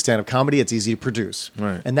comes to stand-up comedy. It's easy to produce.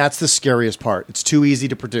 Right. And that's the scariest part. It's too easy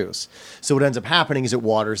to produce. So what ends up happening is it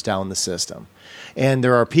waters down the system. And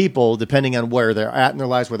there are people, depending on where they're at in their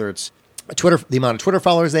lives, whether it's Twitter, the amount of Twitter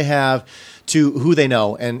followers they have, to who they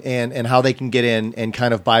know and how they can get in and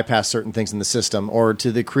kind of bypass certain things in the system, or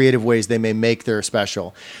to the creative ways they may make their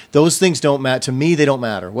special. Those things don't matter. To me, they don't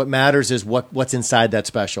matter. What matters is what's inside that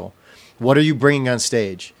special. What are you bringing on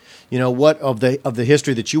stage? What of the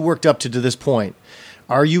history that you worked up to this point,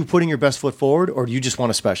 are you putting your best foot forward, or do you just want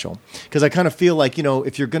a special? Because I kind of feel like,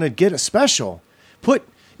 if you're going to get a special,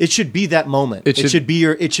 it should be that moment. It should be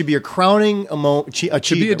your crowning achievement. It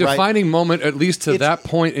should be a defining moment, at least to that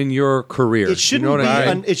point in your career. It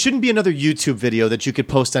shouldn't it shouldn't be another YouTube video that you could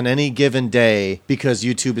post on any given day because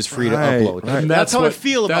YouTube is free to upload. Right. That's how I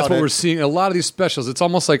feel about it. That's what we're seeing. A lot of these specials. It's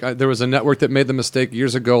almost like there was a network that made the mistake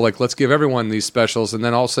years ago. Like, let's give everyone these specials, and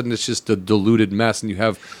then all of a sudden it's just a diluted mess, and you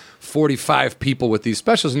have 45 people with these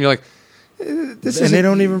specials, and you're like, and they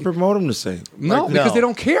don't even promote them the same. No, because they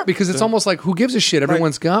don't care. Because it's almost like, who gives a shit?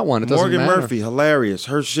 Everyone's got one. It doesn't Morgan matter. Murphy, hilarious.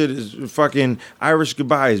 Her shit is fucking Irish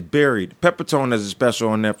Goodbye is buried. Peppertone has a special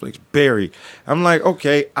on Netflix, buried. I'm like,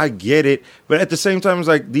 okay, I get it. But at the same time, it's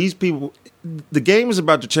like these people, the game is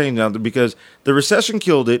about to change now because the recession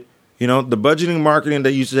killed it. You know, the budgeting marketing they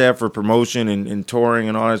used to have for promotion and touring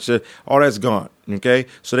and all that shit, all that's gone. Okay?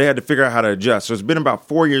 So they had to figure out how to adjust. So it's been about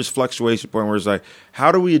 4 years fluctuation point where it's like,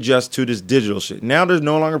 how do we adjust to this digital shit? Now they're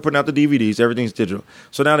no longer putting out the DVDs. Everything's digital.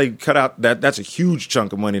 So now they cut out that. That's a huge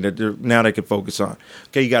chunk of money that now they can focus on.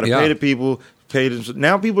 Okay, you got to pay the people.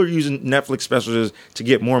 Now people are using Netflix specials to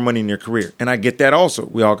get more money in their career. And I get that also.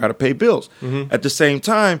 We all got to pay bills. Mm-hmm. At the same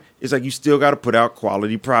time, it's like you still got to put out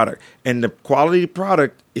quality product. And the quality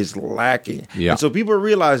product is lacking. Yeah. And so people are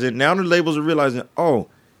realizing, now the labels are realizing, oh,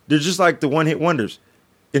 they're just like the one-hit wonders.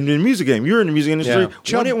 In the music game, you're in the music industry.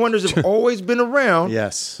 Yeah. One-hit wonders have always been around.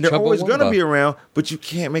 Yes. They're always going to Chumbawamba. be around, but you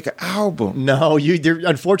can't make an album. No,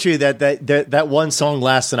 unfortunately that one song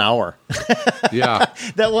lasts an hour. Yeah.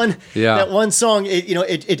 that one song,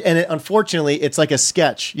 unfortunately, it's like a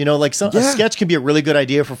sketch. You know, like a sketch can be a really good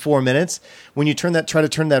idea for 4 minutes. When you try to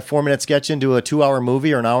turn that 4-minute sketch into a 2-hour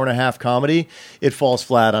movie or an hour and a half comedy, it falls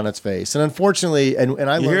flat on its face. And unfortunately, and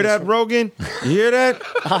I You hear that, Rogan? You hear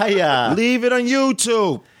that? Leave it on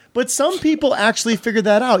YouTube. But some people actually figured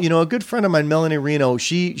that out. You know, a good friend of mine, Melanie Reno,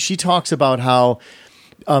 she talks about how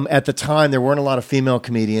at the time there weren't a lot of female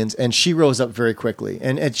comedians, and she rose up very quickly.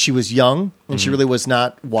 And she was young, and she really was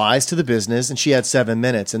not wise to the business, and she had 7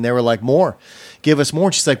 minutes. And they were like, more. Give us more.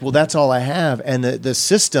 And she's like, well, that's all I have. And the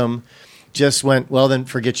system just went, well, then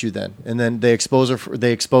forget you then. And then they expose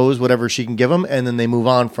whatever she can give them, and then they move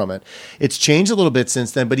on from it. It's changed a little bit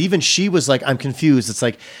since then, but even she was like, I'm confused. It's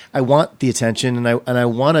like, I want the attention, and I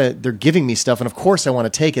want to, they're giving me stuff, and of course I want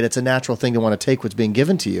to take it. It's a natural thing to want to take what's being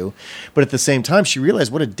given to you. But at the same time, she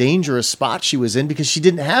realized what a dangerous spot she was in because she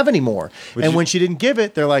didn't have any more. When she didn't give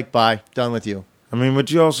it, they're like, bye, done with you. I mean, but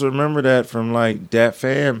you also remember that from like Dat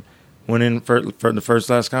Fam went in for the first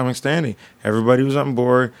Last Comic Standing. Everybody was on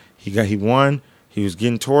board. He won. He was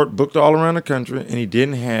getting toured, booked all around the country, and he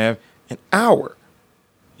didn't have an hour.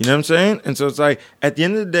 You know what I'm saying? And so it's like, at the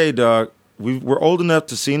end of the day, dog, we're old enough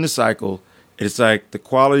to see in the cycle. It's like the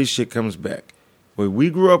quality shit comes back. What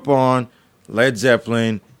we grew up on, Led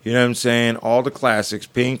Zeppelin, you know what I'm saying? All the classics,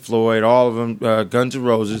 Pink Floyd, all of them, Guns N'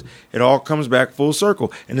 Roses. It all comes back full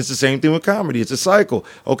circle, and it's the same thing with comedy. It's a cycle.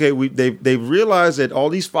 Okay, they've realized that all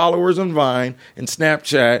these followers on Vine and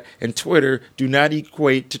Snapchat and Twitter do not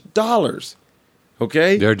equate to dollars.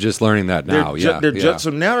 Okay, They're just learning that now. So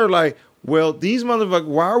now they're like, well, these motherfuckers.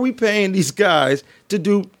 Why are we paying these guys to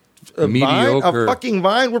do a Mediocre. fucking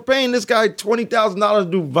Vine? We're paying this guy $20,000 to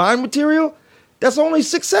do Vine material. That's only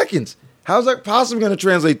 6 seconds. How's that possibly going to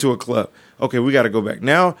translate to a club? Okay, we got to go back.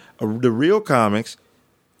 Now, the real comics,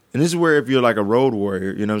 and this is where if you're like a road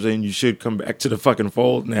warrior, you know what I'm saying, you should come back to the fucking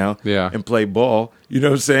fold now and play ball. You know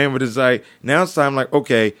what I'm saying? But it's like, now it's time like,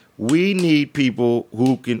 okay, we need people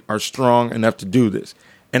who are strong enough to do this.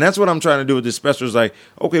 And that's what I'm trying to do with this special. Is like,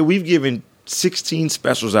 okay, we've given 16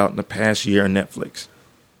 specials out in the past year on Netflix.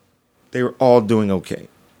 They were all doing okay.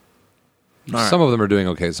 Some of them are doing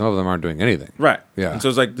okay. Some of them aren't doing anything. Right. Yeah. And so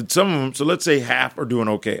it's like some of them. So let's say half are doing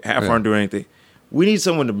okay, half aren't doing anything. We need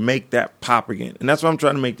someone to make that pop again, and that's what I'm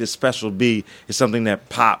trying to make this special be. Is something that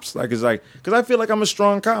pops. Like it's like because I feel like I'm a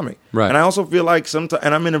strong comic, right? And I also feel like sometimes,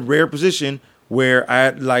 and I'm in a rare position where I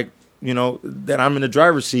like that I'm in the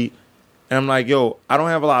driver's seat, and I'm like, yo, I don't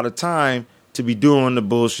have a lot of time to be doing the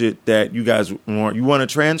bullshit that you guys want. You want a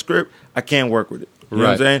transcript? I can't work with it. You know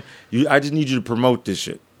what I'm saying? I just need you to promote this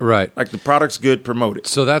shit. Right. Like the product's good, promote it.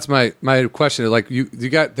 So that's my question. Like you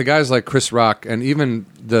got the guys like Chris Rock and even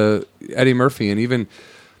the Eddie Murphy and even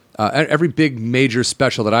every big major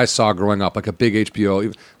special that I saw growing up, like a big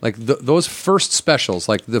HBO, like those first specials,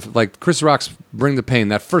 like Chris Rock's Bring the Pain,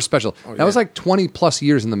 that first special, that was like 20 plus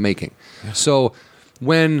years in the making. Yeah. So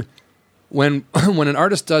when an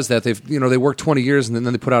artist does that, they work 20 years and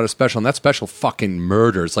then they put out a special, and that special fucking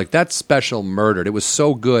murders. Like that special murdered. It was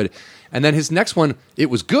so good. And then his next one, it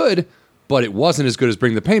was good, but it wasn't as good as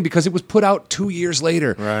Bring the Pain because it was put out 2 years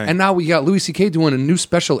later. Right. And now we got Louis C.K. doing a new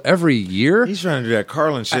special every year. He's trying to do that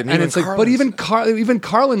Carlin shit. And it's like, but even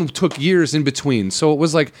Carlin took years in between. So it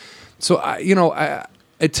was like,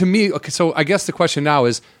 to me, okay, so I guess the question now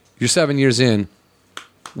is, you're 7 years in,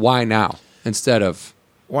 why now instead of...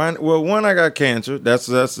 Well, one, I got cancer. That's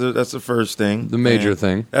the first thing. The major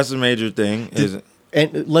thing. That's the major thing.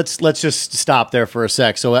 And let's just stop there for a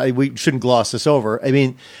sec. So we shouldn't gloss this over. I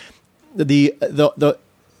mean, the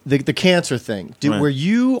cancer thing. Were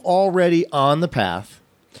you already on the path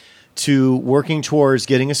to working towards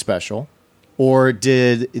getting a special, or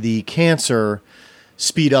did the cancer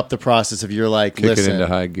speed up the process of your kick it into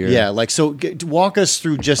high gear? Yeah, walk us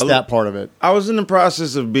through just that part of it. I was in the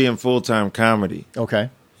process of being full-time comedy. Okay.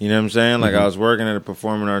 You know what I'm saying? Like I was working at a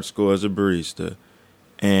performing arts school as a barista.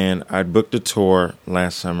 and I'd booked a tour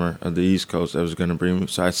last summer of the East Coast that was going to bring me.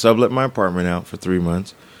 So I sublet my apartment out for 3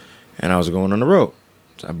 months, and I was going on the road.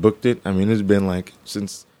 So I booked it. I mean, it's been like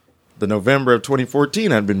since the November of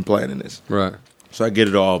 2014 I'd been planning this. Right. So I get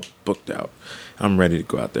it all booked out. I'm ready to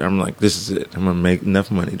go out there. I'm like, this is it. I'm going to make enough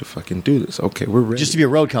money to fucking do this. Okay, we're ready. Just to be a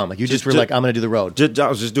road comic. You just were like, I'm going to do the road. I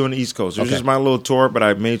was just doing the East Coast. It was just my little tour, but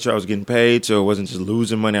I made sure I was getting paid, so it wasn't just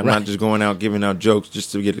losing money. I'm not just going out giving out jokes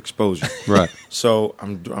just to get exposure. Right. So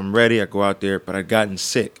I'm ready. I go out there, but I'd gotten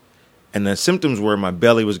sick. And the symptoms were my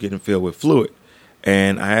belly was getting filled with fluid.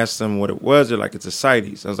 And I asked them what it was. They're like, it's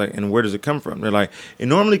ascites. I was like, and where does it come from? They're like, it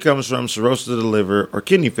normally comes from cirrhosis of the liver or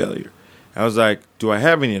kidney failure. I was like, do I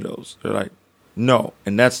have any of those? They're like, no.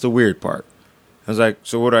 And that's the weird part. I was like,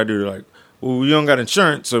 so what do I do? They're like, well, you don't got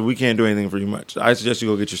insurance, so we can't do anything for you much. I suggest you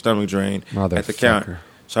go get your stomach drained at the county.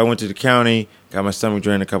 So I went to the county, got my stomach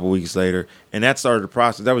drained a couple weeks later, and that started the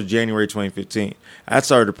process. That was January 2015. That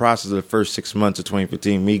started the process of the first 6 months of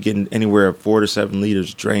 2015, me getting anywhere 4 to 7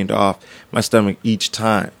 liters drained off my stomach each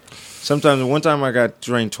time. Sometimes, one time I got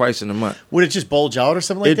drained twice in a month. Would it just bulge out or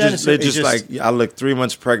something like that? It just like, I look 3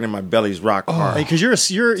 months pregnant, my belly's rock hard. Because you're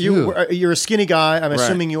a skinny guy. I'm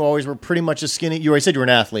assuming you always were pretty much a skinny. You already said you were an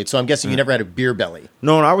athlete, so I'm guessing you never had a beer belly.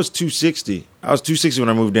 No, I was 260. I was 260 when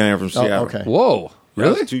I moved down here from Seattle. Okay. Whoa.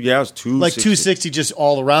 Really? I was 260. Like 260 just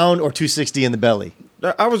all around, or 260 in the belly?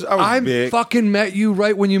 I was big. Fucking met you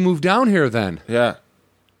right when you moved down here then. Yeah.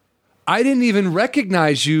 I didn't even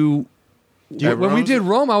recognize you. When we did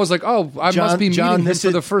Rome, I was like, oh, I must be meeting him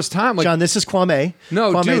for the first time. Like, John, this is Kwame.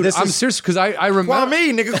 No, Kwame, dude, I'm serious because I remember.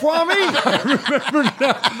 Kwame, nigga, Kwame. I remember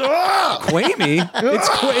now. Kwame?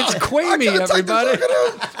 It's Kwame, everybody.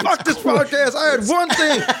 Fuck this podcast. I had one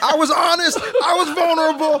thing. I was honest. I was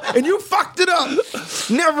vulnerable. And you fucked it up.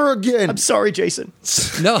 Never again. I'm sorry, Jason.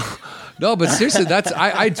 No, but seriously, that's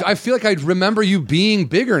I feel like I remember you being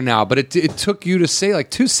bigger now, but it took you to say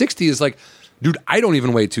like 260 is like, dude, I don't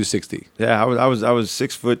even weigh 260. Yeah, I was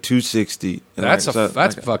 6 foot 260. That's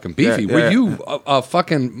fucking beefy. Yeah. Were you a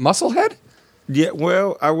fucking musclehead? Yeah,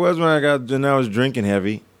 well, I was when I was drinking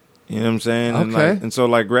heavy. You know what I'm saying? Okay. And so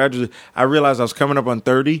gradually, I realized I was coming up on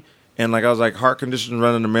 30, and I was like heart condition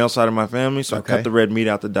running the male side of my family, so I cut the red meat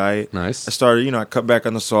out the diet. Nice. I started, I cut back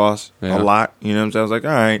on the sauce a lot. You know what I'm saying? I was like,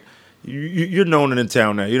 all right. You're known in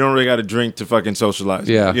town now. You don't really got to drink to fucking socialize.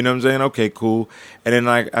 Yeah. You know what I'm saying? Okay, cool. And then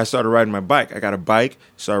I started riding my bike. I got a bike,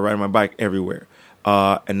 started riding my bike everywhere.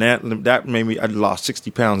 And that made me, I lost 60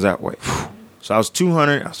 pounds that way. So I was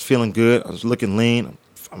 200. I was feeling good. I was looking lean.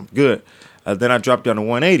 I'm good. Then I dropped down to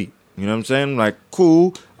 180. You know what I'm saying? Like,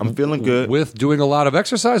 cool. I'm feeling good. With doing a lot of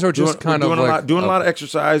exercise or just doing a lot of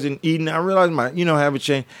exercise and eating. I realized my, habit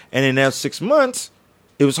changed. And in that 6 months,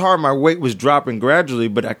 it was hard. My weight was dropping gradually,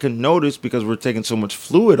 but I couldn't notice because we're taking so much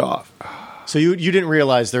fluid off. So you didn't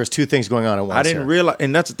realize there's two things going on at once. I didn't realize,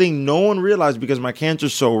 and that's the thing. No one realized because my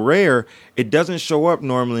cancer's so rare, it doesn't show up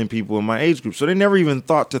normally in people in my age group. So they never even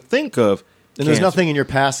thought to think of. And there's nothing in your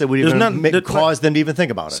past that would even cause them to even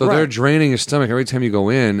think about it. So they're draining your stomach every time you go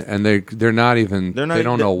in, and they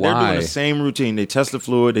don't know why. They're doing the same routine. They test the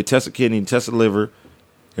fluid, they test the kidney, they test the liver.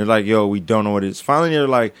 They're like, yo, we don't know what it is. Finally, they're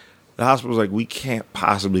like, the hospital's like, we can't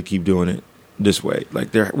possibly keep doing it this way.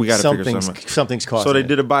 Like, we got to figure something out. Something's causing So they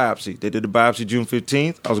did a biopsy. They did the biopsy June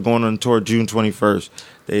 15th. I was going on tour June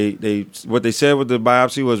 21st. What they said with the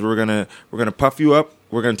biopsy was we're gonna puff you up.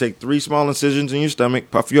 We're gonna take 3 small incisions in your stomach,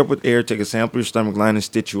 puff you up with air, take a sample of your stomach line, and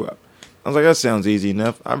stitch you up. I was like, that sounds easy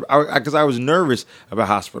enough. Because I was nervous about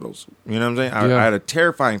hospitals. You know what I'm saying? I had a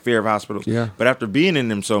terrifying fear of hospitals. Yeah. But after being in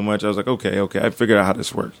them so much, I was like, okay, I figured out how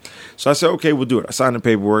this works. So I said, okay, we'll do it. I signed the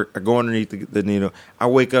paperwork. I go underneath the needle. I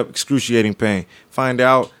wake up, excruciating pain. Find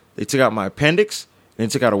out they took out my appendix, and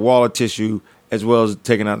they took out a wall of tissue, as well as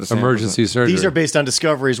taking out the samples. Emergency surgery. These are based on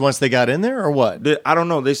discoveries once they got in there, or what? I don't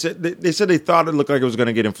know. They said they thought it looked like it was going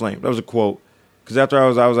to get inflamed. That was a quote. Because after I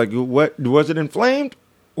was like, what? Was it inflamed?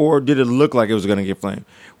 Or did it look like it was going to get inflamed?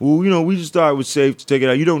 Well, we just thought it was safe to take it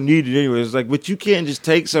out. You don't need it anyway. It's like, but you can't just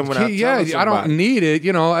take someone out. Yeah, I don't need it.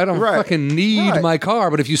 I don't fucking need my car.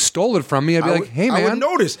 But if you stole it from me, I'd be like, hey, man. I would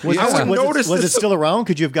notice. Was it still around?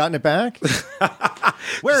 Could you have gotten it back?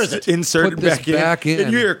 Where is it? Insert it back in.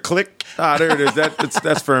 And you hear a click. There it is.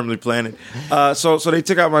 That's firmly planted. So they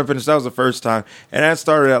took out my appendix. That was the first time. And that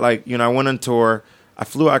started at I went on tour. I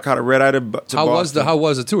flew. I caught a red eye to Boston. How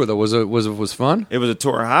was the tour though? Was it fun? It was a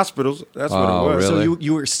tour of hospitals. That's what it was.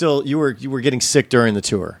 Really? So you were getting sick during the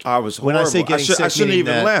tour. I was horrible. When I say getting sick, I shouldn't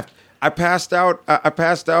even left. I passed out. I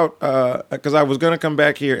passed out because I was going to come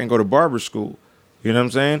back here and go to barber school. You know what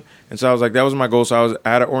I'm saying? And so I was like, that was my goal. So I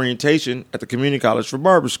had an orientation at the community college for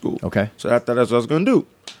barber school. Okay. So I thought that's what I was going to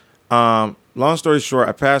do. long story short,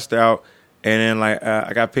 I passed out, and then like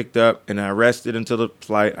I got picked up, and I rested until the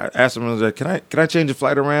flight. I asked them, I was like, "Can I change the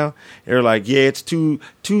flight around?" They were like, "Yeah, it's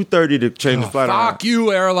 2:30 to change the flight around." Fuck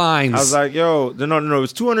you, airlines. I was like, "Yo, no, it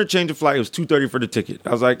was 200 change the flight. It was 230 for the ticket." I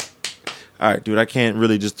was like, "All right, dude, I can't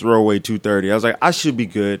really just throw away 230." I was like, "I should be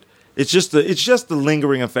good." It's just the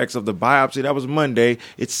lingering effects of the biopsy. That was Monday.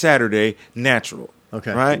 It's Saturday. Natural.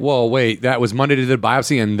 Okay. Right. Whoa, wait. That was Monday to the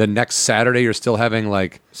biopsy, and the next Saturday you're still having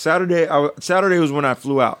like. Saturday was when I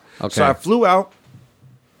flew out. Okay. So I flew out.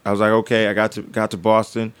 I was like, okay, I got to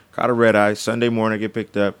Boston, got a red eye. Sunday morning, I get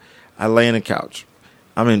picked up. I lay in the couch.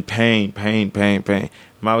 I'm in pain.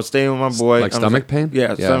 I was staying with my boy. Like stomach pain?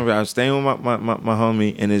 Yeah, stomach pain. I was staying with my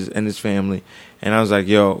homie and his family. And I was like,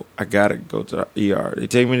 yo, I got to go to the ER. They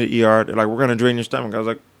take me to the ER. They're like, we're going to drain your stomach. I was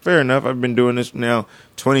like, fair enough. I've been doing this now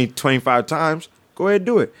 20, 25 times. Go ahead,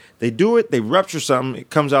 do it. They do it. They rupture something. It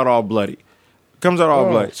comes out all bloody.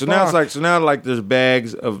 Bloody. So now it's like there's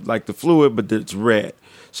bags of like the fluid, but it's red.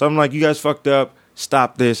 So I'm like, you guys fucked up.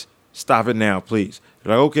 Stop this. Stop it now, please.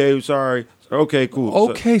 They're like, okay, sorry. Okay, cool.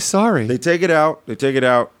 Okay, sorry. They take it out.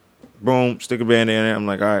 Boom, stick a Band-Aid in it. I'm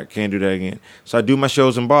like, all right, can't do that again. So I do my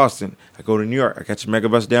shows in Boston. I go to New York. I catch a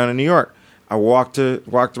megabus down in New York. I walk to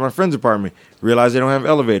my friend's apartment. Realize they don't have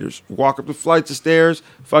elevators. Walk up the flights of stairs.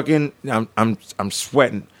 Fucking, I'm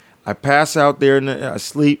sweating. I pass out there. I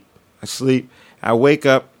sleep. I wake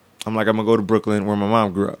up. I'm like, I'm gonna go to Brooklyn, where my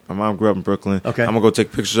mom grew up. My mom grew up in Brooklyn. Okay. I'm gonna go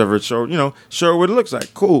take pictures of her, show her what it looks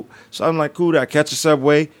like. Cool. So I'm like, cool. I catch a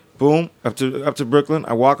subway. Boom, up to Brooklyn.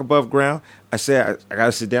 I walk above ground. I say, I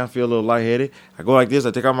gotta sit down, feel a little lightheaded. I go like this.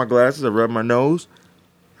 I take out my glasses. I rub my nose.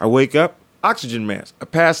 I wake up. Oxygen mask. I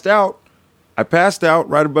passed out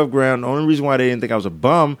right above ground. The only reason why they didn't think I was a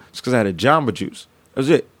bum is because I had a Jamba Juice. That was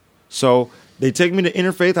it. So they take me to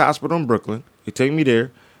Interfaith Hospital in Brooklyn. They take me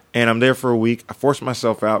there, and I'm there for a week. I force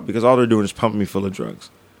myself out because all they're doing is pumping me full of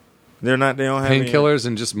drugs. They don't have painkillers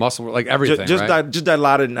and just muscle, like everything. Just right? just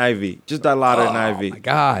Dilaudid and IV. Just Dilaudid and IV. Oh my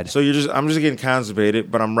god! So I'm just getting constipated,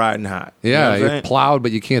 but I'm riding hot. Yeah, you know what I'm you're saying? plowed,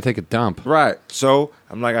 but you can't take a dump. Right. So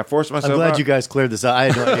I'm like, I forced myself. I'm glad out. you guys cleared this up. I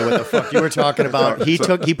had no idea what the fuck you were talking about. He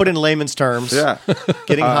put in layman's terms. Yeah.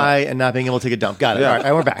 Getting high and not being able to take a dump. Got it. Yeah. All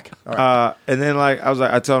right, we're back. All right. And then I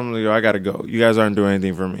tell them, I gotta go. You guys aren't doing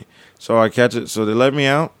anything for me. So I catch it. So they let me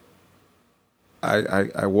out.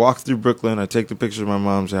 I walk through Brooklyn. I take the picture of my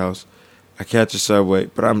mom's house. I catch a subway,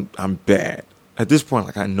 but I'm bad. At this point,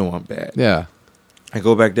 like I know I'm bad. Yeah. I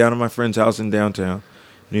go back down to my friend's house in downtown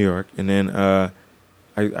New York, and then I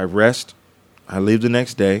rest. I leave the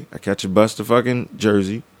next day. I catch a bus to fucking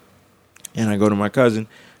Jersey, and I go to my cousin.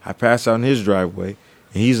 I pass out in his driveway,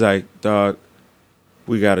 and he's like, dog,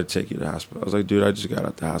 we got to take you to the hospital. I was like, dude, I just got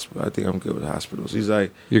out the hospital. I think I'm good with hospitals. He's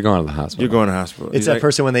like, You're going to the hospital. you're going to the hospital. It's He's that like,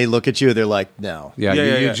 person when they look at you, they're like, no. Yeah,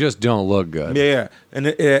 Yeah, you yeah. just don't look good. Yeah. And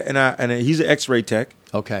he's an X-ray tech.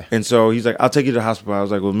 Okay. And so he's like, I'll take you to the hospital. I was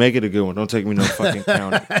like, well, make it a good one. Don't take me to no fucking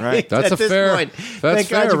county. Right? That's At this fair. point, That's thank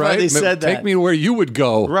God fair, you right? finally said Take that. me to where you would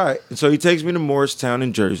go. Right. And so he takes me to Morristown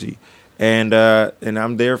in Jersey. And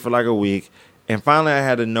I'm there for like a week. And finally I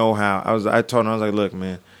had to know how. I told him, I was like, look,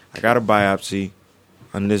 man, I got a biopsy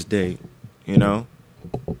on this date.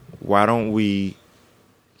 Why don't we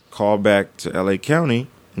call back to LA County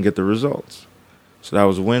and get the results? So that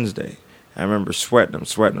was Wednesday. I remember sweating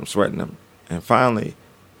them. And finally,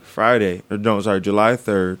 July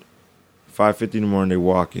 3rd, 5:50 in the morning, they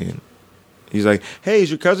walk in. He's like, hey, is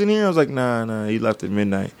your cousin here? I was like, nah, he left at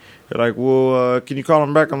midnight. They're like, well, can you call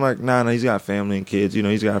him back? I'm like, nah, he's got family and kids.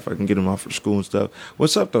 He's got to fucking get him off for school and stuff.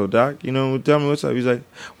 What's up, though, Doc? Tell me what's up. He's like,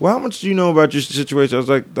 well, how much do you know about your situation? I was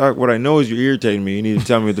like, Doc, what I know is you're irritating me. You need to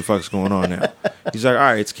tell me what the fuck's going on now. He's like, all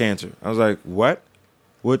right, it's cancer. I was like, what?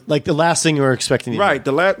 What? Like the last thing you were expecting. Right,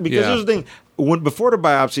 because here's the thing. Before the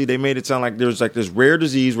biopsy, they made it sound like there's like this rare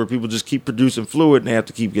disease where people just keep producing fluid and they have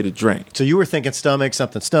to keep getting drained. So you were thinking stomach,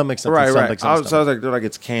 something, Right. stomach, So I was stomach. like, they're like,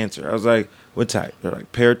 it's cancer. I was like, what type? They're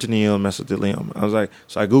like, peritoneal mesothelioma. I was like,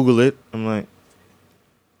 so I Google it. I'm like,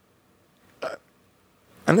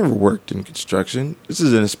 I never worked in construction. This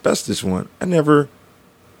is an asbestos one. I never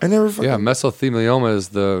fucking. Yeah, mesothelioma is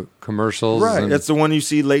the commercials. Right. and- That's the one you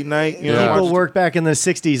see late night. You know, People watch- worked back in the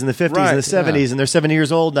 60s and the 50s and the Right, 70s, and they're 70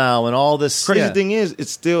 years old now, and all this. Crazy yeah. thing is,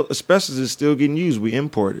 asbestos is still getting used. We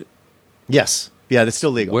import it. Yes. Yeah, that's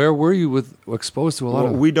still legal. Where were you exposed to a lot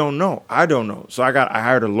Well, of? we don't know. I don't know. So I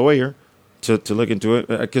hired a lawyer to look into it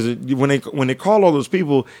because when they call all those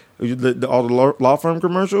people, all the law firm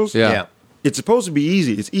commercials, Yeah. it's supposed to be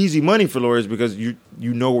easy. It's easy money for lawyers because you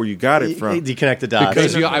know where you got it from. You connect the dots.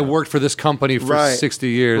 Because I worked for this company for Right. 60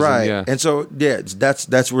 years. Right. And yeah. And so,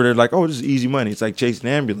 that's where they're like, oh, this is easy money. It's like chasing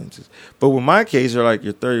ambulances. But with my case, they're like,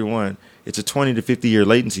 you're 31. it's a 20 to 50 year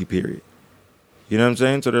latency period. You know what I'm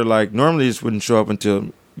saying? So they're like, normally this wouldn't show up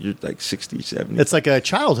until you're like 60, 70. It's like a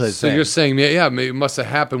childhood So thing. you're saying, yeah, maybe it must have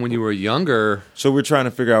happened when you were younger. So we're trying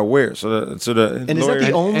to figure out where. And is that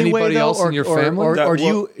the only Anybody way, though? else in your family? Or do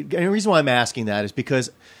you... And the reason why I'm asking that is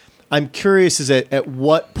because I'm curious is at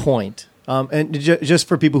what point, and just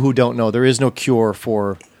for people who don't know, there is no cure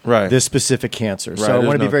for this specific cancer. So I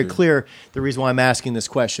want to be very clear. The reason why I'm asking this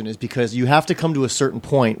question is because you have to come to a certain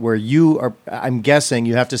point where you are, I'm guessing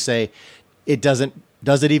you have to say, does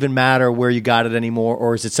it even matter where you got it anymore,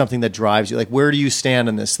 or is it something that drives you? Like, where do you stand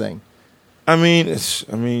on this thing? I mean,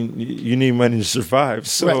 you need money to survive.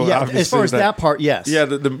 So right, yeah, as far as that part, yes. Yeah,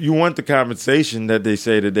 you want the compensation that they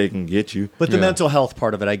say that they can get you. But the mental health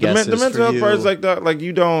part of it, I guess, the mental health part is like that. Like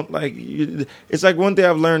you don't like. It's like one thing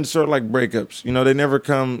I've learned, sort of like breakups. You know, they never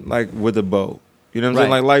come like with a bow. You know what I'm saying?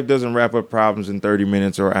 Like life doesn't wrap up problems in 30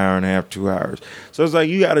 minutes or an hour and a half, 2 hours. So it's like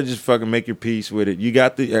you got to just fucking make your peace with it. You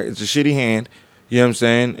got it's a shitty hand. You know what I'm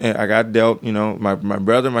saying? And I got dealt. You know, my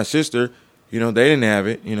brother, my sister. You know, they didn't have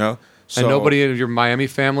it. You know. So, and nobody in your Miami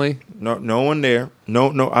family? No one there. No,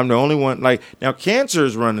 I'm the only one. Like, now, cancer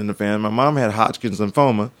is running in the family. My mom had Hodgkin's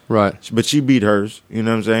lymphoma. Right. But she beat hers. You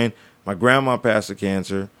know what I'm saying? My grandma passed of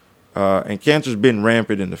cancer. And cancer's been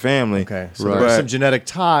rampant in the family. Okay. So there's some genetic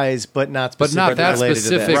ties, but not specific. But not that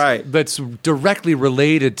specific. Right. That's directly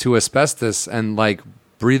related to asbestos and, like,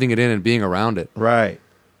 breathing it in and being around it. Right.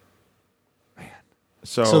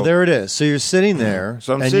 So there it is. So you're sitting there,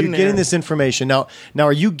 and you're getting this information. Now,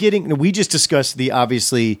 are you getting? We just discussed the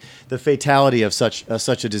fatality of such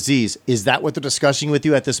a disease. Is that what they're discussing with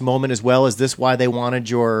you at this moment as well? Is this why they wanted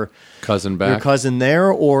your cousin back? Your cousin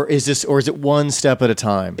there, or is it one step at a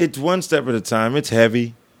time? It's one step at a time. It's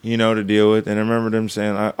heavy, you know, to deal with. And I remember them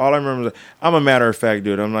saying, all I remember is, I'm a matter of fact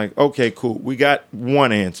dude. I'm like, okay, cool. We got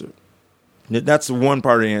one answer. That's the one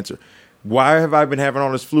part of the answer. Why have I been having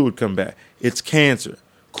all this fluid come back? It's cancer.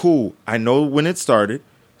 Cool. I know when it started.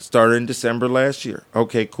 Started in December last year.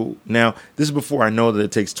 Okay, cool. Now, this is before I know that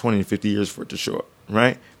it takes 20 to 50 years for it to show up,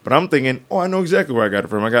 right? But I'm thinking, I know exactly where I got it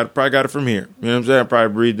from. Probably got it from here. You know what I'm saying? I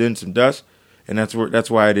probably breathed in some dust, and that's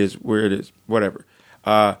why it is where it is. Whatever.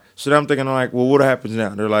 So then I'm thinking, I'm like, well, what happens now?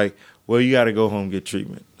 They're like, well, you got to go home and get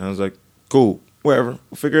treatment. And I was like, cool. Whatever.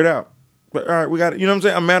 We'll figure it out. But, all right, we got it. You know what I'm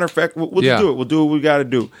saying? A matter of fact, we'll just do it. We'll do what we got to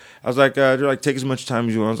do. I was like, they're like, take as much time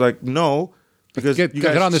as you want. I was like, no, because get you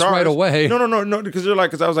guys on this right away. No, because they're like,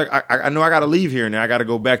 because I was like, I know I got to leave here now. I got to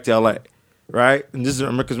go back to LA, right? And this is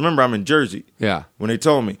because remember I'm in Jersey. Yeah. When they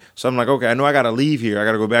told me, so I'm like, okay, I know I got to leave here. I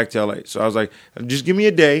got to go back to LA. So I was like, just give me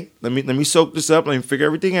a day. Let me soak this up. Let me figure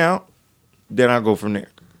everything out. Then I'll go from there.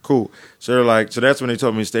 Cool. So they're like, so that's when they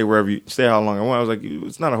told me to stay how long I want. I was like,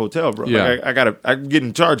 it's not a hotel, bro. Yeah. Like, I'm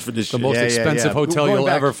getting charged for this shit. The most expensive hotel you'll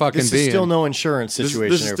ever fucking be in. This is still no insurance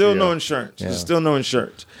situation. This is still no insurance. There's still no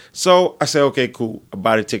insurance. So I say, okay, cool. I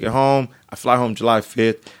buy the ticket home. I fly home July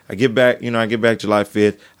 5th. I get back July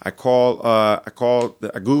 5th.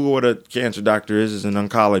 I Google what a cancer doctor is an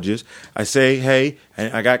oncologist. I say, hey,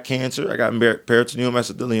 I got cancer. I got peritoneal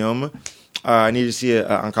mesothelioma. I need to see an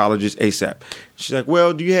oncologist ASAP. She's like,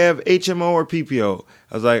 well, do you have HMO or PPO?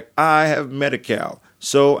 I was like, I have Medi-Cal,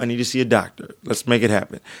 so I need to see a doctor. Let's make it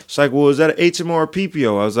happen. She's like, well, is that an HMO or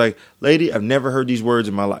PPO? I was like, lady, I've never heard these words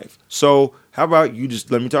in my life. So how about you just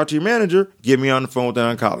let me talk to your manager, get me on the phone with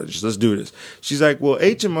an oncologist. Let's do this. She's like, well,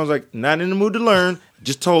 HMO. I was like, not in the mood to learn. I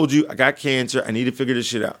just told you I got cancer. I need to figure this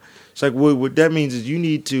shit out. She's like, well, what that means is you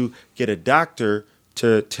need to get a doctor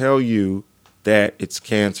to tell you that it's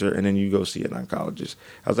cancer, and then you go see an oncologist.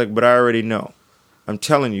 I was like, but I already know. I'm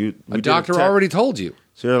telling you. A doctor already told you.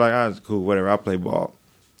 So they're like, it's cool, whatever, I'll play ball.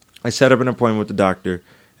 I set up an appointment with the doctor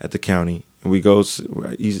at the county, and we go,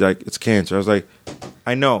 he's like, it's cancer. I was like,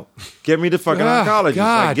 I know. Get me the fucking oncologist.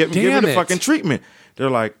 God, give me the fucking treatment.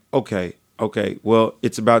 They're like, okay, well,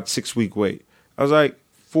 it's about 6-week wait. I was like,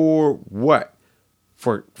 for what?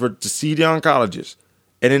 For to see the oncologist.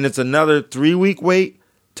 And then it's another 3-week wait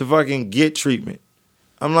to fucking get treatment.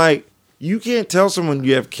 I'm like, you can't tell someone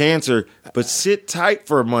you have cancer, but sit tight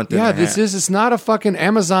for a month and a half. It's not a fucking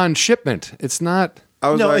Amazon shipment. It's not.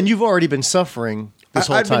 And you've already been suffering this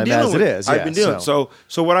whole time as it is. I've been dealing. So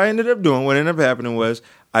what I ended up doing, what ended up happening was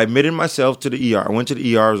I admitted myself to the ER. I went to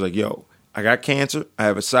the ER. I was like, yo, I got cancer. I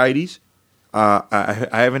have ascites. I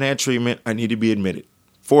haven't had treatment. I need to be admitted.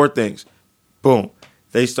 4 things. Boom.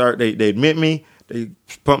 They admit me. They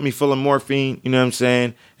pump me full of morphine, you know what I'm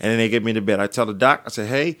saying? And then they get me to bed. I tell the doc, I say,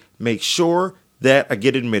 hey, make sure that I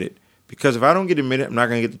get admitted. Because if I don't get admitted, I'm not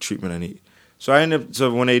going to get the treatment I need. So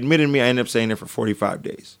when they admitted me, I ended up staying there for 45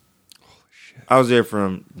 days. Holy shit. I was there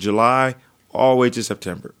from July all the way to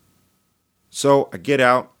September. So I get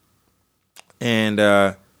out. And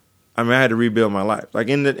I had to rebuild my life. Like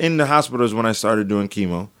in the hospitals when I started doing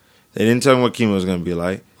chemo, they didn't tell me what chemo was going to be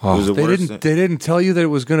like. Oh, it was the they worst didn't. They didn't tell you that it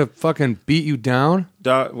was going to fucking beat you down.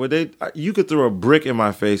 You could throw a brick in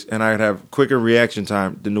my face and I'd have quicker reaction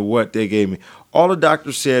time than to what they gave me. All the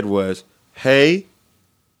doctor said was, "Hey,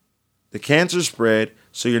 the cancer spread,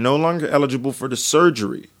 so you're no longer eligible for the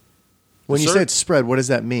surgery." When you say it's spread, what does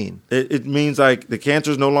that mean? It means like the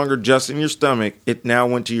cancer is no longer just in your stomach; it now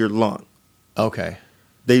went to your lung. Okay.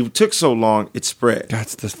 They took so long, it spread.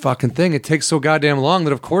 That's the fucking thing. It takes so goddamn long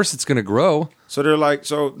that of course it's going to grow. So they're like,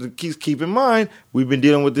 keep in mind, we've been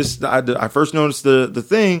dealing with this. I first noticed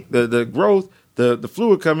the growth, the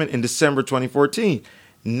fluid coming in December 2014.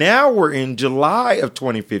 Now we're in July of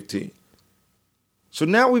 2015. So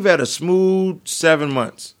now we've had a smooth 7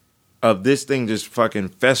 months of this thing just fucking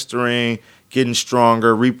festering, getting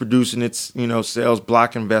stronger, reproducing its, cells,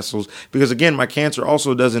 blocking vessels. Because again, my cancer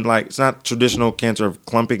also doesn't it's not traditional cancer of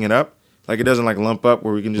clumping it up. Like it doesn't lump up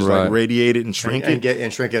where we can just radiate it and shrink it.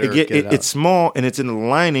 And shrink it. It's small and it's in the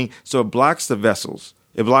lining, so it blocks the vessels.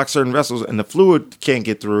 It blocks certain vessels and the fluid can't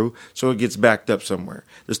get through, so it gets backed up somewhere.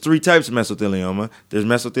 There's 3 types of mesothelioma. There's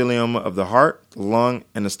mesothelioma of the heart, the lung,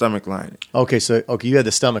 and the stomach lining. Okay, you had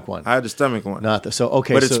the stomach one. I had the stomach one. But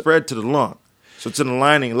it spread to the lung. So it's in the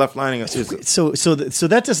lining, left lining. So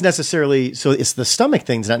that doesn't necessarily. So it's the stomach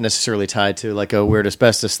thing's not necessarily tied to like a weird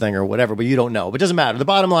asbestos thing or whatever. But you don't know. But it doesn't matter. The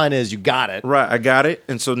bottom line is you got it. Right, I got it.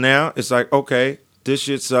 And so now it's like, okay, this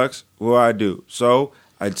shit sucks. What do I do? So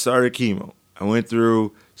I started chemo. I went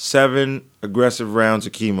through 7 aggressive rounds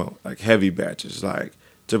of chemo, like heavy batches, like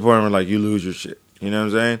to the point where you lose your shit. You know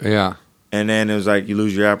what I'm saying? Yeah. And then it was like you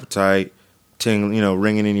lose your appetite,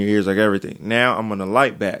 ringing in your ears, like everything. Now I'm on a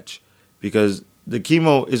light batch because the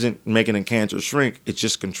chemo isn't making the cancer shrink; it's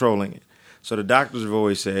just controlling it. So the doctors have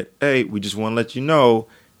always said, "Hey, we just want to let you know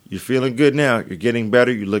you're feeling good now. You're getting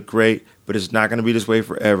better. You look great, but it's not going to be this way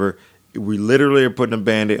forever." We literally are putting a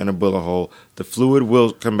Band-Aid in a bullet hole. The fluid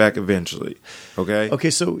will come back eventually. Okay. Okay.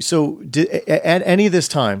 So at any of this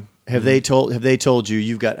time, have they told you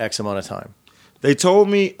you've got X amount of time? They told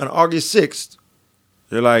me on August 6th.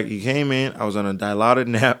 They're like, you came in. I was on a dilaudid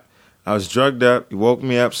nap. I was drugged up. You woke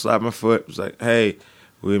me up, slapped my foot. It was like, hey,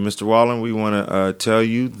 Mr. Wallen, we want to tell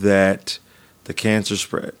you that the cancer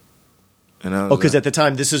spread. And I was because at the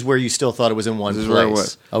time, this is where you still thought it was in one place. This is where it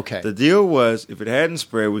was. Okay. The deal was, if it hadn't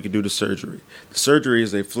spread, we could do the surgery. The surgery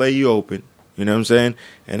is they flay you open, you know what I'm saying?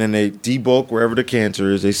 And then they debulk wherever the cancer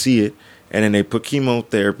is. They see it. And then they put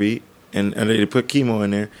chemotherapy, and they put chemo in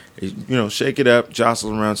there. They, shake it up,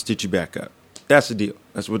 jostle around, stitch you back up. That's the deal.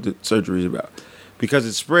 That's what the surgery is about. Because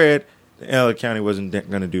it spread, the LA County wasn't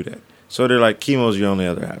going to do that. So they're like, chemo's your only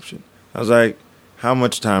other option. I was like, how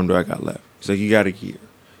much time do I got left? He's like, you got a year.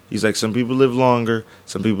 He's like, some people live longer,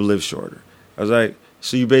 some people live shorter. I was like,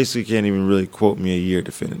 so you basically can't even really quote me a year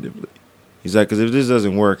definitively. He's like, because if this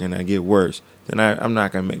doesn't work and I get worse, then I'm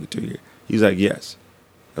not going to make it to a year. He's like, yes.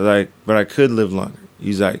 I was like, but I could live longer.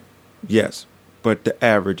 He's like, yes, but the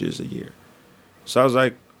average is a year. So I was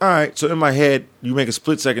like, all right. So in my head, you make a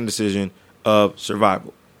split-second decision of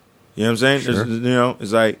survival. You know what I'm saying? Sure.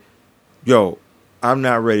 It's like, yo, I'm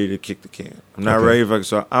not ready to kick the can. I'm not ready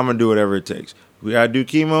so I'm going to do whatever it takes. We got to do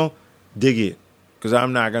chemo, dig it. Because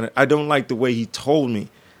I don't like the way he told me.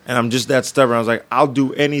 And I'm just that stubborn. I was like, I'll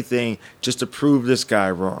do anything just to prove this guy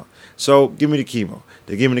wrong. So give me the chemo.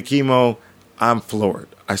 They give me the chemo. I'm floored.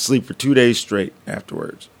 I sleep for 2 days straight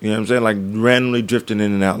afterwards. You know what I'm saying? Like randomly drifting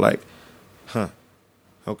in and out like,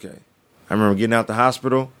 okay. I remember getting out the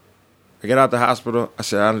hospital. I get out the hospital. I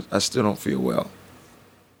said, I still don't feel well.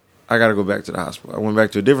 I got to go back to the hospital. I went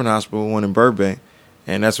back to a different hospital, one in Burbank.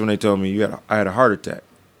 And that's when they told me I had a heart attack.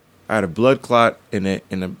 I had a blood clot in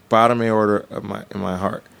the bottom aorta of my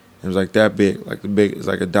heart. It was like that big, it's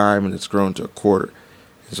like a dime and it's grown to a quarter.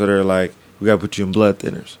 And so they're like, we got to put you in blood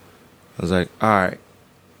thinners. I was like, all right.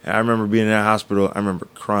 And I remember being in that hospital. I remember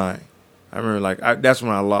crying. I remember that's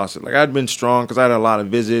when I lost it. Like I'd been strong because I had a lot of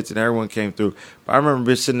visits and everyone came through. But I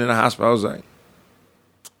remember sitting in the hospital. I was like,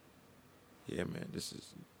 yeah, man, this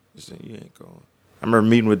you ain't going. I remember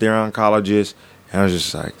meeting with their oncologist. And I was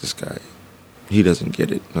just like, this guy, he doesn't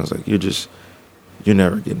get it. And I was like, you're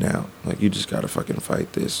never getting out. Like, you just got to fucking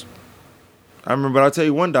fight this. I remember, but I'll tell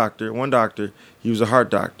you one doctor, he was a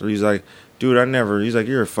heart doctor. He's like, dude, he's like,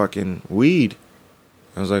 you're a fucking weed.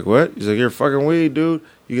 I was like, what? He's like, you're a fucking weed, dude.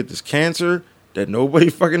 You get this cancer that nobody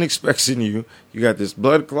fucking expects in you. You got this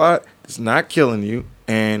blood clot that's not killing you.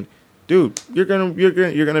 And, dude, you're gonna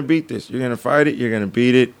beat this. You're going to fight it. You're going to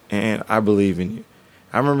beat it. And I believe in you.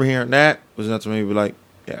 I remember hearing that was enough to make me be like,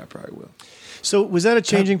 yeah, I probably will. So was that a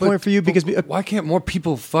changing point for you? Because why can't more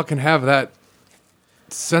people fucking have that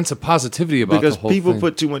sense of positivity about because the whole people thing.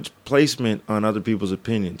 put too much placement on other people's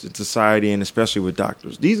opinions in society, and especially with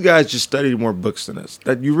doctors. These guys just studied more books than us.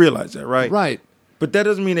 That you realize that, right? Right. But that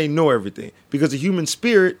doesn't mean they know everything, because the human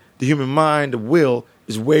spirit, the human mind, the will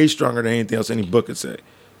is way stronger than anything else any book could say.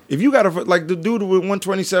 If you got like the dude with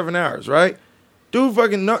 127 hours, right? Dude,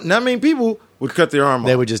 fucking not many people would cut their arm off.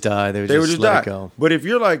 They would just die. They would just let die. it go. But if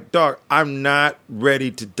you're like, dog, I'm not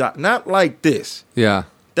ready to die, not like this. Yeah.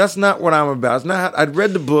 That's not what I'm about. It's not. I'd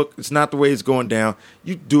read the book. It's not the way it's going down.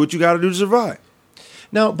 You do what you got to do to survive.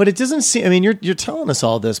 No, but it doesn't seem. I mean, you're telling us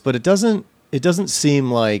all this, but it doesn't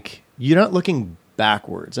seem like you're not looking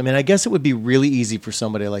backwards. I mean, I guess it would be really easy for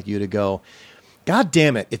somebody like you to go, God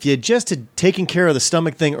damn it, if you had just had taken care of the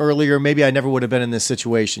stomach thing earlier, maybe I never would have been in this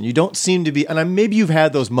situation. You don't seem to be, and maybe you've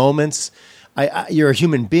had those moments. You're a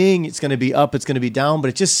human being. It's going to be up. It's going to be down. But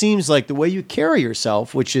it just seems like the way you carry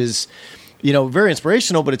yourself, which is, very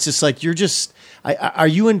inspirational, but it's just like you're just. Are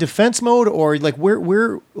you in defense mode, or like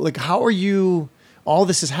where like how are you? All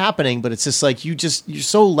this is happening, but it's just like you're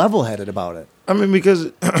so level-headed about it. I mean,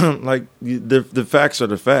 because like the facts are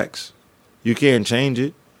the facts. You can't change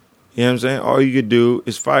it. You know what I'm saying? All you could do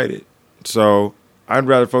is fight it. So I'd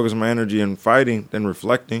rather focus my energy on fighting than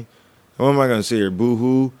reflecting. What am I going to say here?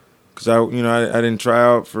 Boo-hoo? Because I didn't try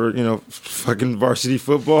out for fucking varsity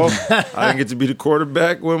football. I didn't get to be the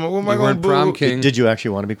quarterback. What am I going to prom king. Did you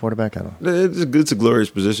actually want to be quarterback? I don't know. It's a glorious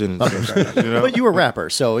position. But you were a rapper,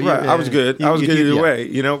 so right. I was good. I was good either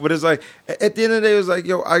way. But it's like at the end of the day, it was like,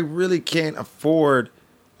 I really can't afford,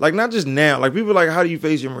 like, not just now. Like, people are like, how do you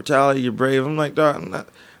face your mortality? You're brave. I'm like, dog, I'm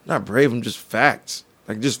not brave. I'm just facts.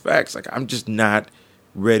 Like, just facts. Like, I'm just not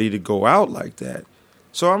ready to go out like that.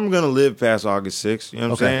 So I'm going to live past August 6th, you know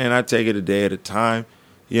what I'm saying? And I take it a day at a time,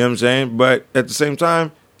 you know what I'm saying? But at the same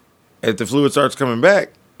time, if the fluid starts coming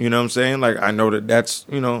back, you know what I'm saying? Like, I know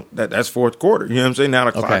that's fourth quarter, you know what I'm saying? Now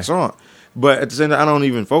the clock's on. But at the same time, I don't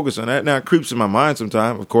even focus on that. Now it creeps in my mind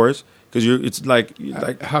sometimes, of course, because it's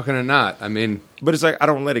like how can it not? I mean, but it's like I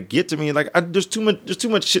don't let it get to me. Like, there's too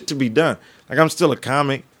much shit to be done. Like, I'm still a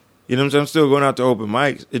comic, you know what I'm saying? I'm still going out to open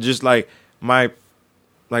mics. It's just like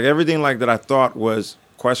everything like that I thought was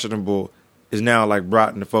questionable is now like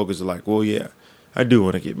brought into focus of like, well, yeah, I do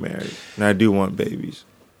want to get married and I do want babies.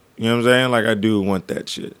 You know what I'm saying? Like, I do want that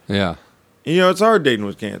shit. Yeah. It's hard dating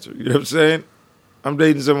with cancer. You know what I'm saying? I'm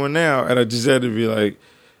dating someone now, and I just had to be like,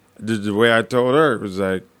 the way I told her was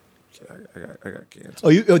like, I got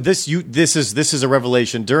cancer. This is a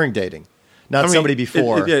revelation during dating, not somebody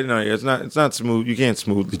before. It's not smooth. You can't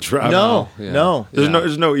smoothly drive. No.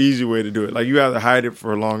 There's no easy way to do it. Like, you have to hide it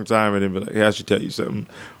for a long time and then be like, hey, I should tell you something.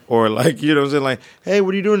 Or like, you know what I'm saying? Like, hey,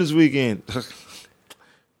 what are you doing this weekend?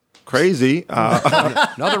 Crazy.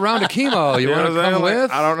 Another round of chemo. You want to come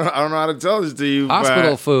with? I don't know how to tell this to you.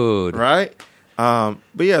 Hospital food. Right? But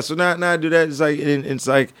yeah, so now I do that. It's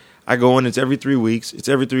like I go in, it's every 3 weeks. It's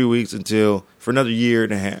every 3 weeks until for another year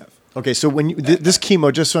and a half. Okay, so when this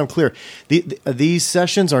chemo, just so I'm clear, these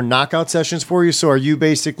sessions are knockout sessions for you. So are you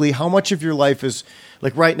basically, how much of your life is,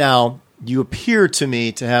 like right now, you appear to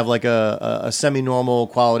me to have like a semi-normal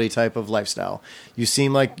quality type of lifestyle. You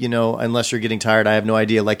seem like, unless you're getting tired, I have no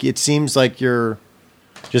idea. Like, it seems like you're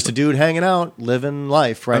just a dude hanging out, living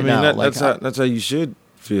life now. That's how you should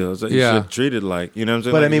feel. That's how you should treat it like, you know what I'm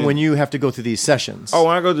saying? But like, I mean, when you have to go through these sessions. Oh,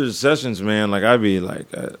 when I go through the sessions, man, like I'd be like,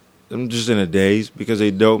 I'm just in a daze because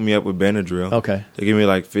they dope me up with Benadryl. Okay. They give me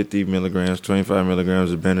like 50 milligrams, 25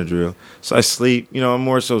 milligrams of Benadryl. So I sleep, I'm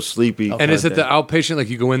more so sleepy. Okay. And is it the outpatient, like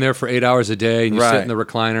you go in there for 8 hours a day and you sit in the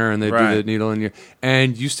recliner and they do the needle in you,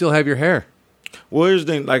 and you still have your hair? Well, here's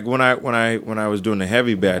the thing, like when I was doing the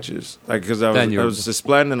heavy batches, like because I was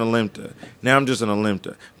cisplatin and Alimta. Now I'm just an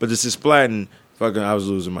Alimta. But the cisplatin, I was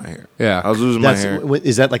losing my hair. Yeah. I was losing my hair.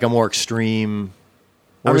 Is that like a more extreme...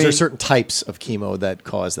 Or is there certain types of chemo that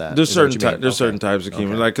cause that? There's certain types of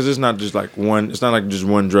chemo, like because it's not just like one. It's not like just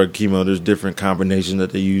one drug chemo. There's different combinations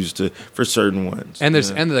that they use for certain ones. And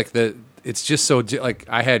it's just so like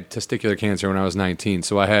I had testicular cancer when I was 19,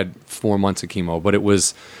 so I had 4 months of chemo. But it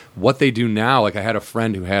was what they do now. Like I had a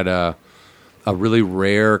friend who had a really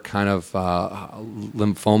rare kind of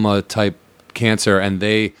lymphoma type cancer, and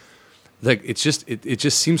they like it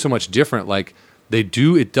just seems so much different. Like.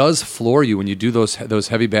 It does floor you when you do those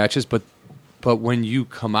heavy batches, but when you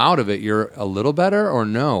come out of it, you're a little better, or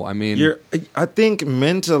no? I mean, I think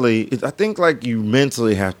mentally, like you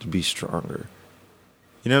mentally have to be stronger.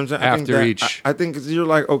 You know what I'm saying? I think you're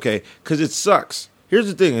like, okay, because it sucks. Here's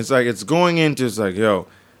the thing: it's like it's going into it's like, yo,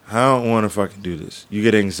 I don't want to fucking do this. You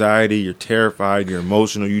get anxiety, you're terrified, you're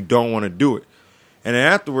emotional, you don't want to do it, and then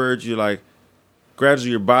afterwards, you're like,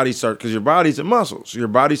 gradually your body starts, because your body's a muscle, so your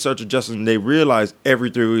body starts adjusting, and they realize every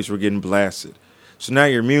 3 weeks we're getting blasted. So now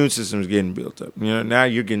your immune system is getting built up. Now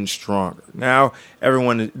you're getting stronger. Now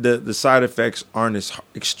the side effects aren't as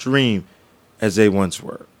extreme as they once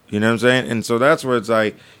were. You know what I'm saying? And so that's where it's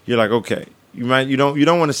like, you're like, okay, you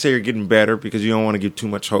don't want to say you're getting better because you don't want to give too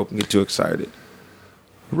much hope and get too excited.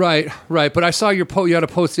 Right. But I saw you had a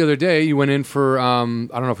post the other day. You went in for, I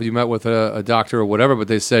don't know if you met with a doctor or whatever, but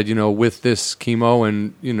they said, with this chemo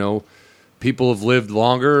and, people have lived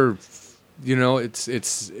longer,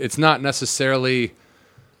 it's not necessarily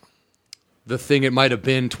the thing it might have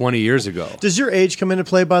been 20 years ago. Does your age come into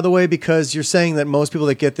play, by the way? Because you're saying that most people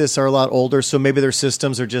that get this are a lot older, so maybe their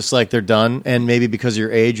systems are just like they're done, and maybe because of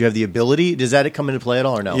your age, you have the ability. Does that come into play at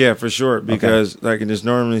all or no? Yeah, for sure, because it's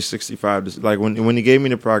normally 65. Like when he gave me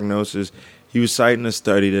the prognosis, he was citing a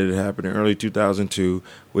study that had happened in early 2002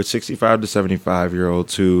 with 65 to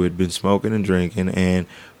 75-year-olds who had been smoking and drinking and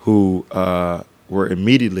who were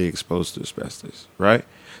immediately exposed to asbestos, right?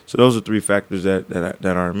 So those are 3 factors that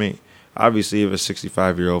aren't me. Obviously, if a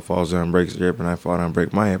 65-year-old falls down and breaks their hip and I fall down and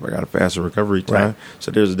break my hip, I got a faster recovery time. Right.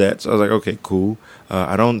 So there's that. So I was like, okay, cool.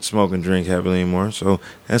 I don't smoke and drink heavily anymore, so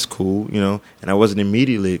that's cool, And I wasn't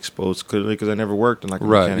immediately exposed, clearly, because I never worked in a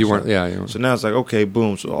right. You weren't. shop. Yeah. You weren't. So now it's like, okay,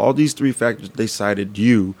 boom. So all these 3 factors they cited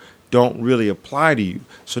you don't really apply to you.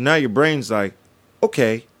 So now your brain's like,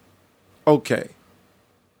 okay.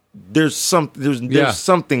 There's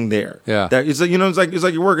something there. Yeah. That it's like, it's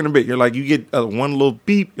like you're working a bit. You're like, you get one little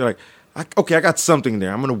beep. You're like, okay, I got something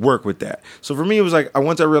there. I'm going to work with that. So for me, it was like,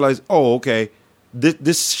 once I realized,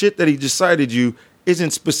 this shit that he decided you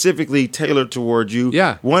isn't specifically tailored toward you.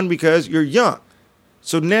 Yeah. One, because you're young.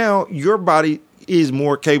 So now your body is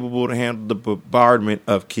more capable to handle the bombardment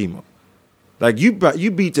of chemo. Like you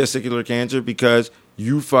beat testicular cancer because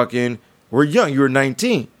you fucking were young. You were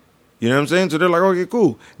 19. You know what I'm saying? So they're like, okay,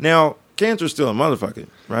 cool. Now, cancer's still a motherfucker,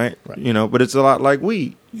 right? But it's a lot like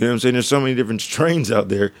weed. You know what I'm saying? There's so many different strains out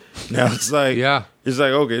there. Now it's like, It's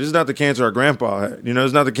like, okay, this is not the cancer our grandpa had.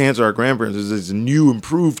 It's not the cancer our grandparents. It's a new,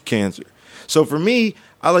 improved cancer. So for me,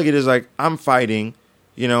 I look at it as like, I'm fighting.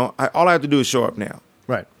 All I have to do is show up now.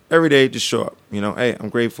 Right. Every day, just show up. Hey, I'm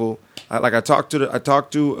grateful. I talked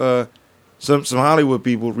to some Hollywood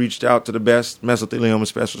people, reached out to the best mesothelioma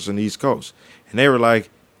specialists on the East Coast, and they were like,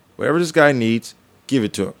 whatever this guy needs, give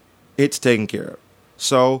it to him. It's taken care of.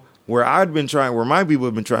 So where my people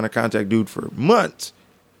have been trying to contact dude for months,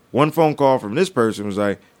 one phone call from this person was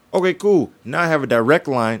like, okay, cool. Now I have a direct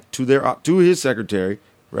line to his secretary,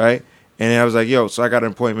 right? And I was like, so I got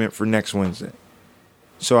an appointment for next Wednesday.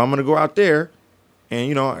 So I'm gonna go out there,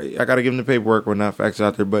 and I got to give him the paperwork, whatnot, facts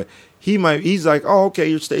out there. But he's like, oh, okay,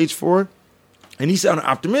 you're stage 4, and he sounded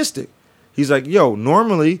optimistic. He's like,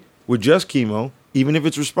 normally with just chemo, even if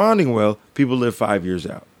it's responding well, people live 5 years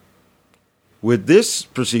out. With this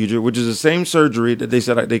procedure, which is the same surgery that they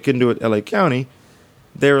said they couldn't do at LA County,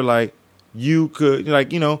 they were like, you could,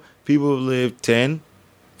 people live 10,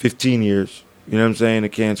 15 years. You know what I'm saying? The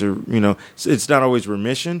cancer, it's not always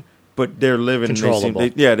remission, but they're living. Controllable.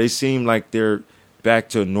 They seem like they're back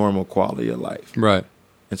to a normal quality of life. Right.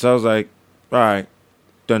 And so I was like, all right,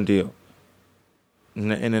 done deal. And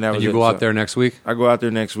then that was and you go out there next week? I go out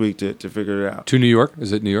there next week to figure it out. To New York?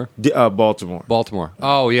 Is it New York? Baltimore. Baltimore.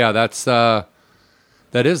 Oh, yeah.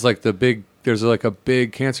 That is like there's like a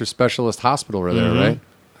big cancer specialist hospital right there, right?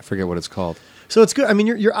 I forget what it's called. So it's good. I mean,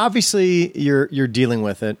 you're obviously you're dealing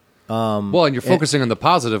with it. Well, and you're focusing on the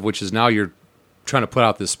positive, which is now you're trying to put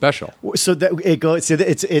out this special. So that it goes. So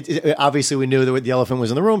it obviously we knew that the elephant was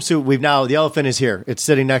in the room. So the elephant is here. It's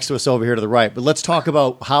sitting next to us over here to the right. But let's talk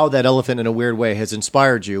about how that elephant, in a weird way, has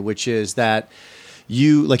inspired you. Which is that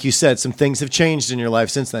you, like you said, some things have changed in your life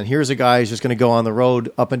since then. Here's a guy who's just going to go on the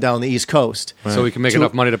road up and down the East Coast, so he can make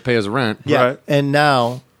enough money to pay his rent. Yeah, right. And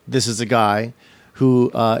now this is a guy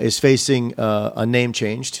who is facing a name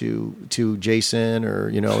change to Jason,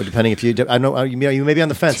 or depending if you, I know you may be on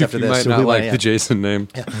the fence after you this. might not like the Jason name.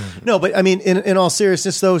 Yeah. No, but I mean, in all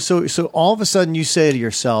seriousness, though, so all of a sudden you say to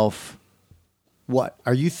yourself, "What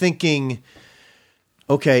are you thinking?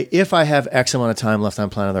 Okay, if I have X amount of time left on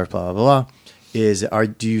planet Earth, blah blah blah."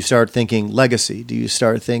 Do you start thinking legacy? Do you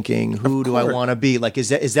start thinking who do I want to be? Like, is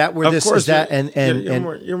that where this is that and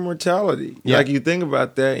your mortality? Yeah. Like you think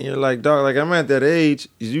about that, and you're like, dog. Like I'm at that age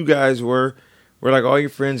as you guys were, where like all your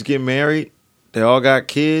friends get married, they all got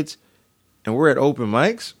kids, and we're at open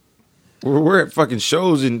mics. We're at fucking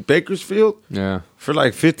shows in Bakersfield. Yeah, for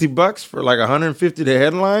like $50 for like $150 the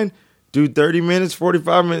headline. Do 30 minutes,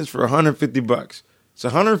 45 minutes for $150. It's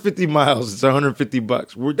 150 miles. It's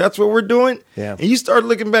 $150. That's what we're doing. Yeah. And you start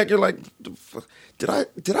looking back, you're like, did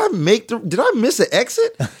I miss an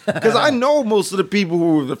exit? Because I know most of the people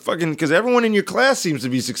who were because everyone in your class seems to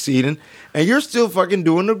be succeeding, and you're still fucking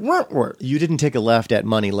doing the grunt work. You didn't take a left at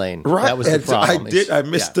Money Lane. Right. That was the problem. I did. I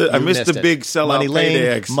missed the big sellout Money Lane, payday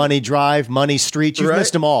exit. Money Drive, Money Street. You've Right.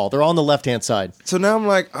 missed them all. They're all on the left-hand side. So now I'm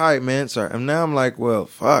like, all right, man, sorry. And now I'm like, well,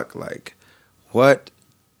 fuck, like, what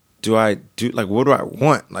do I do? Like, what do I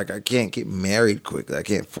want? Like, I can't get married quickly. I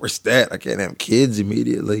can't force that. I can't have kids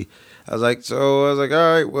immediately. I was like, all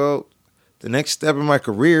right, well, the next step in my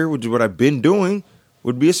career, which is what I've been doing,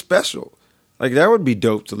 would be a special. Like, that would be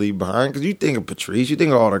dope to leave behind, because you think of Patrice, you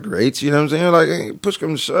think of all the greats, you know what I'm saying? Like, hey, push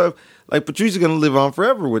comes to shove, like, Patrice is going to live on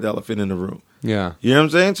forever with Elephant in the Room. Yeah. You know what I'm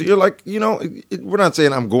saying? So you're like, you know, we're not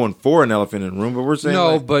saying I'm going for an elephant in the room, but we're saying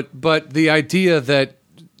No, like, but the idea that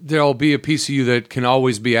there'll be a piece of you that can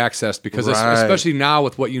always be accessed, because Right. especially now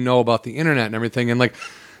with what you know about the internet and everything, and like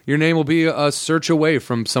your name will be a search away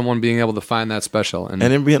from someone being able to find that special. And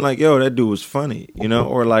then being like, yo, that dude was funny, you know,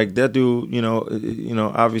 or like that dude, you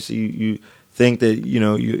know, obviously you think that, you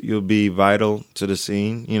know, you'll be vital to the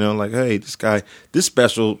scene, you know, like, hey, this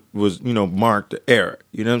special was, you know, marked the era,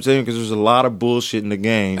 you know what I'm saying? Because there's a lot of bullshit in the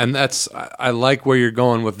game. And I like where you're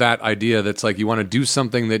going with that idea. That's like, you want to do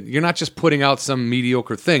something that you're not just putting out some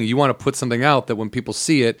mediocre thing. You want to put something out that when people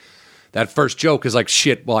see it, that first joke is like,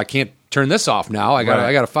 shit, well, I can't turn this off now. I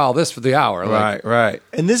got to file this for the hour. Like, Right.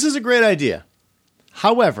 And this is a great idea.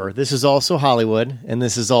 However, this is also Hollywood, and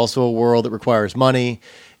this is also a world that requires money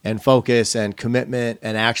and focus and commitment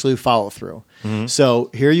and actually follow through. Mm-hmm. So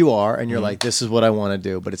here you are, and you're like, this is what I want to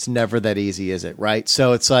do, but it's never that easy, is it? Right?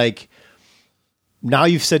 So it's like, now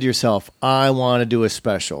you've said to yourself, I want to do a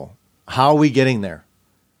special. How are we getting there?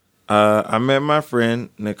 I met my friend,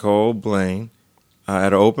 Nicole Blaine, at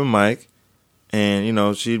an open mic. And, you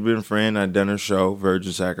know, she'd been a friend. I'd done her show,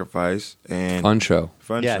 Virgin Sacrifice. And fun show.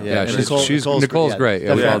 Fun Yeah, show. yeah. Yeah, And Nicole's great.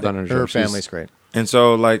 Yeah, we've all done her show. Her She's- family's great. And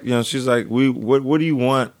so, like, you know, she's like, what do you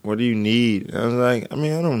want? What do you need? And I was like, I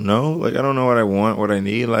mean, I don't know. Like, I don't know what I want, what I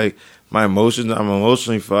need. Like, my emotions, I'm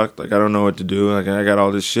emotionally fucked. Like, I don't know what to do. Like, I got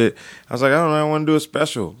all this shit. I was like, I don't know. I want to do a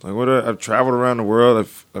special. Like, I've traveled around the world.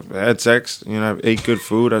 I've had sex. You know, I've ate good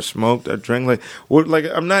food. I've smoked. I've drank. Like,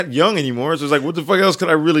 I'm not young anymore. So it's like, what the fuck else could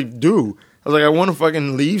I really do? I was like, I want to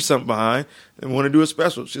fucking leave something behind and want to do a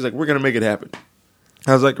special. She's like, we're going to make it happen.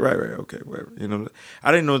 I was like, right, okay, whatever. You know, I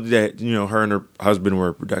didn't know that, you know, her and her husband were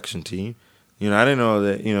a production team. You know, I didn't know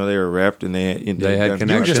that, you know, they were repped and they had connections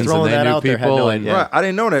You were just and throwing they that knew out there, had people. no And idea. Right, I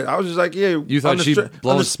didn't know that. I was just like, yeah. you thought she'd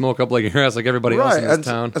blown smoke up like your ass like everybody else in this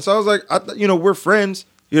town. So I was like, you know, we're friends.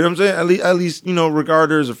 You know what I'm saying? At least, you know, regard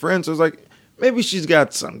her as a friend. So I was like, maybe she's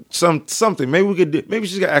got something. Maybe we could. Maybe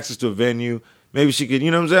she's got access to a venue. Maybe she could. You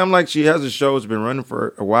know what I'm saying? I'm like, she has a show. It's been running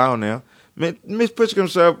for a while now. Miss Pushkin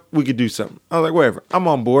himself, we could do something. I was like, whatever. I'm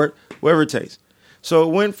on board. Whatever it takes. So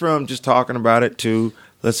it went from just talking about it to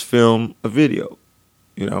let's film a video.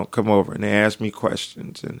 You know, come over, and they asked me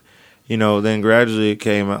questions, and you know, then gradually it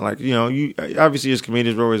came out like, you know, you obviously as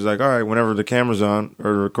comedians we're always like, all right, whenever the camera's on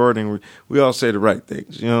or the recording, we all say the right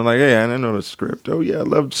things. You know, like, hey, I didn't know the script. Oh yeah, I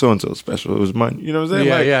loved so and so special. It was mine. You know what I'm saying?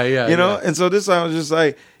 Yeah, like, yeah. You know, and so this time I was just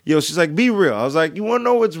like, yo, she's like, be real. I was like, you want to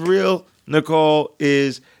know what's real, Nicole?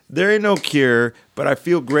 Is there ain't no cure, but I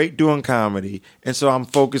feel great doing comedy, and so I'm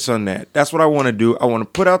focused on that. That's what I want to do. I want to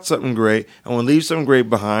put out something great. I want to leave something great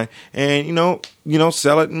behind, and you know,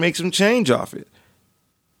 sell it and make some change off it.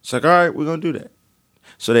 It's like, all right, we're gonna do that.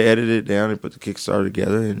 So they edited it down and put the Kickstarter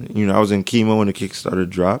together, and you know, I was in chemo when the Kickstarter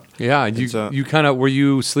dropped. Yeah, you kind of were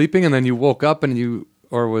you sleeping and then you woke up and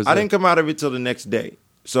I didn't come out of it till the next day.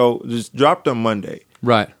 So just dropped on Monday.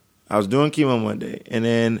 Right. I was doing chemo Monday, and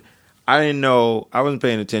then I didn't know, I wasn't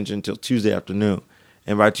paying attention until Tuesday afternoon.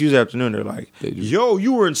 And by Tuesday afternoon, they're like, yo,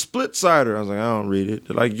 you were in Splitsider. I was like, I don't read it.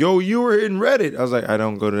 They're like, yo, you were in Reddit. I was like, I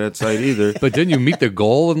don't go to that site either. But didn't you meet the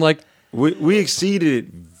goal and like we exceeded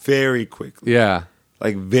it very quickly. yeah,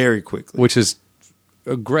 Like very quickly. which is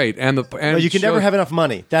great. And No, you can never have enough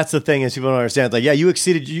money. That's the thing is people don't understand. Like, yeah, you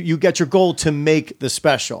exceeded, you got your goal to make the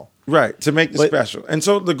special. Right, to make the But- special. And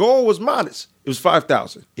so the goal was modest. It was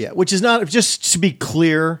 $5,000. Yeah, which is not, just to be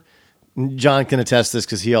clear, John can attest this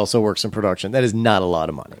because he also works in production. That is not a lot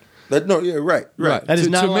of money. Right. That is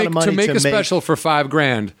not a lot of money to make to a special for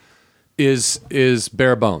 $5,000 is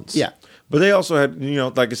bare bones. Yeah. But they also had, you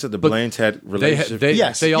know, like I said, the Blaines had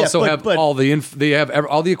relationships. They also have but- all the they have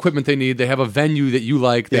all the equipment they need. They have a venue that you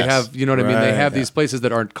like. They Yes. have, you know what I mean. They Right, have yeah. these places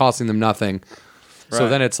that aren't costing them nothing. So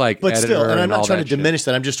then it's like, But still, and I'm not trying to shit. diminish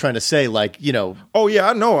that. I'm just trying to say, like, Oh yeah,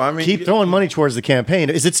 I know. I mean, keep throwing money towards the campaign.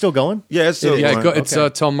 Is it still going? Yeah, it's still Yeah, going. it's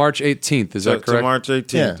till March 18th. Is that Till correct? March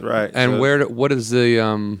 18th, Yeah. right? And So, what is the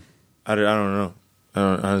I don't know.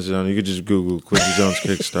 Honestly, you could just Google Quincy Jones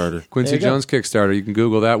Kickstarter. Quincy There you go. Jones Kickstarter? You can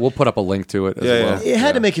Google that. We'll put up a link to it as Yeah, well. yeah. It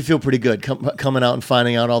had to make you feel pretty good coming out and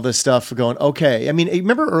finding out all this stuff. Going, okay. I mean,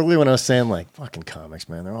 remember earlier when I was saying, like, fucking comics,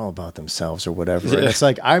 man, they're all about themselves or whatever. And it's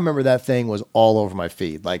like, I remember that thing was all over my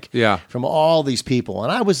feed, like, from all these people.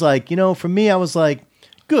 And I was like, for me, I was like,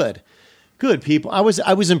 good people. I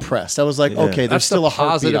was impressed. I was like, okay, there's That's still the a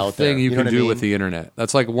heartbeat positive out there. thing you know can what I do mean? with the internet.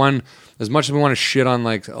 That's like one, as much as we want to shit on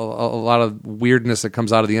like a lot of weirdness that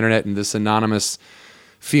comes out of the internet and this anonymous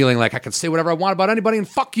feeling like I can say whatever I want about anybody and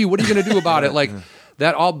fuck you. What are you going to do about it? Like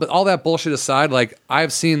that, all that bullshit aside, like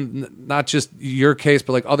I've seen not just your case,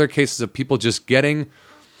 but like other cases of people just getting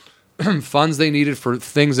funds they needed for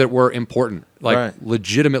things that were important, like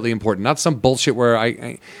legitimately important, not some bullshit where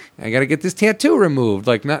I got to get this tattoo removed.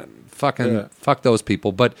 Like not fucking fuck those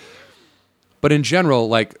people, but in general,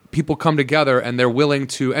 like people come together and they're willing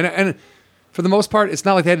to, and for the most part, it's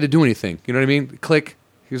not like they had to do anything. You know what I mean? Click,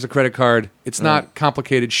 here's a credit card. It's not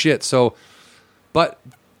complicated shit. So, but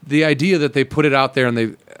the idea that they put it out there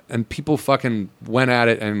and people fucking went at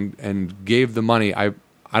it and gave the money,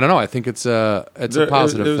 I don't know. I think it's a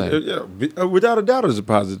positive thing. Without a doubt, it was a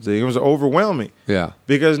positive thing. It was overwhelming. Yeah.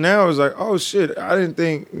 Because now it was like, oh shit, I didn't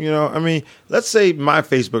think, I mean, let's say my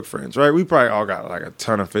Facebook friends, right? We probably all got like a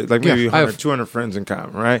ton of, like maybe 100, 200 friends in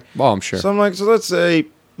common, right? Oh, I'm sure. So I'm like, so let's say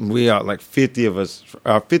we are like 50 of us,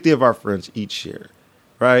 50 of our friends each share,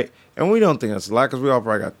 right? And we don't think that's a lot because we all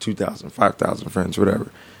probably got 2,000, 5,000 friends, whatever.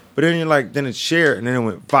 But then you're like, then it's shared and then it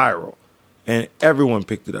went viral. And everyone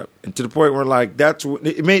picked it up, and to the point where, like, that's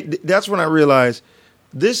when I realized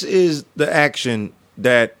this is the action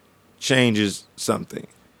that changes something.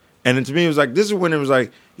 And then to me, it was like, this is when it was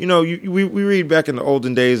like, we read back in the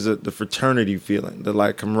olden days the fraternity feeling, the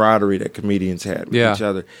like camaraderie that comedians had with each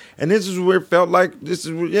other. And this is where it felt like I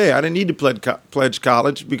didn't need to pledge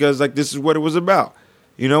college because like this is what it was about.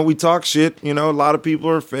 We talk shit. A lot of people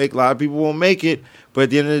are fake. A lot of people won't make it. But at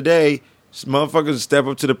the end of the day, motherfuckers step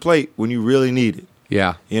up to the plate when you really need it.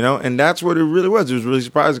 Yeah. And that's what it really was. It was really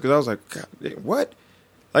surprising because I was like, God, what?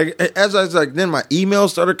 Like, as I was like, then my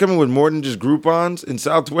emails started coming with more than just Groupons and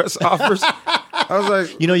Southwest offers. I was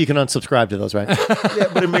like, you can unsubscribe to those, right? yeah,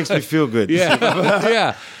 but it makes me feel good.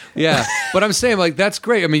 Yeah. Yeah. But I'm saying, like, that's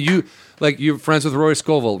great. I mean, you're friends with Rory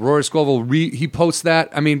Scovel. Rory Scovel, he posts that.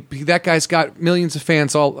 I mean, that guy's got millions of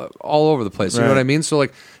fans all over the place. You know what I mean? So,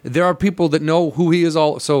 like, there are people that know who he is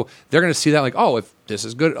so they're going to see that, like, oh, if this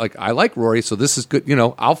is good, like, I like Rory, so this is good,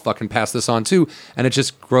 I'll fucking pass this on too. And it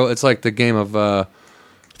just grows. It's like the game of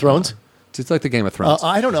Thrones? It's like the Game of Thrones.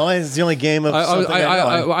 I don't know. It's the only game of something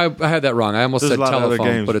I know. I had that wrong. I almost There's said a lot of other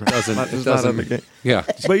telephone, games, but it bro. doesn't. There's It a lot of doesn't. other games. Yeah.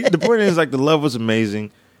 But the point is, like, the love was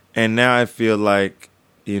amazing. And now I feel like,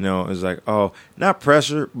 it's like, oh, not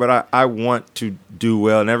pressure, but I want to do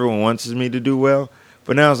well. And everyone wants me to do well.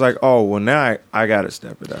 But now it's like, oh, well, now I got to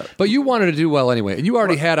step it up. But you wanted to do well anyway, and you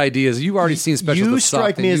already had ideas. You've already seen specials. You that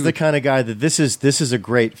strike sucked, me and as the kind of guy that this is a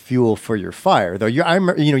great fuel for your fire. Though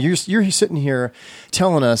you're sitting here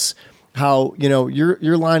telling us how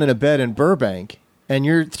you're lying in a bed in Burbank and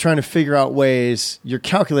you're trying to figure out ways. You're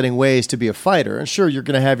calculating ways to be a fighter, and sure, you're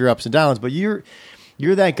going to have your ups and downs, but you're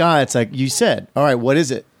that guy. It's like you said, all right, what is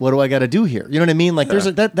it? What do I got to do here? You know what I mean? Like there's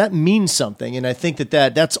that means something. And I think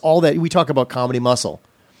that's all that we talk about comedy muscle.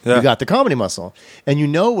 Yeah. You got the comedy muscle and you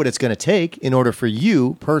know what it's going to take in order for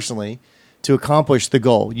you personally to accomplish the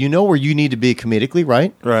goal. You know where you need to be comedically,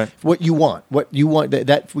 right? Right. What you want, what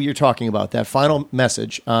you're talking about, that final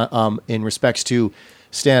message, in respects to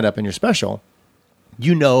stand up in your special.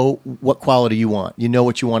 You know what quality you want. You know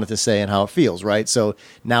what you want it to say and how it feels, right? So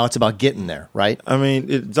now it's about getting there, right? I mean,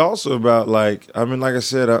 it's also about like I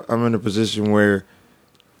said, I'm in a position where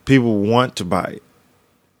people want to buy it.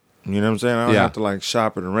 You know what I'm saying? I don't have to like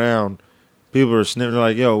shop it around. People are sniffing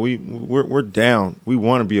like, yo, we're down. We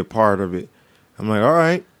want to be a part of it. I'm like, all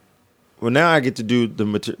right. Well, now I get to do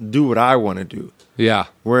what I want to do. Yeah.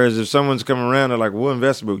 Whereas if someone's coming around, they're like, we'll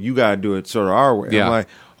invest, but you got to do it sort of our way. Yeah. I'm like,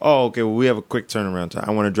 oh, okay, well, we have a quick turnaround time.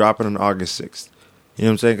 I want to drop it on August 6th. You know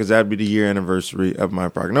what I'm saying? Because that'd be the year anniversary of my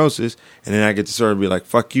prognosis. And then I get to sort of be like,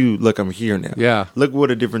 fuck you, look, I'm here now. Yeah. Look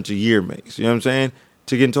what a difference a year makes. You know what I'm saying?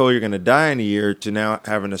 To getting told you're going to die in a year to now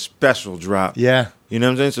having a special drop. Yeah. You know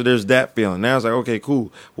what I'm saying? So there's that feeling. Now it's like, okay,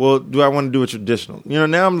 cool. Well, do I want to do a traditional?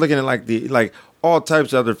 Now I'm looking at like all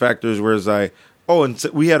types of other factors where it's like, oh, and so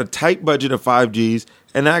we had a tight budget of 5Gs,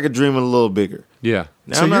 and now I could dream a little bigger. Yeah.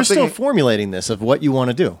 Now so you're still formulating this of what you want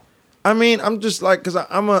to do. I mean, I'm just like, because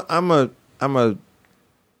I'm a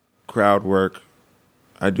crowd work.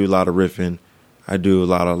 I do a lot of riffing. I do a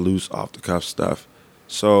lot of loose, off the cuff stuff.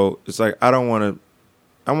 So it's like I want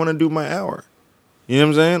to do my hour. You know what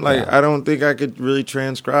I'm saying? Like I don't think I could really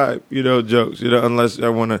transcribe, jokes, unless I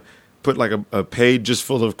want to put like a page just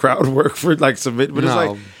full of crowd work for like submit. But it's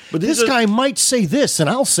like, but this guy might say this, and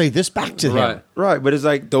I'll say this back to him. Right, but it's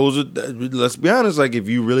like those are. Let's be honest. Like if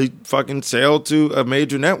you really fucking sell to a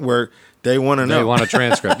major network, they want to know. They want a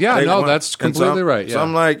transcript. Yeah, that's completely right. Yeah. So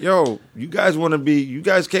I'm like, yo, you guys want to be? You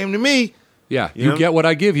guys came to me. Yeah, you get what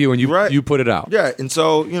I give you, and you put it out. Yeah, and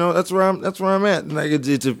so that's where I'm at. Like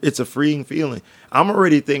it's a freeing feeling. I'm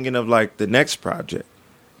already thinking of like the next project.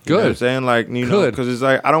 You know what I'm saying? Like, because it's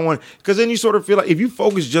like, I don't want, because then you sort of feel like if you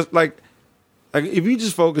focus just like if you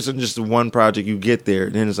just focus on just the one project, you get there,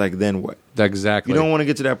 then it's like, then what? Exactly. You don't want to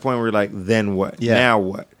get to that point where you're like, then what? Yeah. Now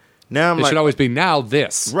what? Now it should always be now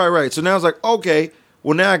this. Right. So now it's like, okay,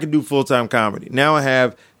 well now I can do full-time comedy. Now I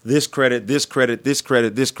have this credit, this credit, this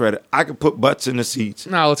credit, this credit. I can put butts in the seats.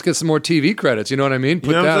 Now let's get some more TV credits. You know what I mean?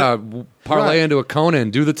 Put that parlay into a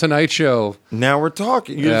Conan. Do the Tonight Show. Now we're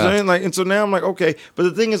talking. You know what I'm saying? Like, and so now I'm like, okay. But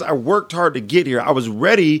the thing is, I worked hard to get here. I was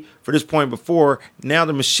ready for this point before. Now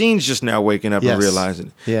the machine's just now waking up and realizing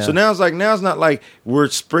it. Yeah. So now it's not like we're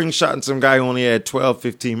spring shotting some guy who only had 12,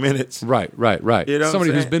 15 minutes. Right. You know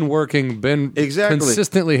somebody who's been working,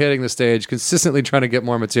 consistently hitting the stage, consistently trying to get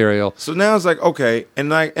more material. So now it's like, okay,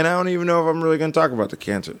 and I don't even know if I'm really going to talk about the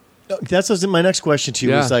cancer. That's my next question to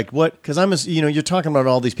you. Is like, what? Because you're talking about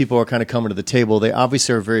all these people who are kind of coming to the table. They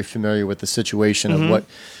obviously are very familiar with the situation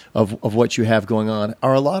of what you have going on.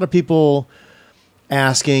 Are a lot of people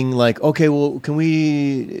asking like, okay, well, can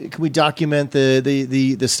we document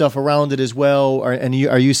the stuff around it as well? Are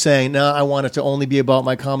you saying, no, I want it to only be about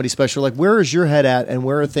my comedy special? Like, where is your head at, and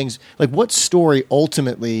where are things like, what story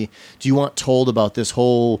ultimately do you want told about this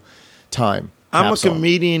whole time? I'm a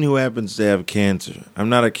comedian who happens to have cancer. I'm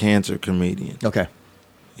not a cancer comedian. Okay.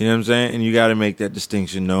 You know what I'm saying? And you got to make that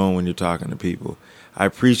distinction known when you're talking to people. I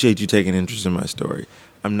appreciate you taking interest in my story.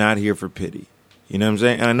 I'm not here for pity. You know what I'm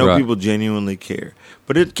saying? And I know people genuinely care.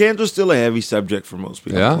 But cancer's still a heavy subject for most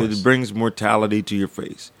people. Yeah. It brings mortality to your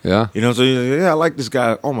face. Yeah. You know, so you're like, I like this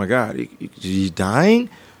guy. Oh, my God. He's dying?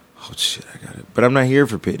 Oh, shit, I got it. But I'm not here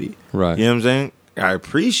for pity. Right. You know what I'm saying? I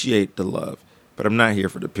appreciate the love, but I'm not here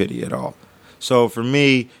for the pity at all. So for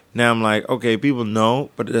me, now I'm like, okay, people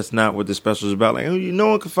know, but that's not what the special is about. Like, no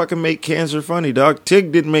one can fucking make cancer funny, dog.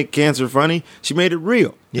 Tig didn't make cancer funny. She made it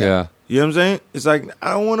real. Yeah. You know what I'm saying? It's like,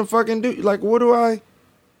 I don't want to fucking do, like, what do I?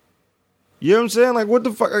 You know what I'm saying? Like, what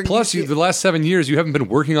the fuck? Plus, the last 7 years, you haven't been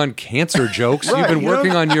working on cancer jokes. You've been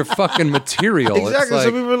working on your fucking material. Exactly. It's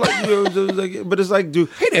so people are like, but it's like, dude.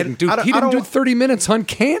 He didn't do 30 minutes on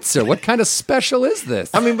cancer. What kind of special is this?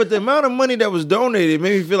 I mean, but the amount of money that was donated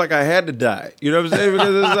made me feel like I had to die. You know what I'm saying?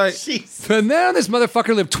 Because it's like, and now this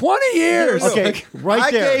motherfucker lived 20 years. Okay,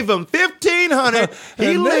 right there. I gave him $1,500.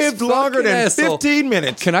 He lived longer than 15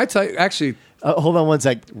 minutes. Can I tell you, actually... hold on one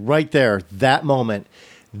sec. Right there, that moment.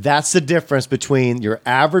 That's the difference between your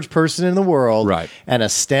average person in the world and a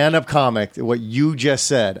stand-up comic, what you just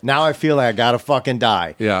said. Now I feel like I gotta fucking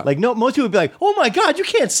die. Yeah. Like, no, most people would be like, oh my God, you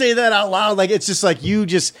can't say that out loud. Like, it's just like, you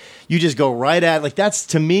just go right at, like, that's,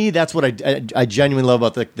 to me, that's what I genuinely love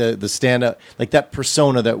about the stand-up, like that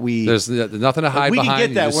persona that we... There's nothing to hide behind. We can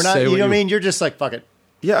get that. We're not, you know what I mean? You're just like, fuck it.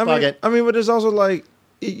 Yeah, I mean, but there's also like,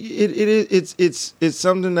 it's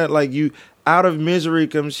something that like you, out of misery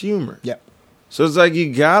comes humor. Yeah. So it's like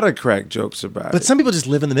you gotta crack jokes about it. But some people just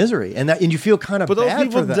live in the misery, and you feel kind of bad for them.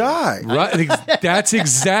 But those people die. Right? That's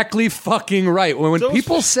exactly fucking right. When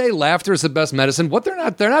people say laughter is the best medicine, what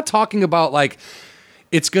they're not talking about like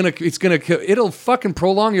it'll fucking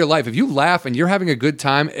prolong your life. If you laugh and you're having a good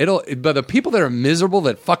time, but the people that are miserable,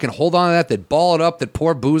 that fucking hold on to that ball it up, that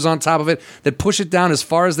pour booze on top of it, that push it down as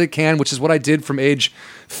far as they can, which is what I did from age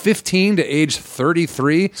 15 to age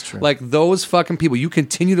 33. Like those fucking people, you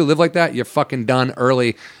continue to live like that, you're fucking done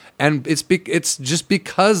early. And it's just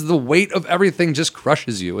because the weight of everything just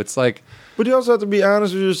crushes you. It's like, but you also have to be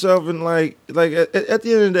honest with yourself and like at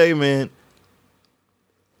the end of the day, man.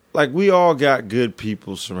 Like, we all got good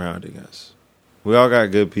people surrounding us. We all got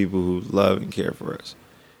good people who love and care for us.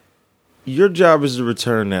 Your job is to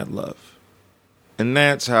return that love. And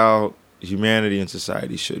that's how humanity and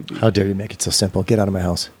society should be. How dare you make it so simple? Get out of my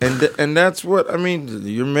house. And that's what, I mean,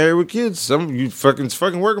 you're married with kids. It's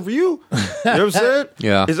fucking working for you. You know what I'm saying?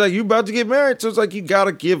 Yeah. It's like you about to get married, so it's like you got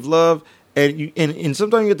to give love. And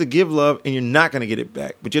sometimes you have to give love and you're not going to get it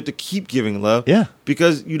back. But you have to keep giving love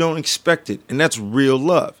because you don't expect it. And that's real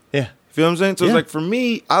love. Yeah. You feel what I'm saying? So it's like, for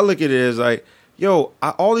me, I look at it as like, yo,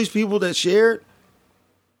 all these people that shared,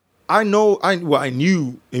 I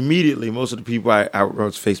knew immediately most of the people I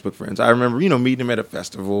was Facebook friends. I remember, meeting them at a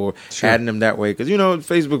festival or adding them that way. Because,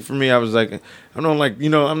 Facebook for me, I was like,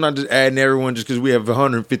 I'm not just adding everyone just because we have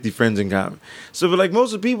 150 friends in common. So, but like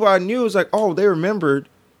most of the people I knew, was like, oh, they remembered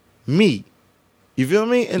me. You feel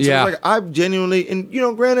me? And so like I genuinely, and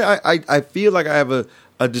granted, I feel like I have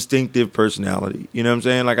a distinctive personality. You know what I'm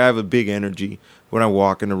saying? Like I have a big energy when I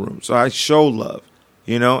walk in the room. So I show love.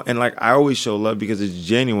 And like I always show love because it's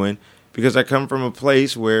genuine, because I come from a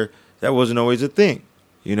place where that wasn't always a thing.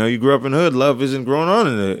 You grew up in the hood, love isn't growing on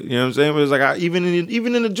in the hood. You know what I'm saying? But it's like even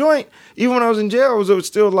in the joint, even when I was in jail, it was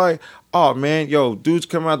still like, oh man, yo, dudes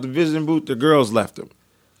come out the visiting booth, the girls left him.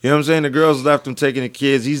 You know what I'm saying? The girls left him taking the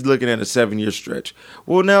kids. He's looking at a 7-year stretch.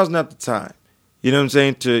 Well, now's not the time. You know what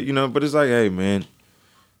I'm saying? But it's like, hey man,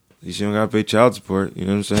 at least you don't gotta pay child support. You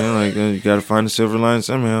know what I'm saying? Like you gotta find a silver line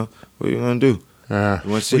somehow. What are you gonna do?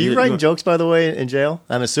 Were you writing jokes, by the way, in jail?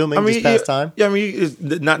 I'm assuming just past time? Yeah, it's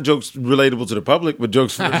not jokes relatable to the public, but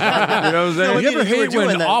jokes for the public. You know what I'm saying? You ever hate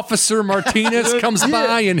when Officer Martinez comes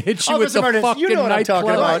by and hits you with the fucking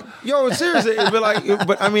nightclub? Yo, seriously.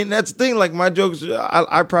 But I mean, that's the thing. Like my jokes,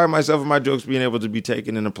 I pride myself in my jokes being able to be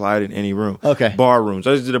taken and applied in any room. Okay. Bar rooms.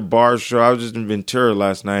 I just did a bar show. I was just in Ventura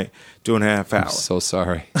last night doing half hour. I'm so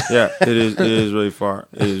sorry. Yeah, it is really far.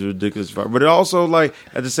 It is ridiculous far. But it also, like,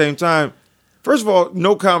 at the same time, first of all,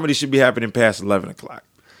 no comedy should be happening past 11 o'clock.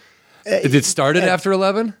 It started after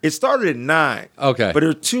 11? It started at 9. Okay. But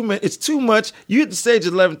it's too much. You hit the stage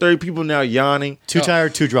at 11:30, people now yawning. Too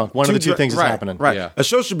tired, too drunk. One of the two things is happening. Right. Yeah. A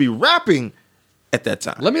show should be wrapping at that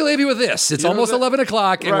time. Let me leave you with this. It's almost 11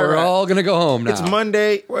 o'clock, and we're all going to go home now. It's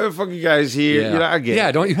Monday. Where the fuck are you guys here? Yeah. I get it.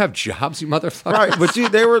 Yeah, don't you have jobs, you motherfucker? Right, but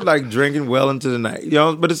they were like drinking well into the night.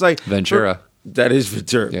 But it's like... Ventura. That is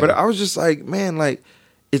Ventura. Yeah. But I was just like, man, like...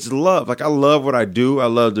 It's love. Like, I love what I do. I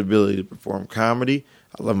love the ability to perform comedy.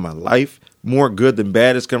 I love my life. More good than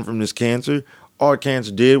bad has come from this cancer. All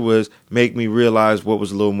cancer did was make me realize what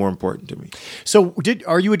was a little more important to me. So,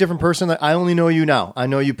 are you a different person? I only know you now. I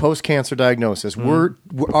know you post-cancer diagnosis.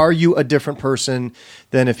 Are you a different person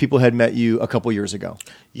than if people had met you a couple years ago?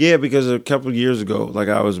 Yeah, because a couple years ago, like,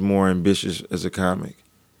 I was more ambitious as a comic.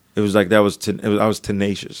 It was like I was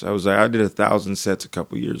tenacious. I was like, I did 1,000 sets a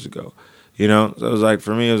couple years ago. So it was like,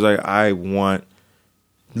 for me, it was like,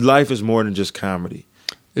 life is more than just comedy.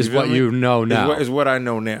 Is what you know now. Is what I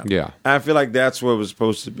know now. Yeah. I feel like that's what it was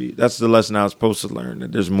supposed to be. That's the lesson I was supposed to learn,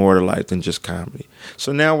 that there's more to life than just comedy.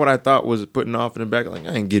 So now what I thought was putting off in the back, like,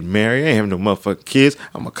 I ain't getting married. I ain't having no motherfucking kids.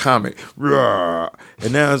 I'm a comic. Rawr.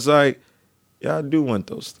 And now it's like, yeah, I do want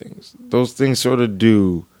those things. Those things sort of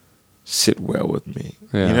do sit well with me.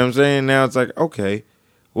 Yeah. You know what I'm saying? Now it's like, okay.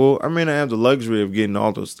 Well, I may not have the luxury of getting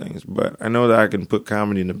all those things, but I know that I can put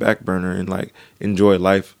comedy in the back burner and like enjoy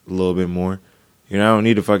life a little bit more. I don't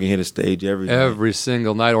need to fucking hit a stage every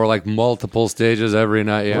single night, or like multiple stages every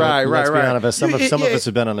night. Yeah. Right. Let's be honest. Some of us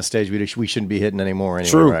have been on a stage we shouldn't be hitting anymore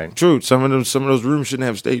anyway. True, right? true. Some of those rooms shouldn't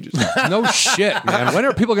have stages. No shit, man. When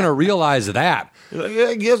are people going to realize that? Like,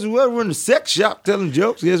 yeah, guess what? We're in the sex shop telling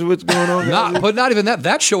jokes. Guess what's going on? But not even that.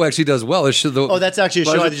 That show actually does well. That's actually a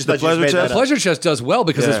show. The Pleasure Chest. Pleasure Chest does well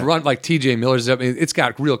because it's run like TJ Miller's. I mean, it's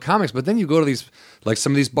got real comics. But then you go to these, like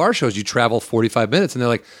some of these bar shows, you travel 45 minutes, and they're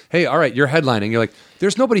like, "Hey, all right, you're headlining." You're like,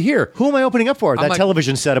 "There's nobody here. Who am I opening up for?" That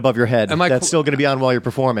television set above your head that's still going to be on while you're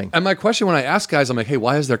performing. And my question when I ask guys, I'm like, "Hey,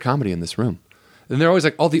 why is there comedy in this room?" And they're always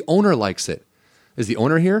like, "Oh, the owner likes it." Is the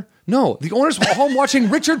owner here? No, the owner's home watching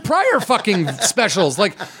Richard Pryor fucking specials.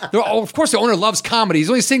 Like, of course the owner loves comedy. He's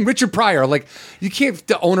only seeing Richard Pryor. Like, you can't,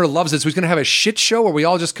 the owner loves it, so he's going to have a shit show where we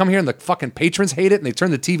all just come here and the fucking patrons hate it and they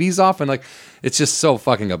turn the TVs off and like, it's just so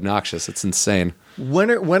fucking obnoxious. It's insane.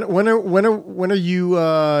 When are you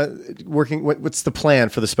working? What's the plan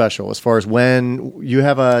for the special as far as when you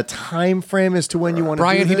have a time frame as to when you want to do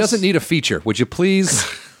this? Brian, he doesn't need a feature. Would you please?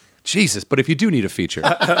 Jesus, but if you do need a feature.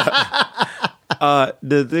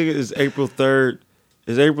 The thing is April 3rd.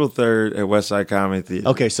 It's April 3rd at Westside Comedy Theater.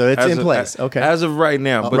 Okay, so it's in place. Okay. As of right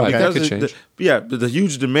now. But right, that because could change. the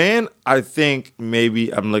huge demand, I think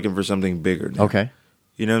maybe I'm looking for something bigger now. Okay.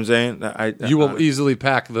 You know what I'm saying? You will easily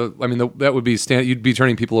pack that would be you'd be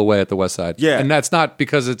turning people away at the West Side. Yeah. And that's not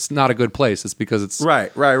because it's not a good place. It's because it's...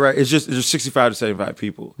 Right. It's just 65 to 75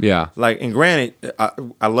 people. Yeah. Like, and granted,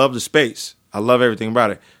 I love the space. I love everything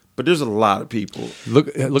about it. But there's a lot of people.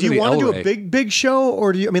 Look do you want to do a big show,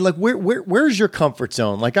 or do you? I mean, like, where's your comfort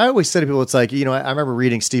zone? Like, I always say to people, it's like, I remember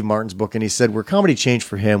reading Steve Martin's book, and he said where comedy changed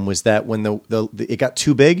for him was that when it got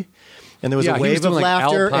too big, and there was Yeah, a he was wave of doing, like,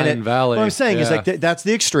 laughter. Alpine and Valley. What I'm saying is Yeah. like that's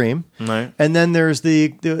the extreme, Right. and then there's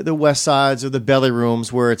the West Sides or the belly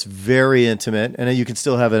rooms where it's very intimate, and then you can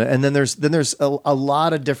still have it. And then there's a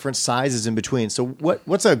lot of different sizes in between. So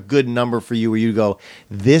what's a good number for you where you go,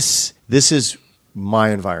 this is my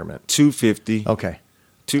environment? 250. Okay.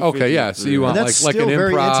 250. Okay, yeah. So you want And like that's an still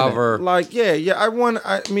very improv intimate. or Like,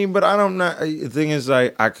 I mean, but I don't know. The thing is,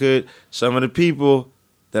 like, I could, some of the people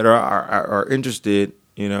that are interested,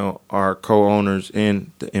 you know, are co-owners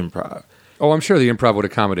in the improv. oh, I'm sure the improv would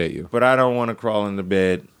accommodate you. But I don't want to crawl into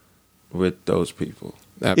bed with those people.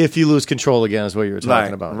 If you lose control again is what you were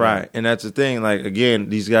talking Like, about. right. And that's the thing. Like, again,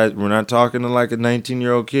 these guys, we're not talking to like a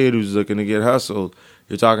 19-year-old kid who's looking to get hustled.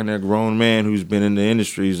 You're talking to a grown man who's been in the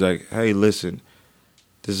industry. He's like, hey, listen,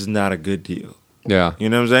 this is not a good deal. Yeah. You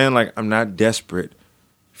know what I'm saying? Like, I'm not desperate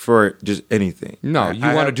for just anything. No, I you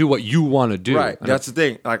want to have- do what you want to do. Right. And That's the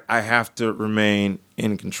thing. Like, I have to remain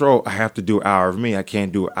in control. I have to do an hour of me. I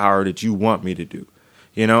can't do an hour that you want me to do.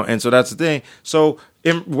 You know? And so that's the thing. So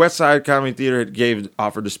in West Side Comedy Theater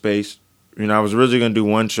offered the space. You know, I was originally going to do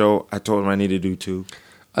one show. I told him I needed to do two.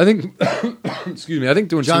 I think, excuse me, I think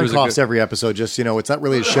doing John two is a coughs good, every episode. Just it's not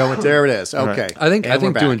really a show. And there it is. Okay. I think And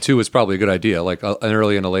we're back. doing two is probably a good idea, like an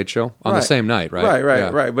early and a late show on the Right. same night, right? Right.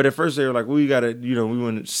 Yeah. But at first they were like, well, we got to, you know, we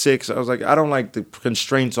went at 6. I was like, I don't like the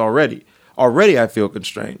constraints already. Already I feel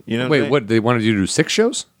constrained. You know what I'm Wait, saying? what? They wanted you to do 6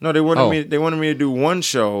 shows? No, they wanted Oh. me. They wanted me to do one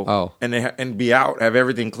show, Oh. and be out, have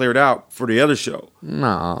everything cleared out for the other show.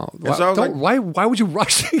 No. And so I was like- Why would you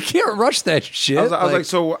rush? You can't rush that shit. I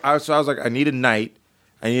was like, I need a night,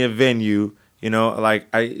 I need a venue. You know, like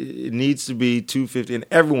it needs to be 250, and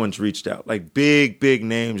everyone's reached out. Like big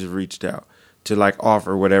names have reached out to like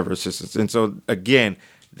offer whatever assistance. And so again,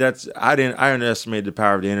 I underestimated the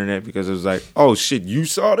power of the internet because it was like, oh shit, you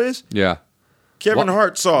saw this? yeah. Kevin Well,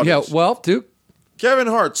 Hart saw Yeah, this. well, dude. Kevin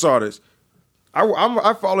Hart saw this.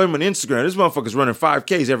 I follow him on Instagram. This motherfucker's running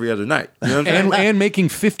 5Ks every other night. You know what I'm saying? And making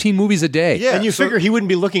 15 movies a day. Yeah. And you so- figure he wouldn't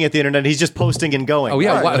be looking at the internet. He's just posting and going. Oh,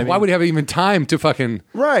 yeah. Right. Why would he have even time to fucking...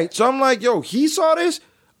 Right. So I'm like, yo, he saw this?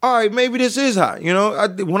 All right, maybe this is hot. You know,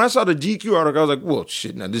 when I saw the GQ article, I was like, well,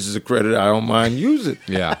 shit, now this is a credit I don't mind using.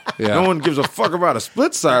 Yeah, yeah. No one gives a fuck about a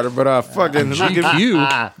split-sider, but I fucking...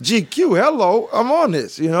 GQ. GQ, hello, I'm on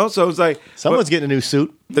this, you know? So it's like... Someone's getting a new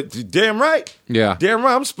suit. Damn right. Yeah. Damn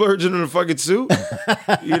right, I'm splurging in a fucking suit.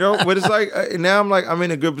 You know, but it's like, now I'm in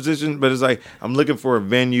a good position, but it's like, I'm looking for a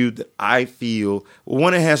venue that I feel, well,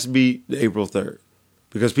 one, it has to be April 3rd.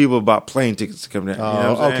 Because people bought plane tickets to come down. You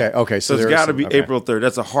know what I'm saying? okay. So there it's is got to some- be okay. April 3rd.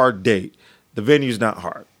 That's a hard date. The venue's not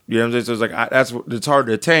hard. You know what I'm saying? So it's like, it's hard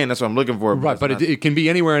to attain. That's what I'm looking for. Right, it's but not- it can be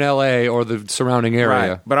anywhere in L.A. or the surrounding area.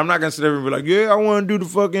 Right. But I'm not going to sit there and be like, yeah, I want to do the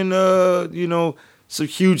fucking, you know, some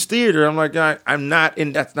huge theater. I'm like, I'm not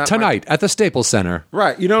in, that's not my- Tonight at the Staples Center.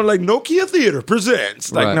 Right. You know, like Nokia Theater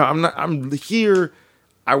presents. Like, Right. no, I'm not. I'm here.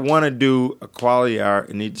 I want to do a quality hour,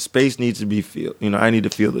 and the space needs to be feel. You know, I need to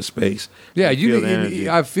feel the space. Yeah, feel the energy.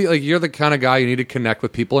 I feel like you're the kind of guy you need to connect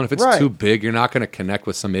with people, and if it's Right. too big, you're not going to connect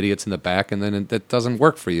with some idiots in the back, and then that doesn't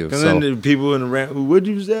work for you. And So, then the people in the rant, would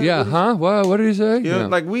you say? yeah, huh? What did he say? You know, Yeah.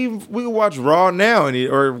 like we watch Raw now,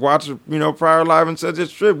 or watch Prior Live and such a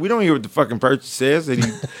strip. We don't hear what the fucking person says, and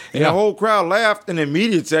and Yeah. the whole crowd laughed in the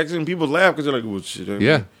immediate section. And people laugh because they're like, "Well, shit." I mean,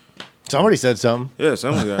 Yeah. Somebody said something. yeah,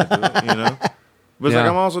 someone's got to do it, you know. But it's Yeah.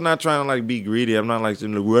 like I'm also not trying to like be greedy. I'm not like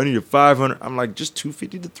saying, "Well, I need a 500." I'm like just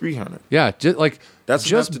 250 to 300. Yeah, That's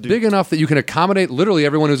just enough to do. big enough that you can accommodate literally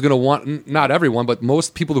everyone who's going to want, not everyone, but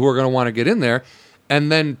most people who are going to want to get in there,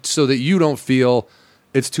 and then so that you don't feel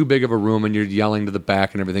it's too big of a room and you're yelling to the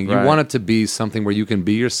back and everything. You Right. want it to be something where you can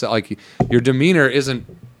be yourself. Like your demeanor isn't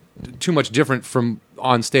too much different from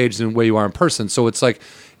on stage than the way you are in person. So it's like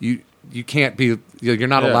you can't be. You're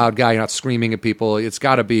not a Yeah. loud guy. You're not screaming at people. It's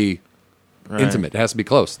got to be Right. intimate. It has to be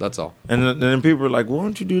close. That's all. And then people are like, "Why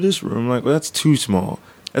don't you do this room?" I'm like, well, that's too small.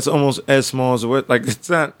 That's almost as small as what? Like it's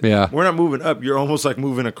not. Yeah. We're not moving up. You're almost like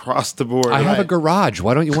moving across the board. I have a Right. garage.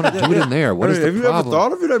 Why don't you want to do it in there? What is the Have you problem? ever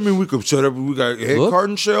thought of it? I mean, we could set up. We got head Look,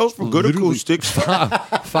 carton shells for good literally- acoustics.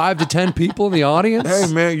 5 to 10 people in the audience. Hey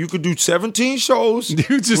man, you could do 17 shows.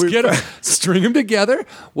 You just get them, string them together.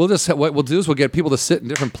 What we'll do is we'll get people to sit in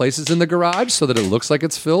different places in the garage so that it looks like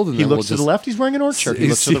it's filled. And He then looks we'll to the left, he's wearing an orange shirt. He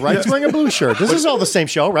looks to the He's- right, he's wearing a blue shirt. This is all the same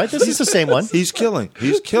show, right? This is the same one. He's killing.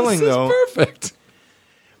 He's killing This is though. perfect.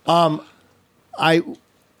 All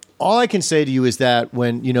I can say to you is that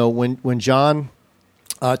when John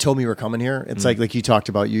told me you were coming here, it's like you talked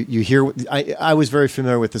about. You hear. I was very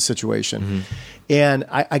familiar with the situation, and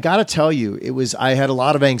I got to tell you, I had a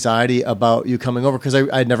lot of anxiety about you coming over because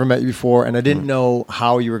I had never met you before, and I didn't know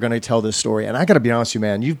how you were going to tell this story. And I got to be honest with you,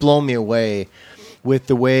 man, you've blown me away with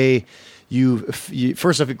the way you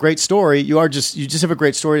first off, a great story. You just have a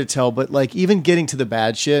great story to tell. But like even getting to the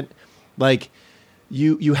bad shit, like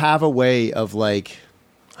you have a way of like,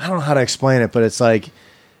 I don't know how to explain it, but it's like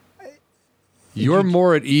you're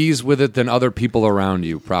more at ease with it than other people around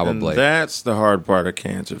you, probably. And that's the hard part of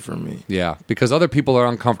cancer for me. Yeah, because other people are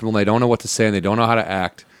uncomfortable and they don't know what to say and they don't know how to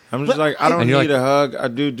act. I'm just like, I don't And need you're a hug. I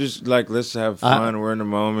do just like, let's have fun. We're in the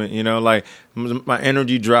moment. You know, like my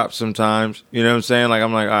energy drops sometimes. You know what I'm saying? Like,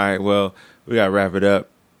 I'm like, all right, well, we got to wrap it up.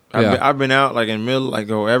 I've been out like in the middle, like,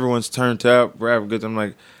 oh, everyone's turned up. We're having good. I'm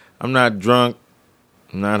like, I'm not drunk.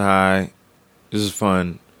 I'm not high. This is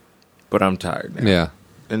fun, but I'm tired now. Yeah.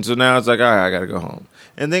 And so now it's like, all right, I got to go home.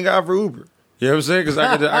 And thank God for Uber. You know what I'm saying? Because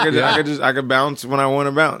I could bounce when I want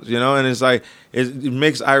to bounce, you know? And it's like, it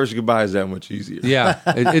makes Irish goodbyes that much easier. Yeah.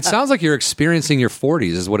 It sounds like you're experiencing your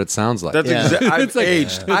 40s is what it sounds like. That's exactly, I've like,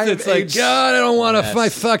 aged. It's like, God, I don't want my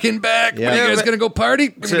fucking back. Yeah. When are you guys going to go party?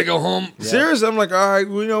 We're going to go home. Seriously, I'm like, all right,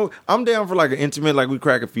 well, you know, I'm down for like an intimate, like we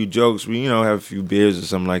crack a few jokes, we, you know, have a few beers or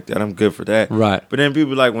something like that. I'm good for that. Right. But then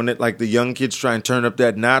people like, when it, like the young kids try and turn up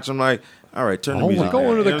that notch, I'm like, all right, turn the music we're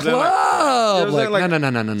going to down. the You know what I'm saying? club. Like, Like,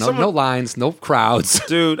 no. No lines, no crowds.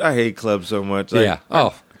 Dude, I hate clubs so much. Like, Yeah.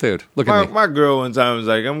 Oh, dude, look at me. My girl one time was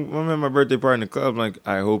like, I'm at my birthday party in the club. I'm like,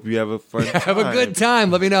 I hope you have a fun time. Have a good time.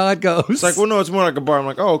 Let me know how it goes. It's like, well, no, it's more like a bar. I'm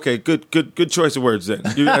like, oh, okay, good choice of words then.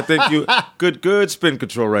 I think you, good spin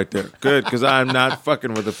control right there. Good, because I'm not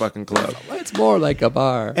fucking with the fucking club. It's more like a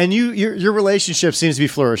bar. And your relationship seems to be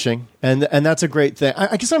flourishing, and that's a great thing.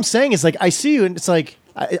 I guess what I'm saying is like I see you, and it's like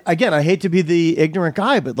I hate to be the ignorant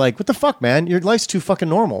guy, but like, what the fuck, man? Your life's too fucking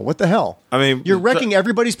normal. What the hell? I mean, you're wrecking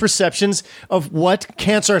everybody's perceptions of what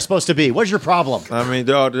cancer is supposed to be. What's your problem? I mean,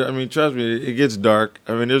 dog, trust me, it gets dark.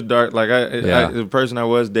 I mean, it's dark. Like the person I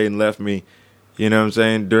was dating left me. You know what I'm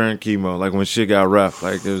saying? During chemo, like when shit got rough,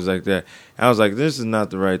 like it was like that. I was like, this is not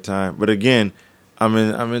the right time. But again, I'm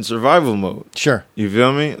in survival mode. Sure. You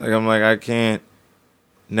feel me? Like I'm like, I can't.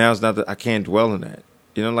 Now it's not that I can't dwell in that.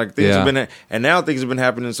 You know, like things have been, and now things have been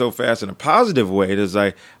happening so fast in a positive way. It's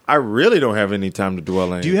like I really don't have any time to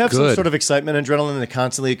dwell in. Do you have some sort of excitement, adrenaline that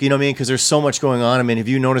constantly, you know what I mean? Because there's so much going on. I mean, have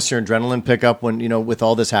you noticed your adrenaline pick up when, you know, with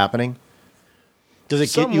all this happening? Does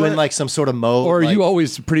it get you in like some sort of mode? Or are like, you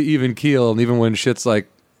always pretty even keel, and even when shit's like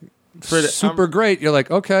super great, you're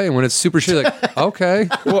like, okay, and when it's super shit, like, okay.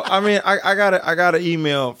 Well, I mean, I got an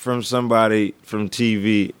email from somebody from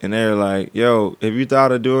TV, and they're like, "Yo, have you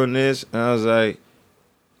thought of doing this?" And I was like,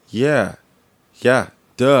 Yeah,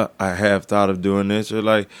 duh, I have thought of doing this. They're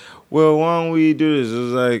like, well, why don't we do this? It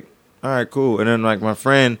was like, all right, cool. And then like my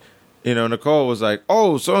friend, you know, Nicole was like,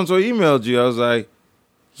 oh, so-and-so emailed you. I was like,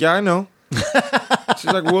 yeah, I know.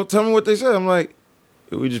 She's like, well, tell me what they said. I'm like,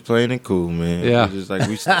 we just playing it cool, man. Yeah. We're just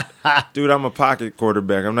like, dude, I'm a pocket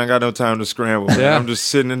quarterback. I'm not got no time to scramble. Man. Yeah. I'm just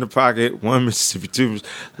sitting in the pocket. 1 Mississippi, 2,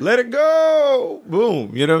 let it go.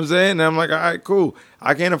 Boom. You know what I'm saying? And I'm like, all right, cool.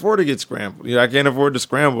 I can't afford to get scrambled. You know, I can't afford to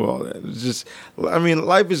scramble all that. It's just, I mean,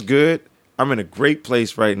 life is good. I'm in a great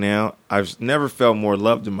place right now. I've never felt more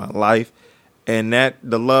loved in my life. And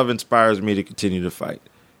the love inspires me to continue to fight.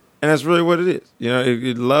 And that's really what it is. You know,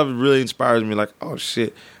 love really inspires me like, oh,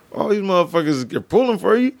 shit. All these motherfuckers are pulling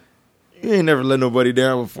for you. You ain't never let nobody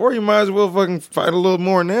down before. You might as well fucking fight a little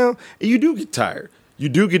more now. And you do get tired. You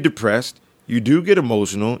do get depressed. You do get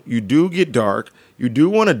emotional. You do get dark. You do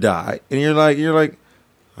want to die. And you're like,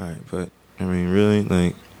 all right, but I mean, really,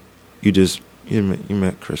 like, you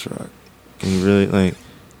met Chris Rock. And you really, like,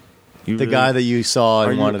 the guy that you saw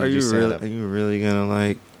and wanted to do stand up. Are you really gonna,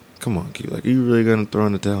 like, come on, Q, like, are you really gonna throw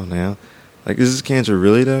in the towel now? Like, is this cancer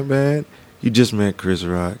really that bad? You just met Chris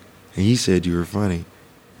Rock, and he said you were funny.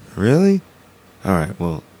 Really? All right,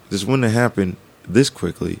 well, this wouldn't have happened this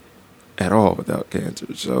quickly at all without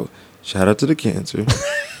cancer. So, shout out to the cancer.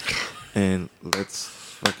 And let's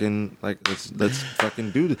fucking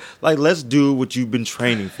do this. Like, let's do what you've been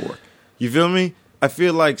training for. You feel me? I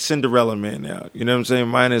feel like Cinderella Man now. You know what I'm saying?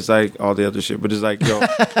 Mine is like all the other shit, but it's like, yo,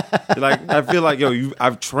 like I feel like, yo,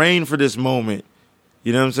 I've trained for this moment.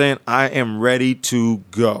 You know what I'm saying? I am ready to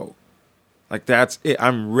go. Like, that's it.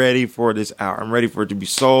 I'm ready for this hour. I'm ready for it to be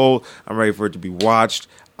sold. I'm ready for it to be watched.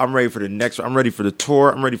 I'm ready for the next one. I'm ready for the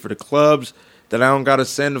tour. I'm ready for the clubs that I don't got to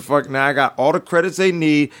send the fuck. Now I got all the credits they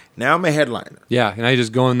need. Now I'm a headliner. Yeah, and I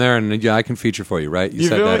just go in there and I can feature for you, right? You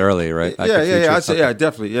said that earlier, right? Yeah. I said, yeah,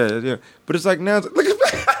 definitely. Yeah. But it's like now, look at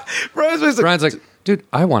Brian's like, Dude,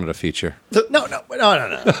 I wanted a feature. No.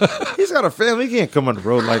 He's got a family. He can't come on the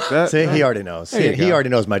road like that. See, he already knows. There you He go. already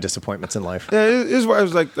knows my disappointments in life. Yeah, his wife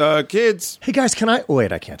was like, kids. Hey guys, can I?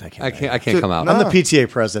 Wait, I can't. I can't come out. No. I'm the PTA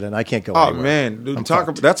president. I can't go. Oh anywhere. man, dude, I'm talk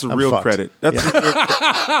fucked. about that's a I'm real fucked. credit. That's a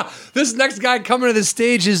real This next guy coming to the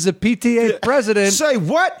stage is the PTA president. Say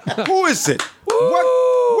what? Who is it?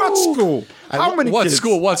 What school? How many What kids?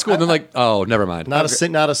 school? What school? And then like, oh, never mind. Not a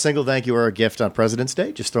single thank you or a gift on President's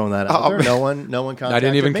Day. Just throwing that out Oh, there. man. No one contacted I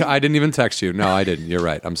didn't me. even text you. No, I didn't. You're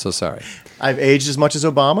right. I'm so sorry. I've aged as much as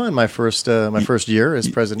Obama in my first year as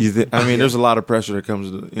president. I mean, there's a lot of pressure that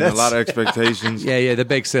comes to a lot of expectations. Yeah. The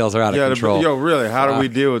bake sales are out of Yeah, control. yo, really? How do we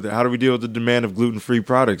deal with it? How do we deal with the demand of gluten-free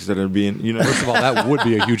products that are being, First of all, that would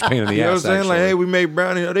be a huge pain in the you know what I'm ass. saying? Like, actually. hey, we made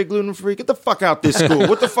brownies. Are they gluten-free? Get the fuck out this school.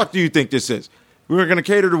 What the fuck do you think this is? We were going to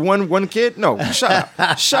cater to one kid? No, shut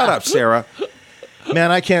up. Shut up, Sarah.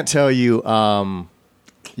 Man, I can't tell you.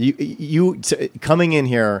 Coming in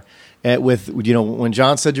here with when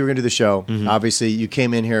John said you were going to do the show. Obviously, you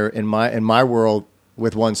came in here in my world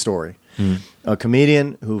with one story. A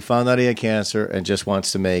comedian who found out he had cancer and just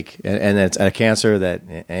wants to make and it's a cancer that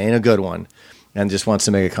ain't a good one. And just wants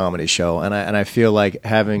to make a comedy show. And I feel like,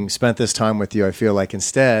 having spent this time with you, I feel like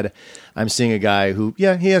instead I'm seeing a guy who, he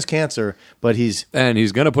has cancer, but he's and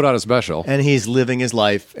he's going to put out a special. and he's living his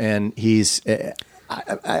life, and he's.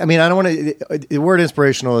 I mean, I don't want to. The word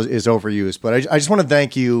inspirational is overused, but I just want to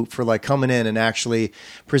thank you for like coming in and actually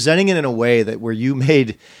presenting it in a way that where you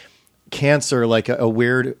made cancer like a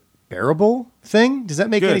weird bearable thing. Does that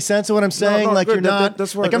make Good. any sense of what I'm saying? no, like good. you're not.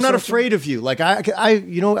 That's why- like I'm that's not what I'm afraid of you. Like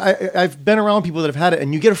I've been around people that have had it,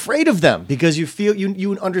 and you get afraid of them because you feel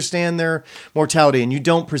you understand their mortality, and you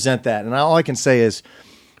don't present that. And all I can say is,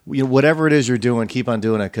 whatever it is you're doing, keep on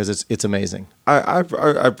doing it because it's amazing. I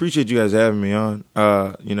appreciate you guys having me on.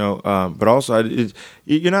 But also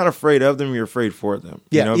you're not afraid of them; you're afraid for them.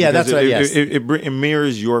 Yeah, because that's right. Yes. It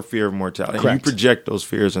mirrors your fear of mortality. And you Correct. project those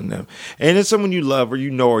fears on them, and it's someone you love or you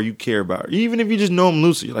know or you care about. Even if you just know them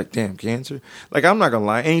loosely, you're like, damn, cancer. Like, I'm not gonna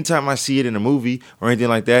lie. Anytime I see it in a movie or anything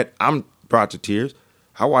like that, I'm brought to tears.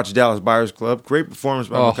 I watched Dallas Buyers Club. Great performance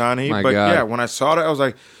by McConaughey. my But God. yeah, when I saw that, I was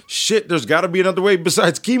like, shit, there's got to be another way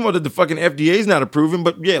besides chemo that the fucking FDA's not approving.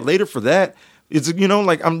 But yeah, later for that, it's,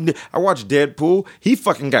 like I watched Deadpool. He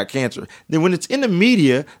fucking got cancer. Then when it's in the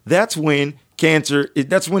media, that's when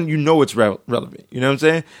that's when you know it's relevant. You know what I'm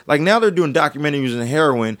saying? Like, now they're doing documentaries on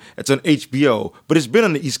heroin. It's on HBO, but it's been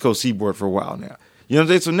on the East Coast seaboard for a while now. You know what I'm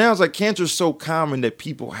saying? So now it's like cancer is so common that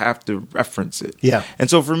people have to reference it. Yeah. And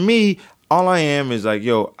so for me, all I am is like,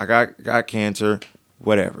 yo, I got cancer,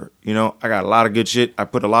 whatever. I got a lot of good shit. I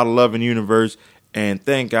put a lot of love in the universe, and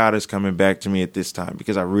thank God it's coming back to me at this time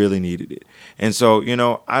because I really needed it. And so,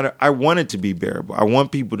 I want it to be bearable. I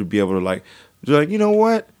want people to be able to be like, you know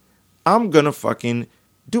what? I'm going to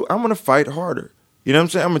fight harder. You know what I'm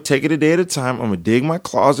saying? I'm going to take it a day at a time. I'm going to dig my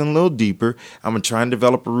claws in a little deeper. I'm going to try and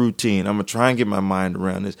develop a routine. I'm going to try and get my mind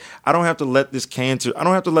around this. I don't have to let this cancer, I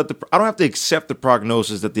don't have to accept the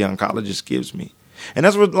prognosis that the oncologist gives me. And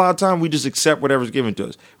that's what a lot of time we just accept whatever's given to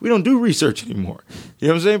us. We don't do research anymore. You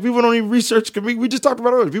know what I'm saying? People don't even research, we just talked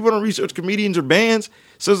about it earlier. People don't research comedians or bands.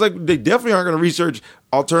 So it's like, they definitely aren't going to research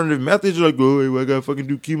alternative methods. They're like, oh, I got to fucking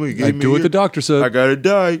do chemo. You gave me do what here. the doctor said. I got to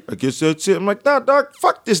die. I guess that's it. I'm like, nah, doc,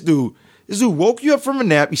 fuck this dude. This dude woke you up from a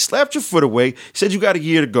nap. He slapped your foot away. He said you got a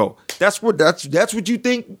year to go. That's what you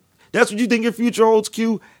think. That's what you think your future holds,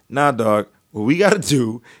 Q? Nah, dog. What we got to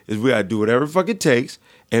do is we got to do whatever the fuck it takes.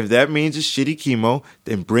 And if that means it's shitty chemo,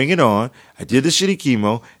 then bring it on. I did the shitty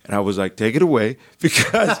chemo, and I was like, take it away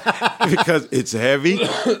because it's heavy.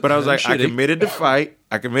 But I was like, I committed to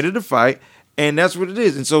fight. And that's what it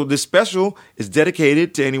is. And so this special is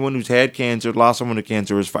dedicated to anyone who's had cancer, lost someone to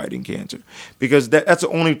cancer, or is fighting cancer. Because that's the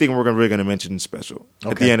only thing we're really going to mention in special.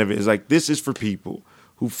 At the end of it is like, this is for people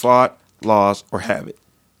who fought, lost, or have it.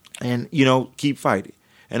 And, keep fighting.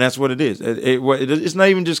 And that's what it is. It's not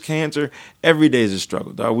even just cancer. Every day is a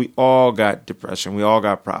struggle, dog. We all got depression. We all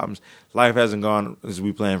got problems. Life hasn't gone as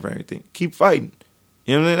we planned for everything. Keep fighting.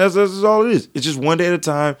 You know what I mean? That's all it is. It's just one day at a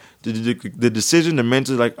time. The decision to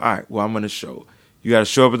mentally like, all right, well, I'm going to show. You got to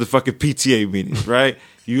show up at the fucking PTA meetings, right?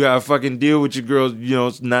 You got to fucking deal with your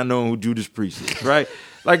girls, not knowing who Judas Priest is, right?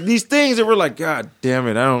 Like these things that we're like, God damn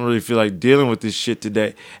it, I don't really feel like dealing with this shit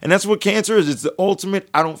today. And that's what cancer is. It's the ultimate,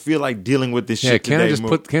 I don't feel like dealing with this shit today. Can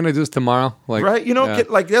I do this tomorrow? Like, right?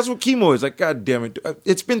 Like that's what chemo is. Like, God damn it.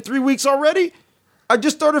 It's been 3 weeks already. I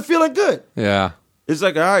just started feeling good. Yeah. It's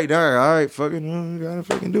like, all right, fucking, gotta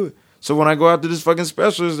fucking do it. So when I go out to this fucking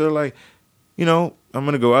specialist, they're like, I'm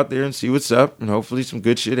going to go out there and see what's up, and hopefully some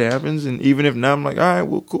good shit happens. And even if not, I'm like, all right,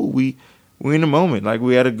 well, cool. We we in the moment. Like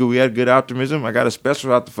we had good optimism. I got a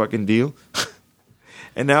special out the fucking deal.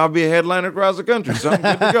 And now I'll be a headliner across the country, so I'm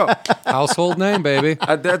good to go. Household name, baby.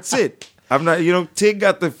 That's it. I'm not, Tig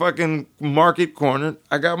got the fucking market cornered.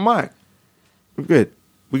 I got mine. We're good.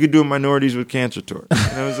 We could do a Minorities with Cancer tour. You know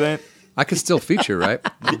what I'm saying? I could still feature, right?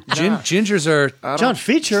 Gingers are... John,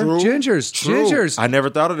 feature. True. Gingers. I never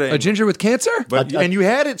thought of that. A ginger with cancer? But, and you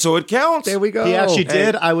had it, so it counts. There we go. He actually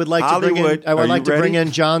did. I would like Hollywood, to bring ready?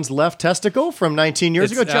 in John's left testicle from 19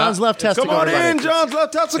 years ago. John's left testicle. Come on in, everybody. John's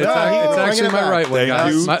left testicle. It's actually my right one, Thank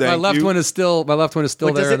guys. you, My thank left you. one is still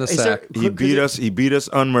Wait, there in the sack. He beat us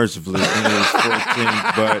unmercifully in his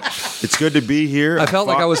 14th, but it's good to be here. I felt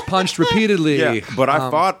like I was punched repeatedly. Yeah, but I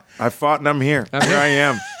fought and I'm here. Here I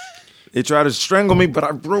am. They tried to strangle me, but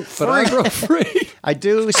I broke free. But I broke free. I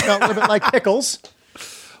do smell a little bit like pickles.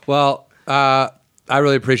 Well, I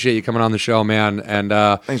really appreciate you coming on the show, man. And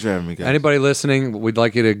Thanks for having me, guys. anybody listening, we'd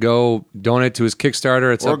like you to go donate to his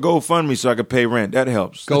Kickstarter. It's Or up. GoFundMe so I could pay rent. That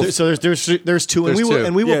helps. Go. So there's two, and There's we will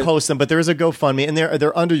two. will Yeah. post them. But there is a GoFundMe, and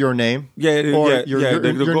they're under your name. Or your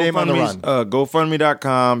name on the run.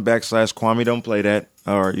 GoFundMe.com/Kwame Don't Play That.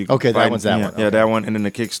 Or you can Okay, that find- one's that yeah, one. Yeah, Okay. that one. And then the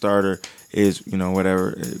Kickstarter is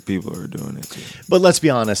whatever people are doing it. Too. But let's be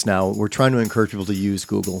honest now. We're trying to encourage people to use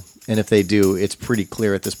Google. And if they do, it's pretty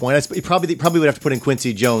clear at this point. You probably would have to put in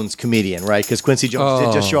Quincy Jones, comedian, right? Because Quincy Jones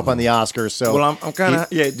did just show up on the Oscars. So Well, I'm kind of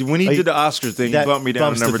when he did the Oscars thing, he that bumped me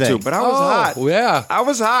down to bumps the number 2. thing. But I was hot. Yeah. I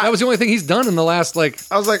was hot. That was the only thing he's done in the last, I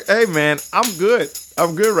was like, hey man, I'm good.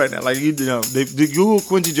 I'm good right now. Like the Google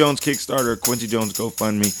Quincy Jones Kickstarter, Quincy Jones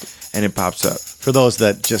GoFundMe, and it pops up. for those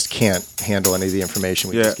that just can't handle any of the information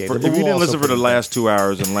we Yeah. just gave. If them, you we'll didn't also listen for put the it last 2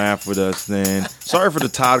 hours and laugh with us, then sorry for the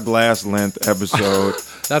Todd Glass length episode.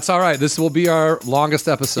 That's all right. This will be our longest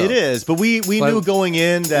episode. It is, but we knew going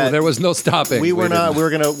in that there was no stopping. we were not. didn't. We were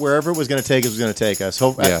gonna wherever it was gonna take us was gonna take us.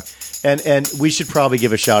 Yeah. And we should probably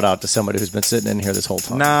give a shout out to somebody who's been sitting in here this whole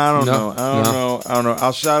time. Nah, I don't No, know. I don't know.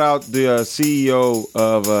 I'll shout out the CEO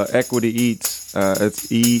of Equity Eats. It's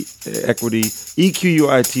Equity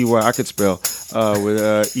EQUITY. I could spell with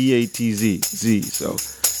EATZ. So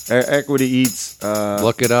Equity Eats.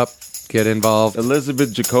 Look it up. Get involved.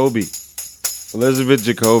 Elizabeth Jacoby.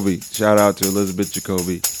 Shout out to Elizabeth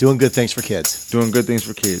Jacoby. Doing good things for kids. Doing good things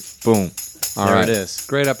for kids. Boom. All There right. it is.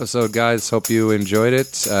 Great episode, guys. Hope you enjoyed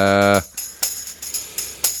it.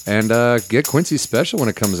 And get Quincy's special when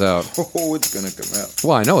it comes out. Oh, it's gonna come out.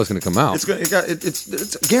 Well, I know it's going to come out. It's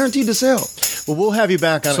guaranteed to sell. Well, we'll have you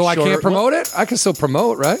back on. So I can't promote it? I can still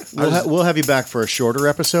promote, right? We'll have you back for a shorter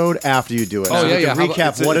episode after you do it. Oh, So yeah, we yeah. can How about-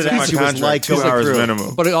 recap what it in my actually was contract, like 2 going hours through.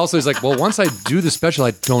 minimum. But it also is like, well, once I do the special,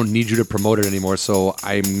 I don't need you to promote it anymore, so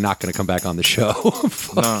I'm not going to come back on the show.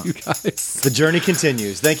 Fuck No. you guys. The journey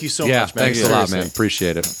continues. Thank you so Yeah, much, man. thanks a lot, man. Seriously.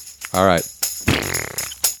 Appreciate it. All right.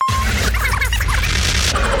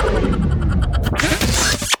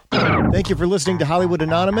 Thank you for listening to Hollywood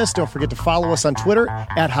Anonymous. Don't forget to follow us on Twitter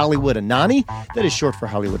at Hollywood Anani. That is short for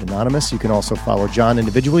Hollywood Anonymous. You can also follow John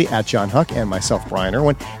individually at John Huck and myself, Brian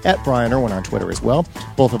Irwin, at Brian Irwin on Twitter as well.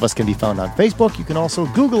 Both of us can be found on Facebook. You can also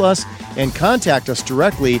Google us and contact us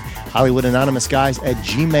directly,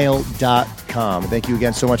 HollywoodAnonymousGuys@gmail.com. Thank you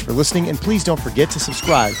again so much for listening, and please don't forget to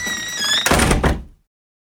subscribe